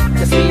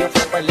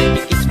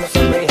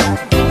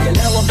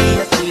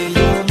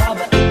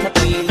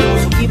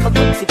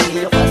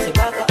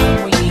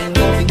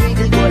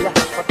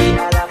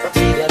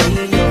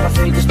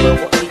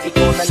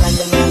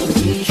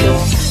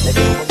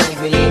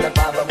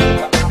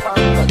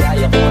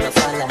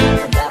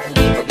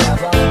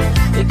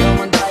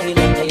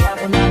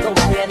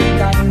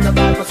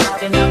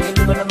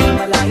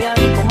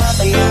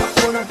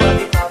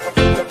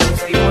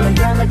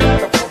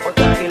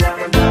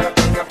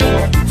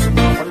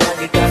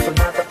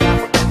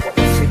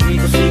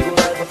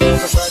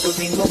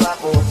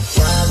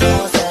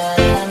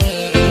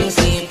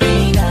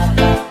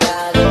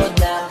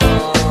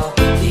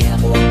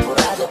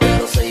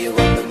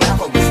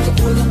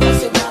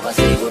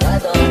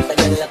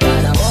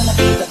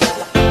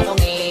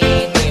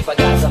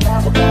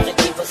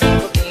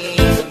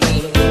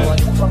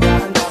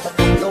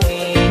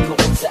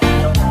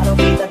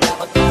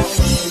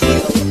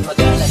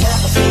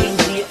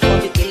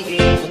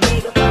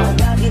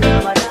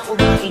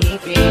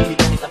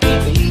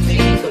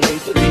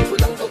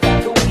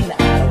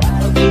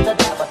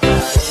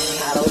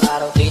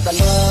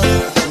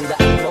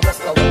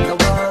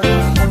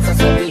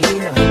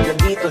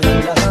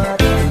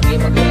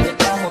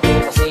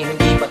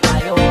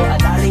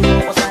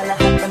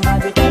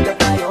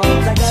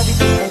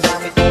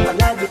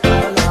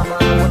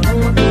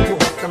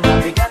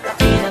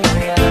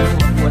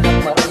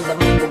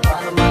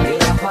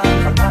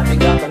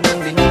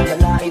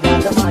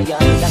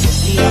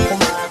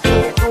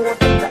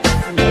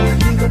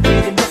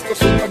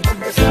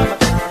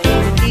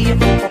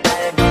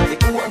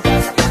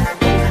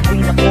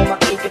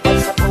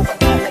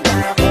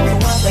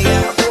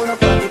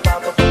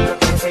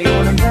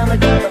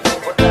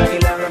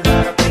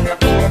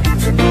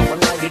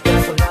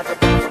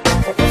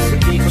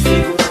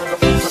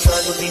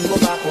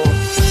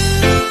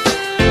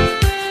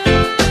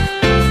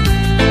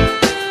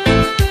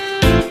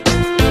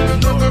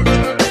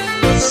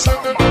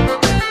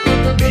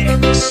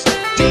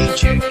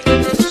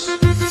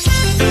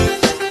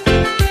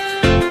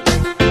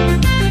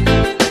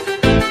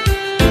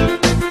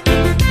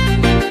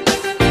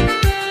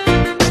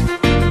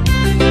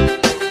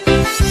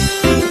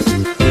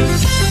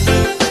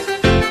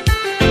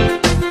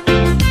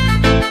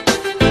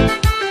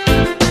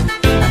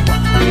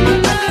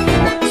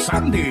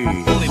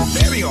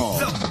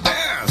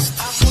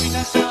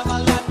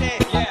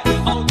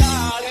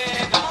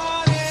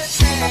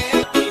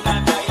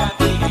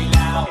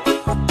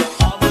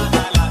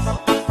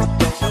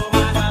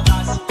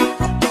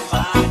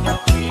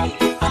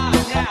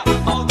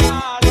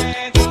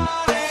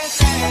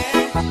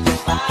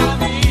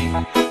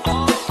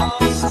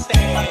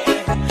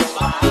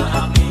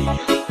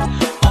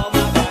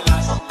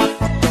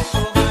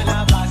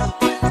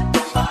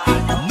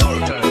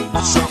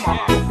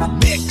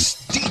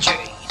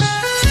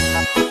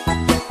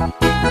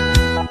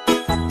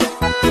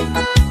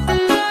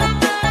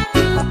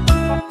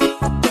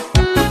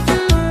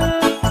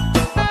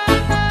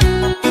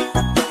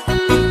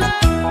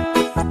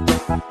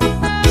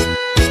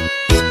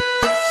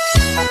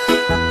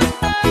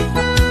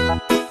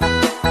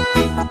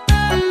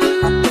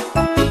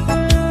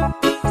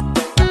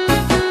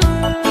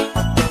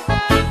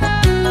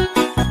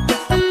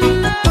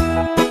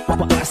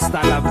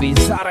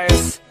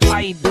 Bizares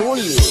Idol.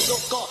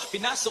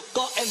 Pinasok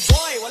ko and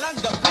boy, walang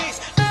the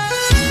place.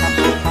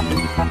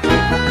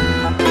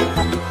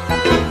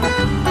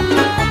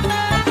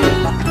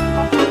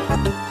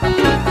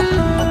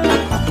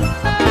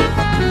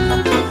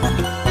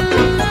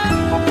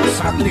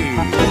 Sandy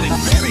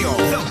Oliverio,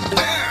 the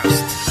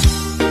best.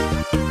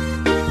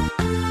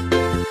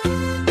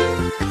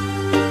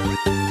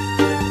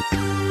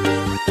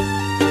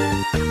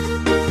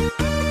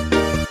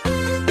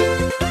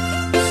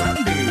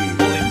 Sandy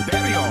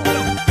Oliverio,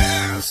 the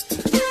best.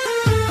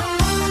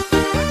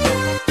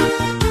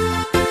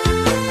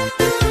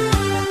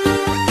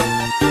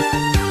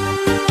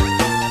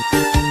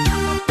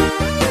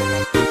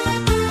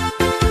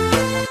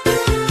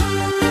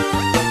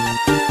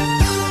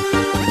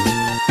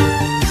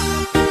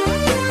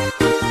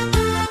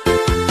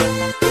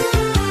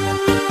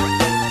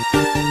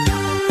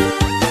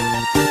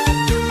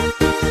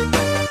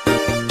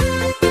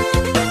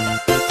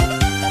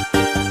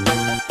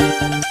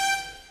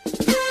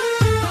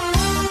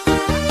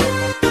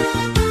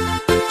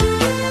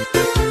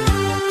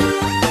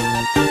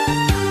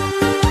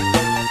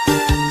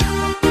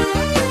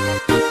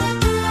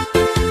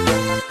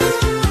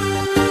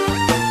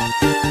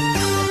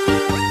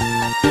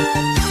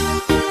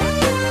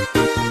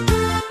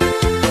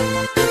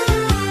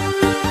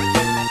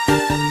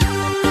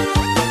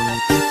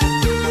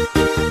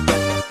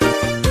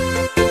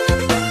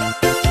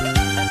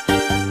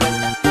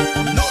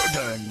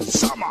 Northern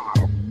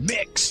Summer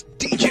Mix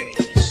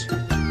DJs.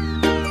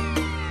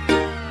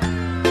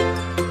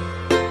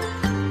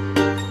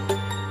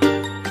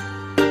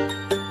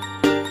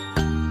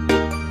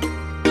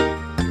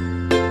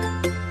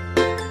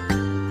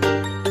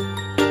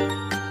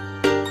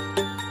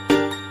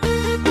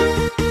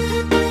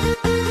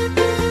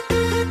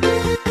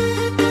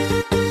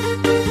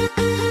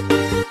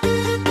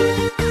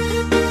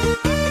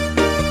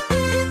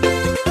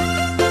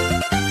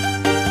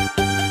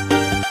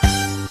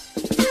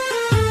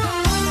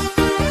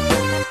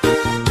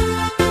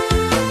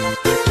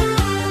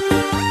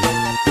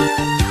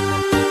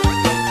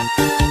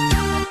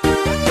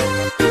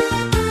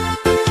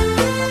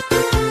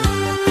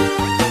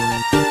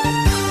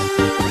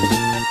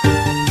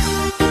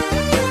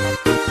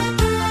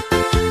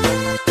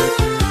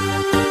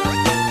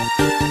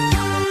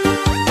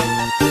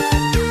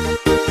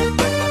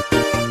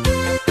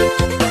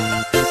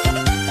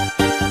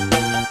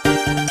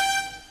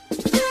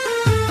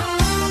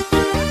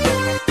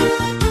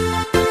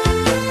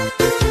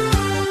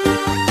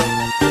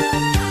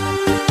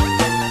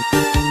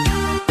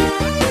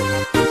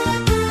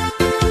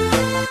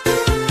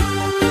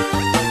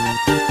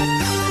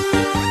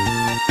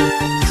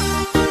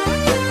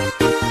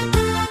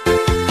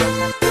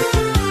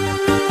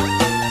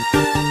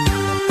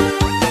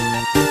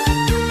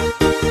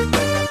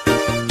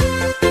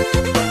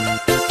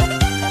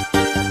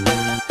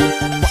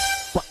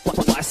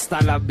 Basta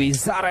la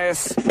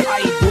Bizares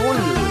Idol.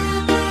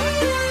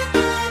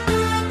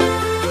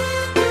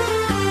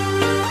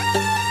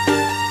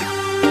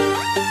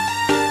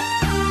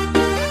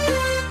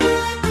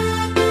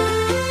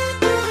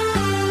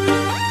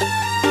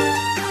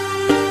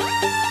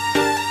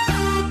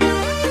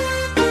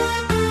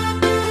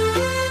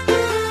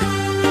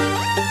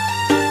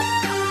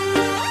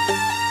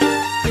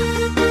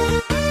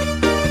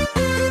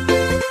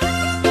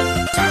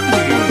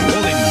 Sandy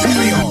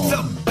Oliverio,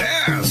 the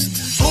best.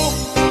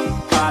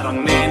 Parang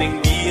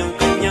neneng di ang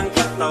kanyang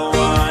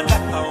katawan.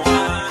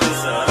 Ang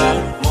sarap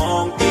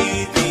mong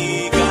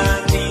titigan,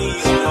 di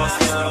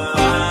boses ka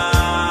pa.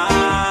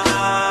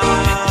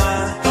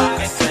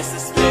 Kasi sa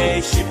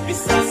spaceship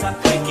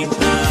isasakay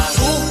kita.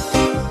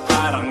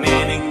 Parang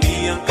neneng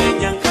di ang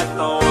kanyang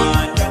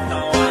katawan.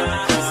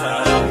 Ang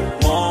sarap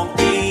mong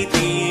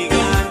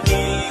titigan,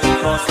 di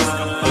boses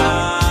ka pa.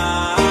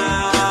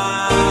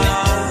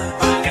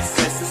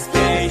 Kasi sa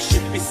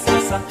spaceship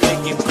isasakay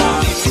kita.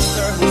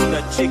 Mr. Who's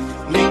the chick?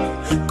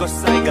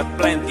 Cause I got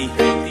plenty.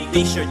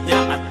 T-shirt niya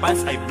at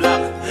pants ay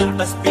black.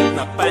 Tas pink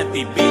na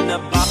panty.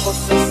 Binaba ko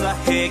sa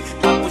sahig.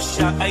 Tapos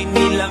siya ay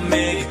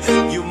nilamig.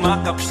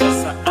 Yumakap siya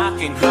sa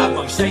akin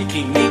habang siya'y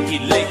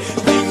kinikilig.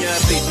 Di niya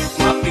rin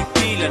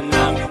mapipilan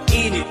ng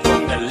init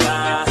kong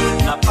dala.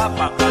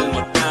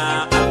 Napapakalmot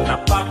na at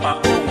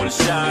napapaungol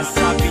siya.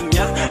 Sabi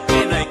niya,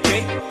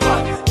 NIK pa,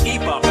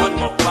 ibaon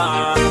mo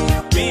pa.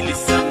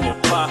 Bilisan mo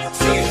pa.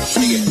 Sige,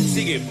 sige,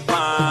 sige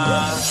pa.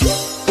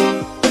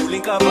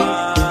 Huling ka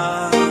ba?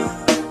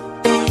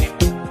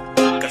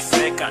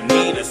 Kasi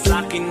kanina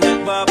sa'kin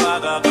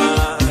nagbabaga ka.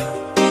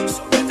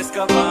 Sumetes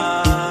ka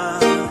ba?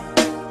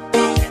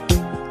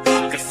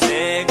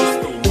 Kasi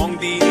gusto mong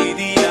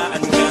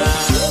dinidiyaan ka.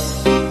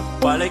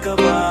 Palay ka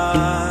ba?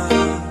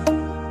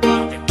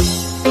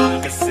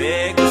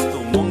 Kasi gusto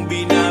mong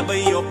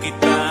binabayo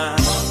kita.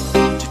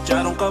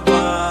 Chicharong ka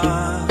ba?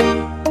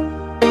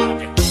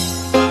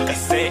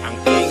 Kasi ang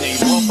ingay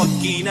mo pag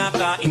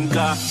kinakain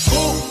ka.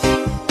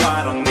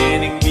 Parang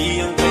neneng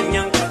di ang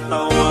kanyang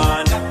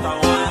katawan.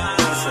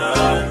 Ang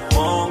sarap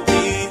mong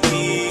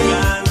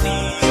titigan, di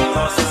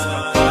boses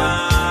ka pa.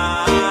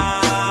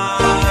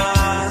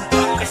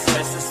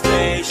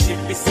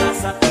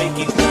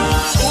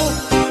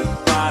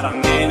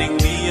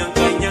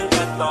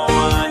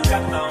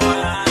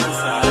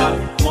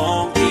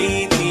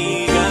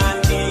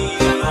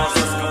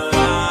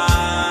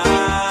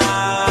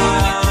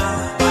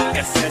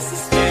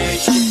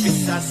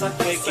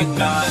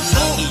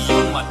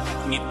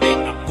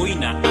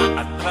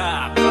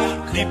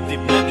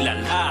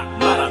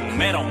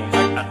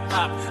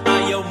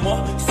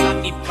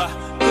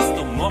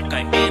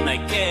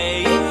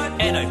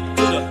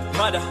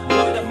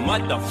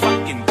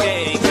 motherfucking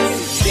gay.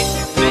 Kasi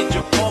lit,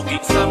 medyo pogi,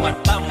 sa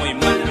mata mo'y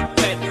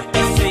malupet.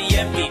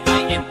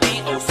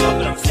 S-A-M-P-I-N-T-O,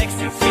 sobrang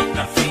sexy, fit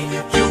na fit.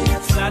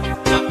 Yung flat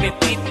na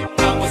petit,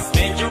 tapos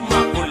medyo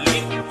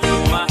makulit.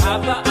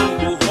 Mahaba ang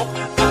buhok,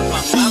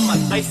 at mga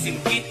matay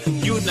singkit.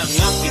 Yun ang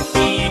aking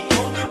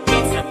tipo,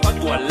 minsan pag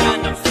wala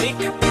ng flick.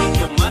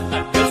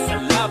 Tumatagal sa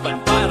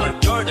laban, parang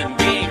Jordan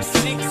Game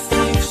 6.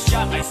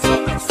 Siya ay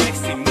sobrang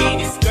sexy,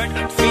 miniskirt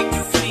at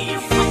fixie.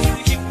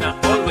 Keep na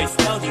always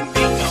down,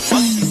 hindi ka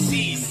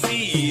magsisisi.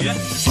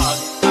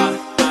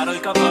 Pag-aaral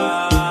ka ba?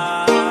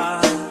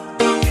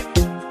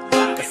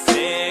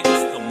 Kasi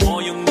gusto mo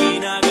yung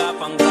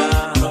ginagapang ka.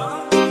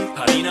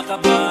 Harina ka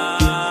ba?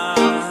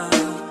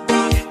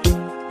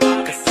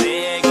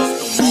 Kasi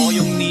gusto mo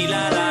yung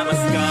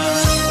nilalamas ka.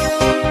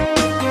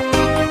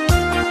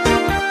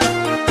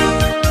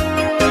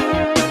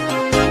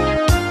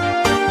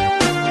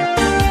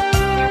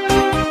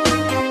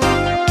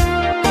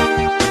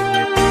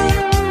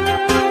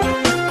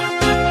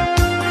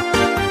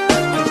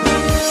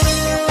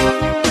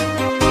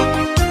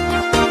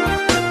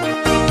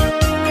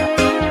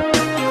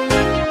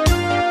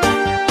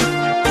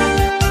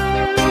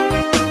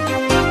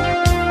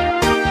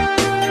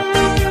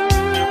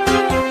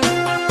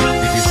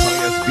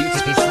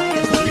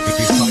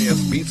 Visayas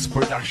Beats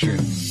Production.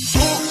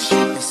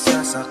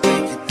 Isasakay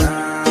kita,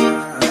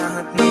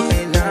 lahat ng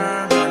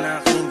kailangan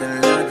aking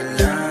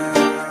dala-dala.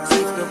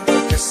 Safe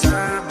kapag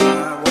kasama,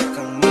 huwag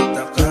kang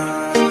magtaka.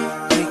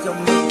 Di ka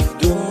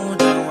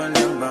magduda,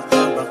 walang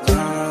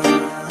baka-baka.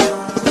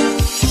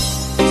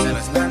 Sa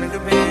alas na ng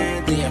gabi,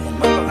 di ako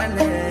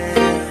mapakali.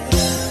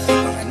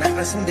 Panganak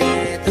kas hindi,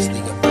 tas di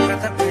ka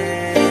pakatabi.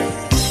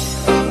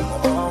 Pag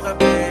umuo ka,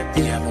 babe,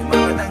 di ako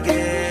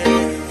makatanggi.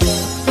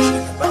 Kasi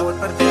na bawat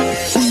parte,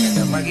 di ka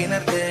na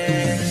maginarte.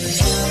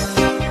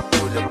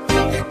 Tulog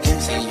pagdating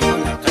sa'yo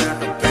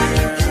nakakapay.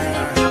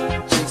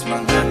 Since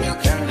marami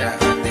kang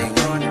lahat, they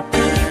wanna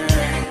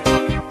pay.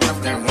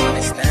 After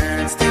one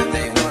stand, still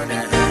they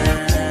wanna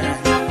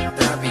hang.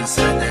 Tabi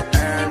sa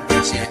daan,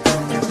 but you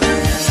on the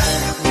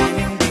back.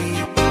 Hindi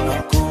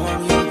ako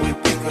ang iyong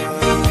buwipigo.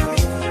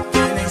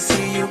 Can I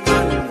see you?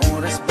 Anong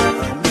oras ba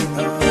kami?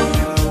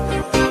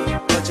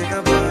 Kotse ka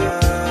ba?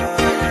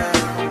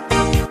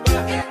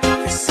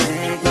 Kasi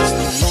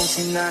gusto mong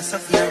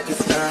sinasakyan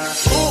kita.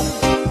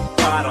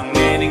 Parang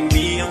neneng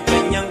di ang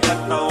kanyang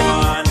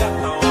katawan.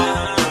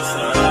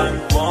 Sarap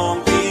mong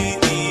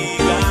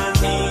titigan,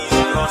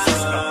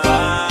 roses ka pa.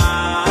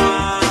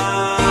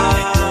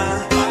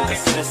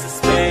 Kasi sa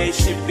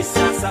spaceship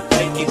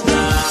isasakay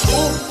kita.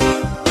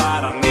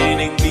 Parang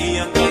neneng di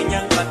ang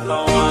kanyang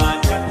katawan.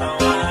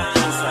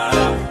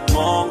 Sarap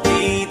mong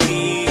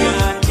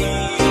titigan,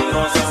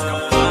 roses ka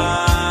pa.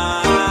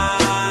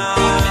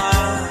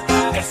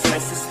 Kasi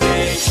sa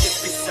spaceship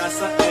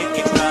isasakay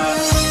kita.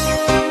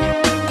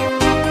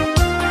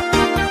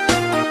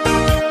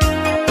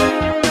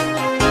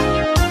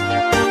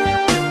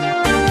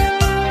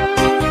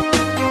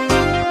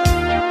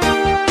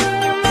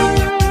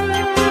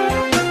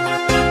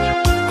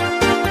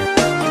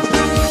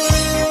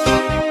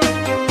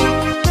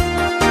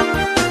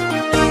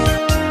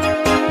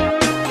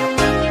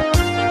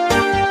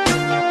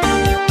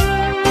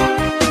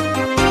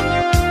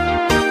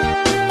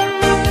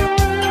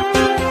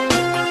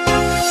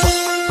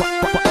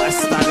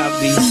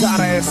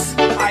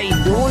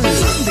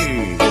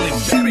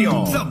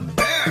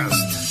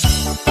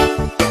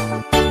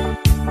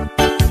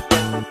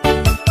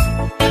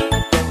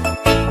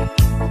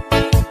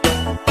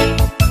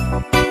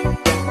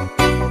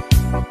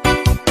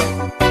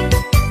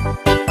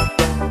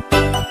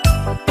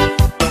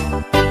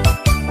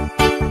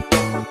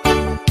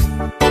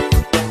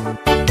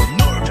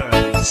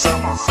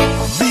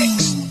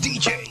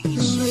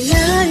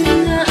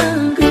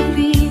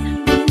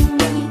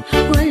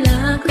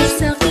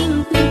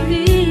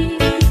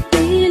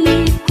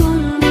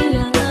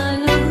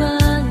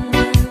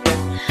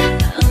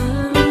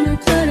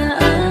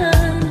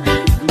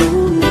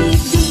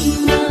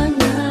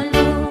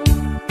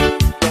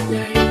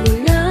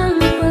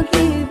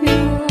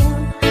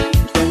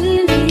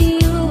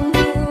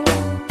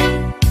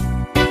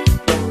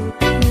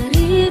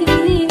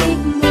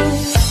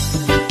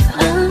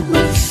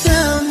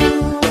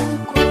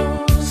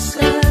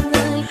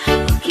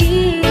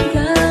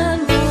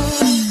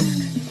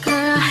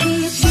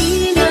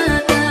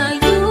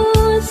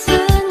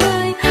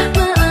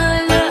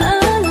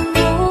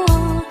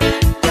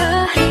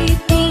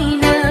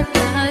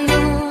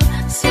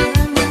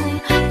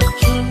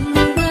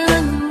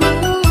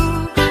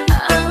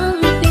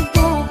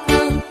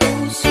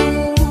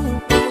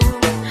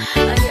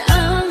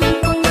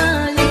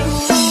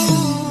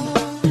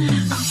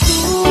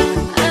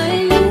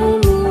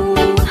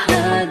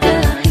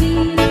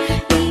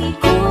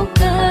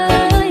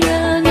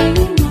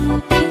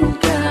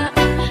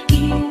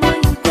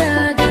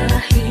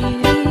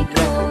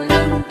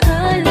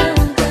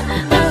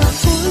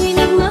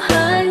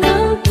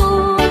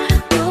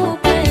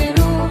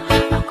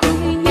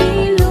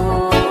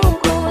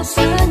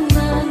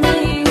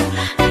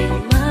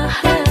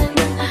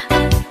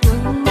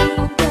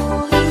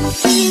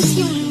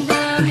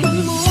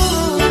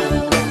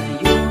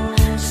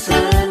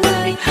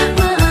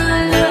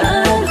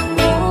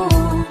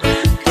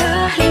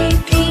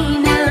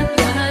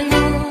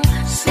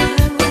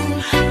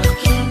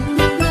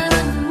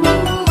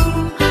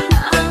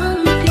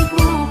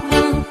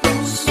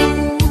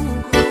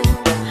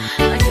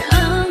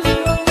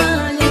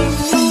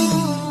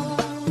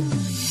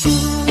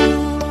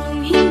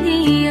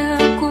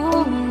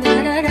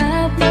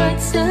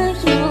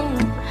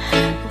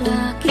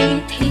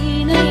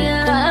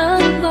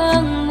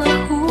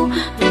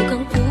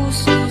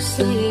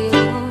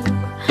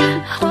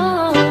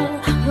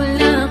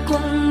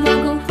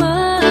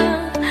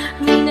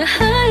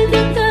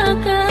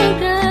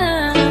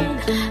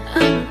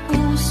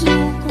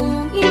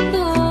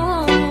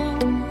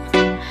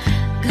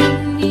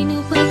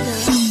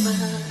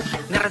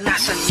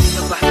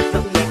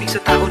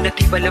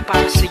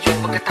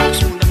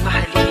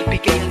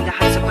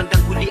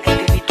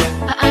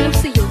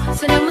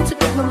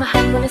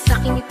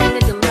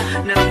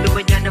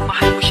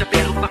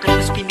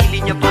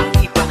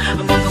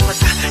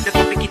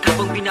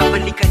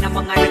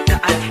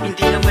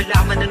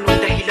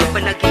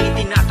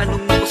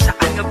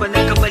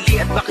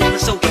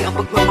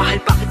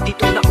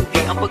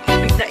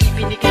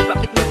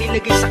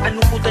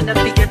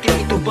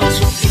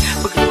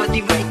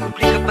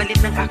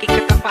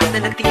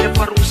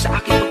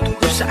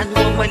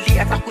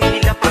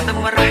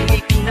 marahil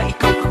ay di na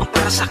ikaw ang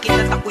para sa'kin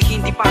at ako'y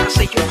hindi para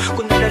sa'yo.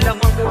 Kung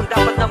nalalaman mo ang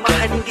dapat na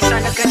mahal, hindi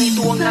sana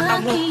ganito ang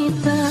natamo.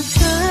 Nakita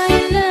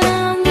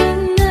kailangan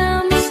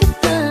na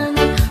masaktan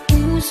ang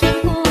puso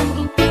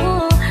kong ito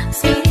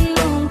sa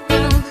iyong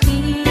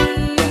paghinsan.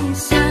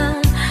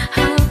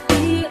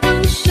 Happy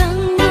ang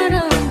siyang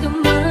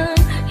maramdaman,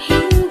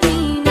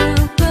 hindi na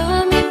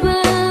kami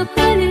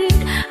babalik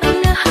ang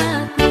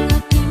lahat ng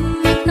ating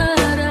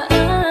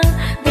nakaraan.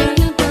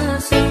 Dahil ba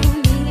sa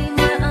huli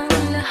na ang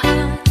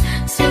lahat,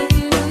 sa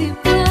iyo'y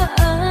paalam.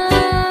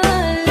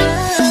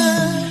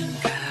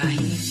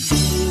 Kahit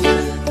di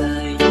na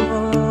tayo,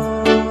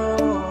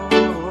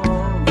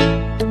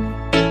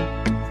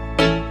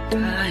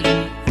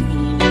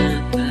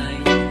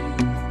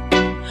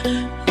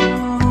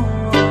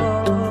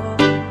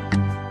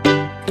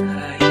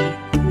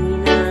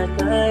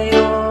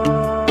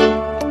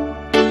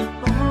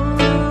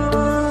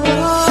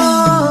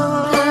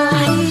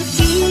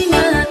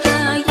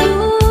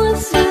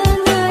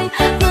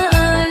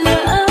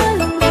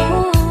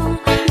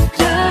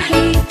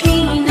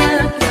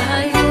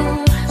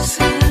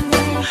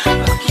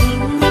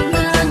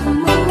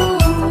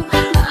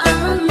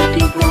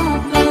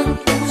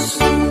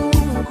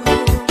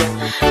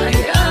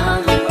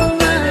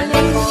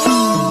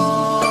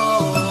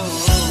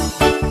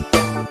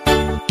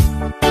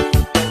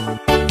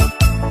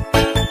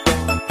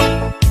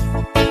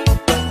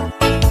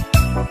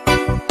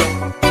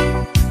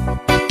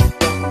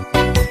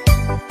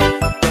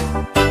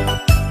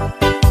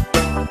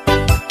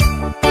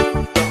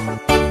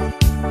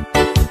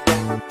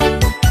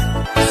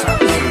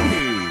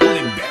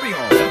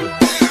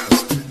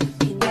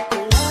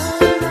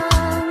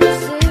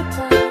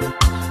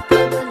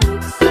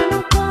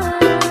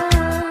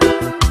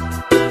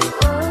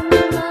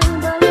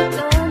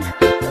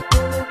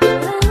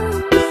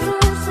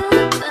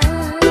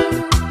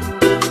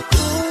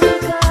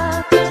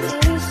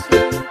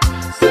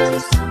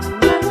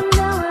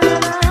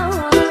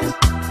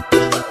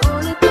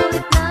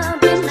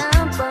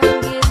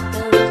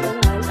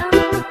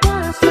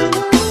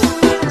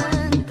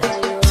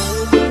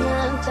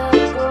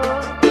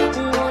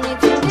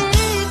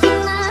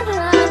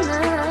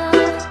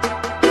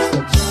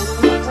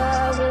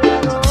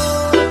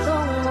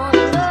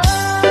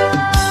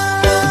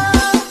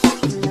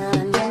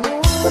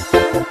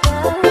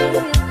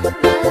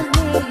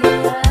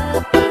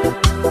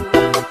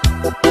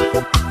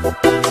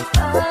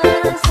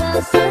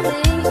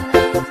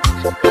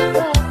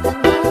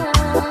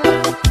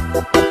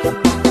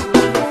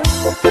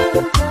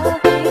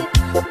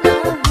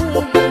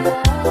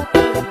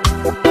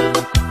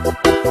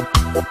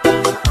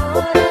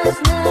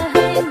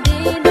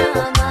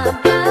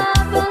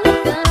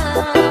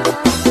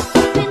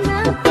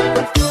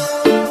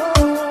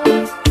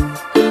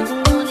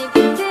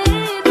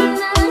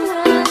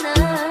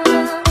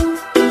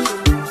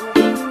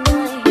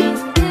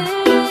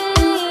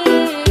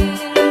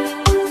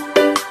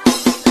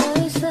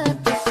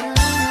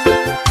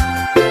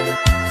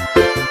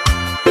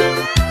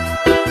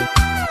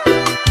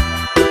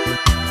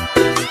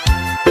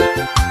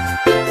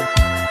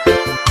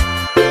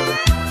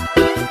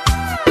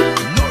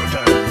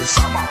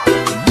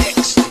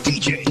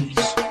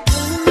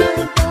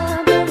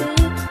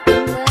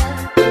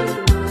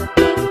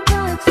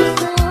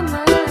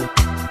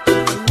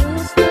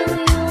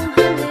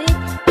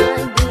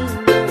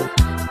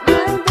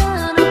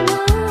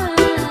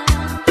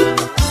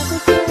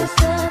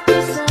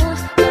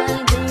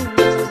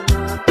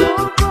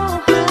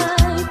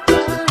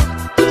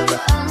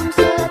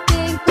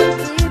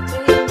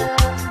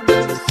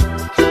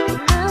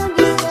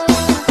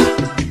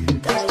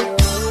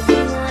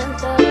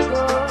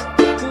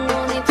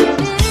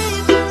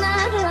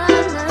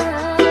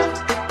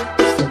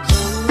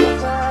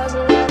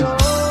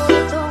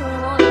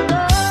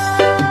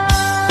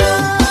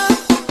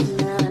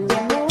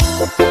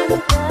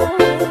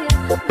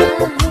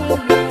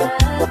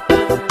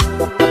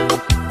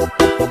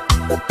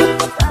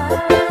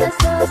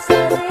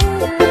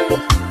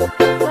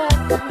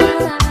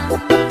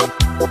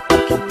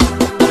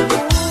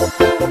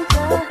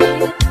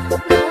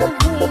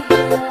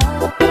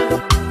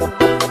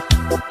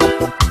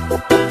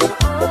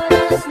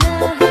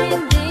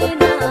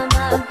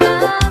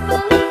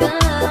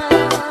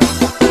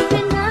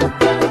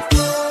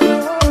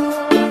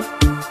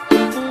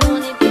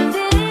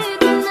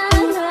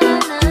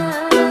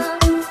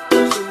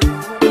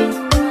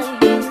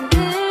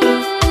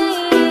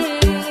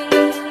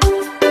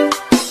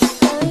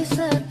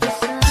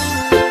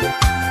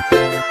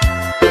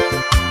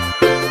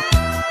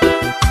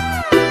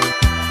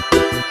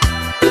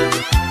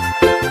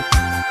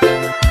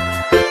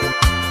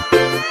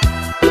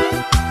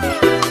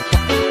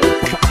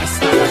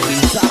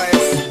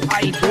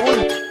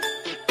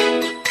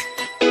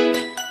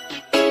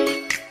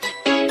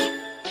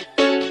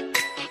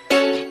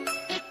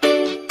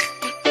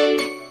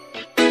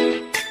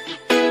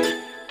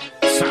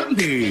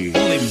 Sandy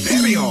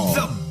Oliverio,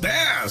 the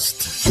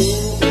best.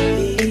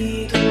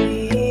 Ulit-ulit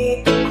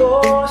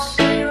ako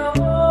sa'yo.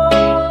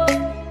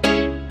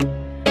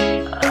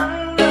 Ang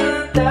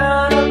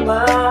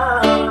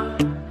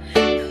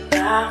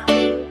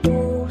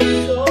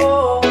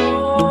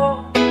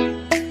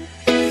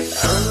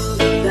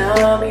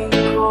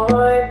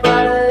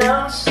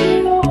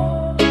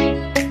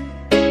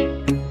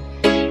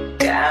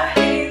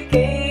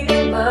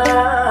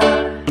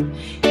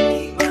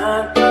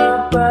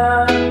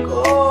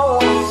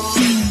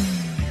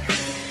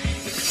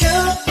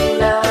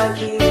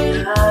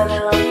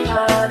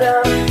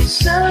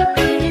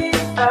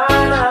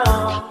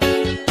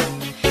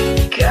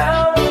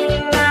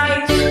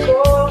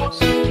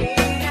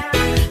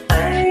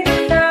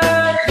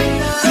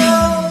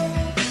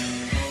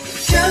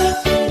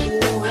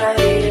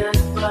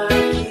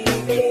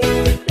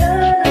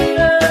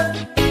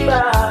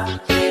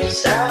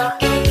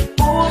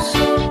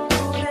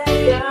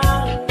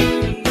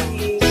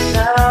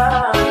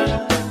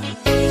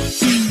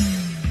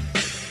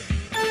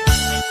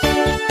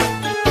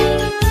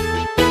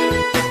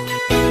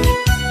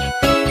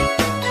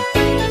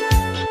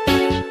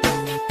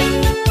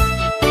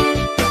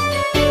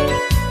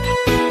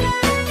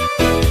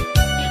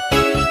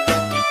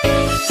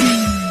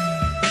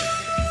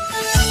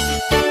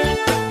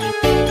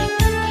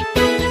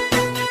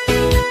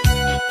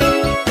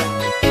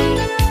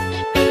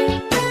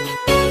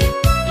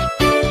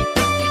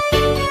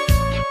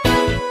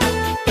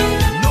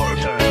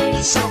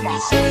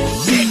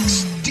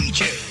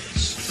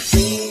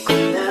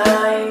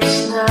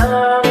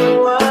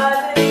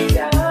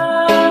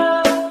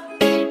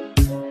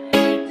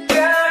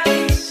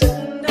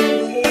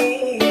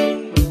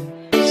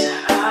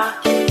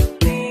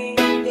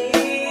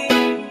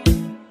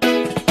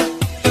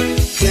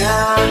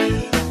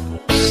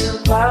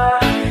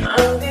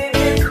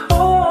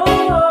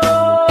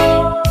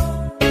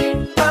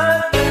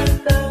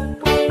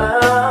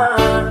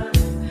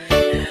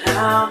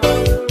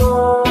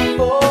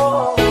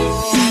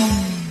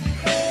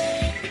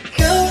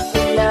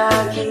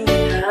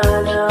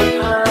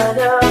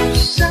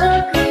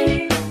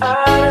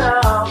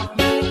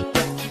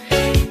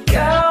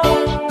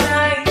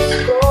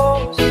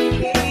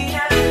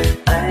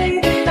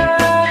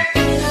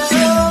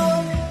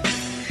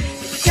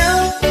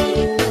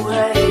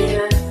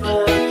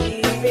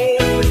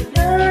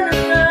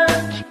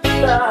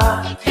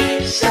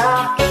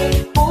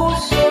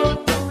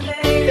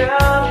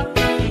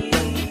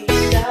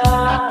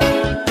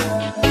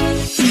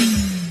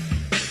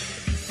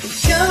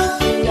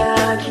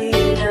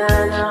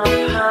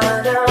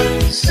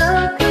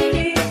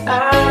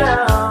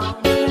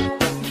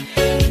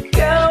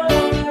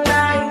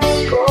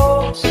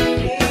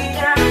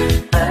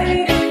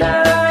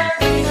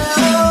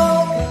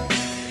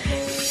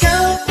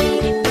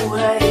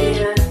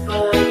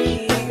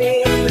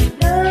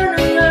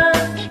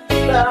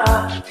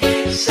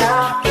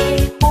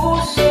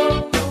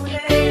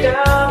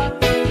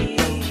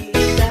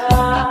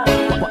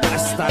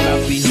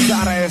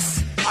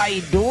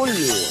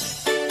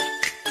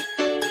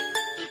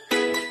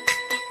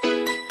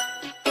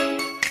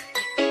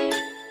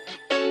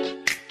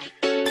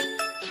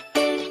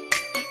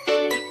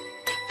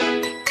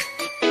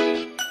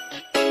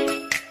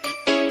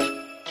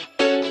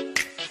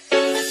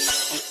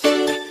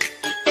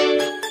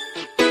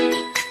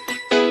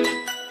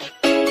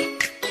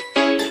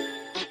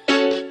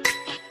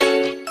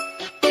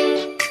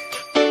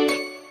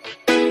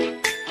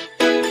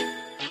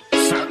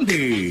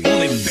Sandy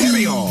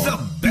Oliverio,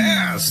 the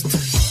best.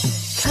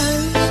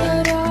 Ang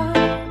sarap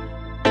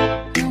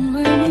ng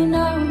may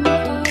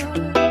minamahal.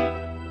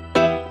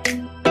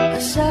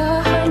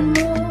 Asahan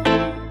mo,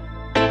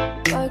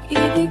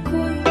 pag-ibig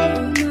ko'y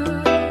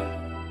tunay.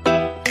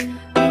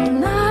 Ang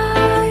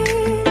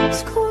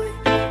nais ko'y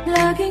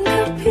laging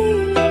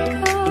kapiling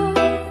ka.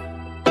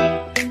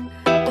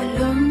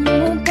 Alam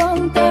mo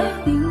bang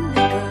tanging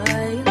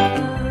ligaya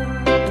ka?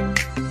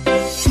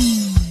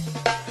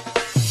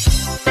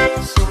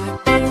 Sa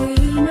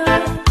tuwing na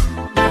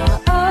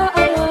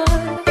naaalala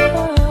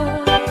ka,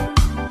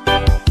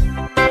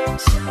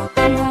 sa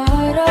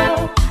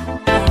pangarap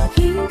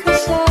laging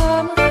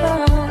kasama ka.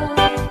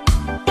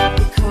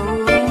 Ikaw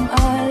ang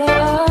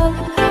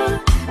alaala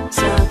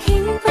sa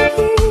aking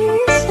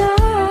pag-iisa.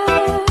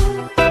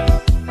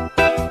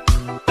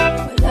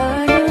 Wala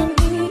nang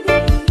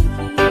iibig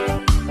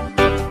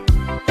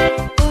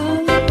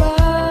pang iba.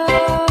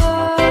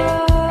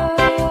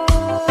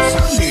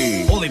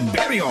 Sandy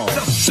Oliverio,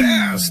 the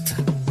best.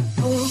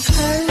 Oh,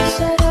 ang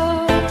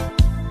sarap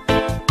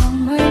ng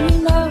may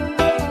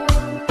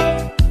minamahal.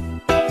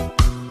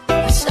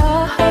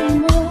 Asahan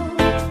mo,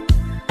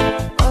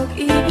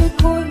 pag-ibig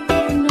ko'y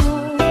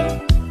tunay.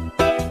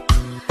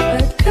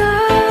 At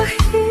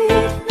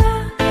kahit na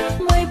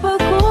may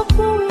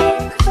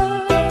pagkukulang ka,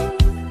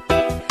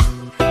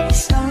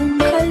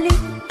 isang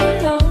halik pa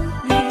lang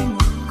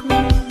limang ko.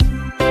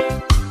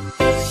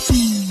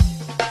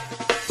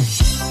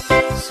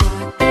 Sa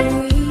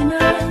tuwing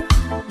na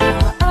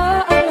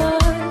naaalala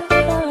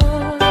ka,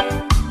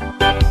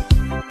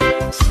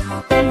 sa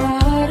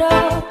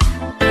pangarap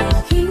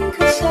laging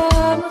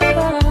kasama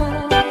ka.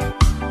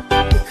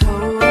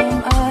 Ikaw ang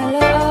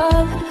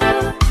alaala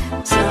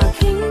sa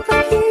aking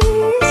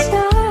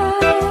pag-iisa.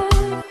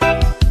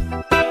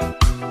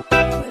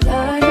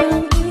 Wala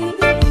nang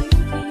iibig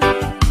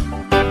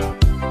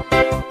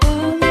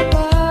pang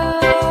iba.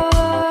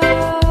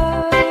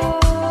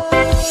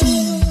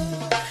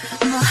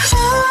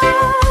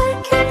 Mahal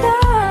kita,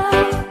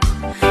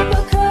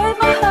 bagay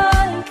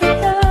mahal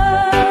kita.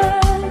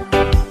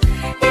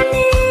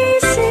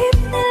 Inisip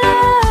nila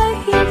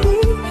hindi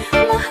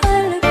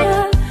mahalaga,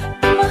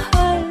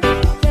 mahal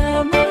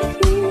kita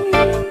maging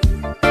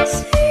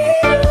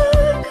sino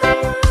ka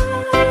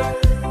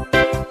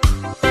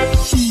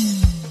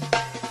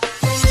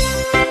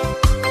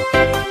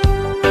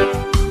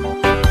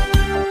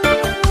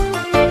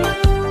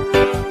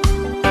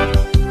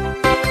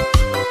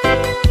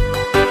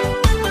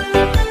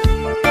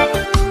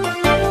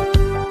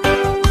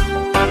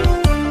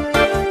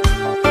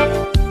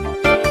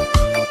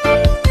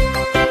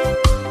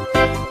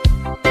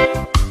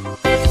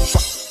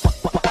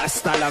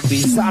Hasta la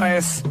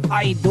Bizares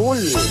Idol.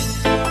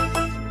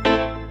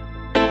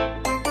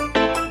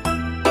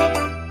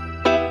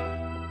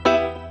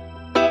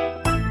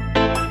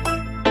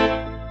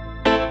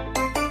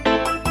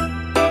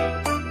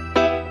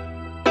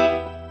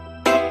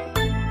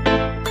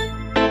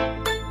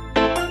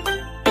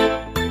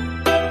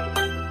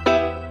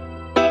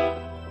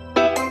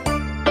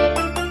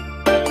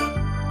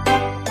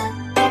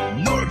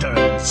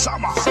 Northern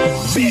Summer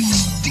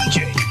Mix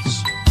DJ.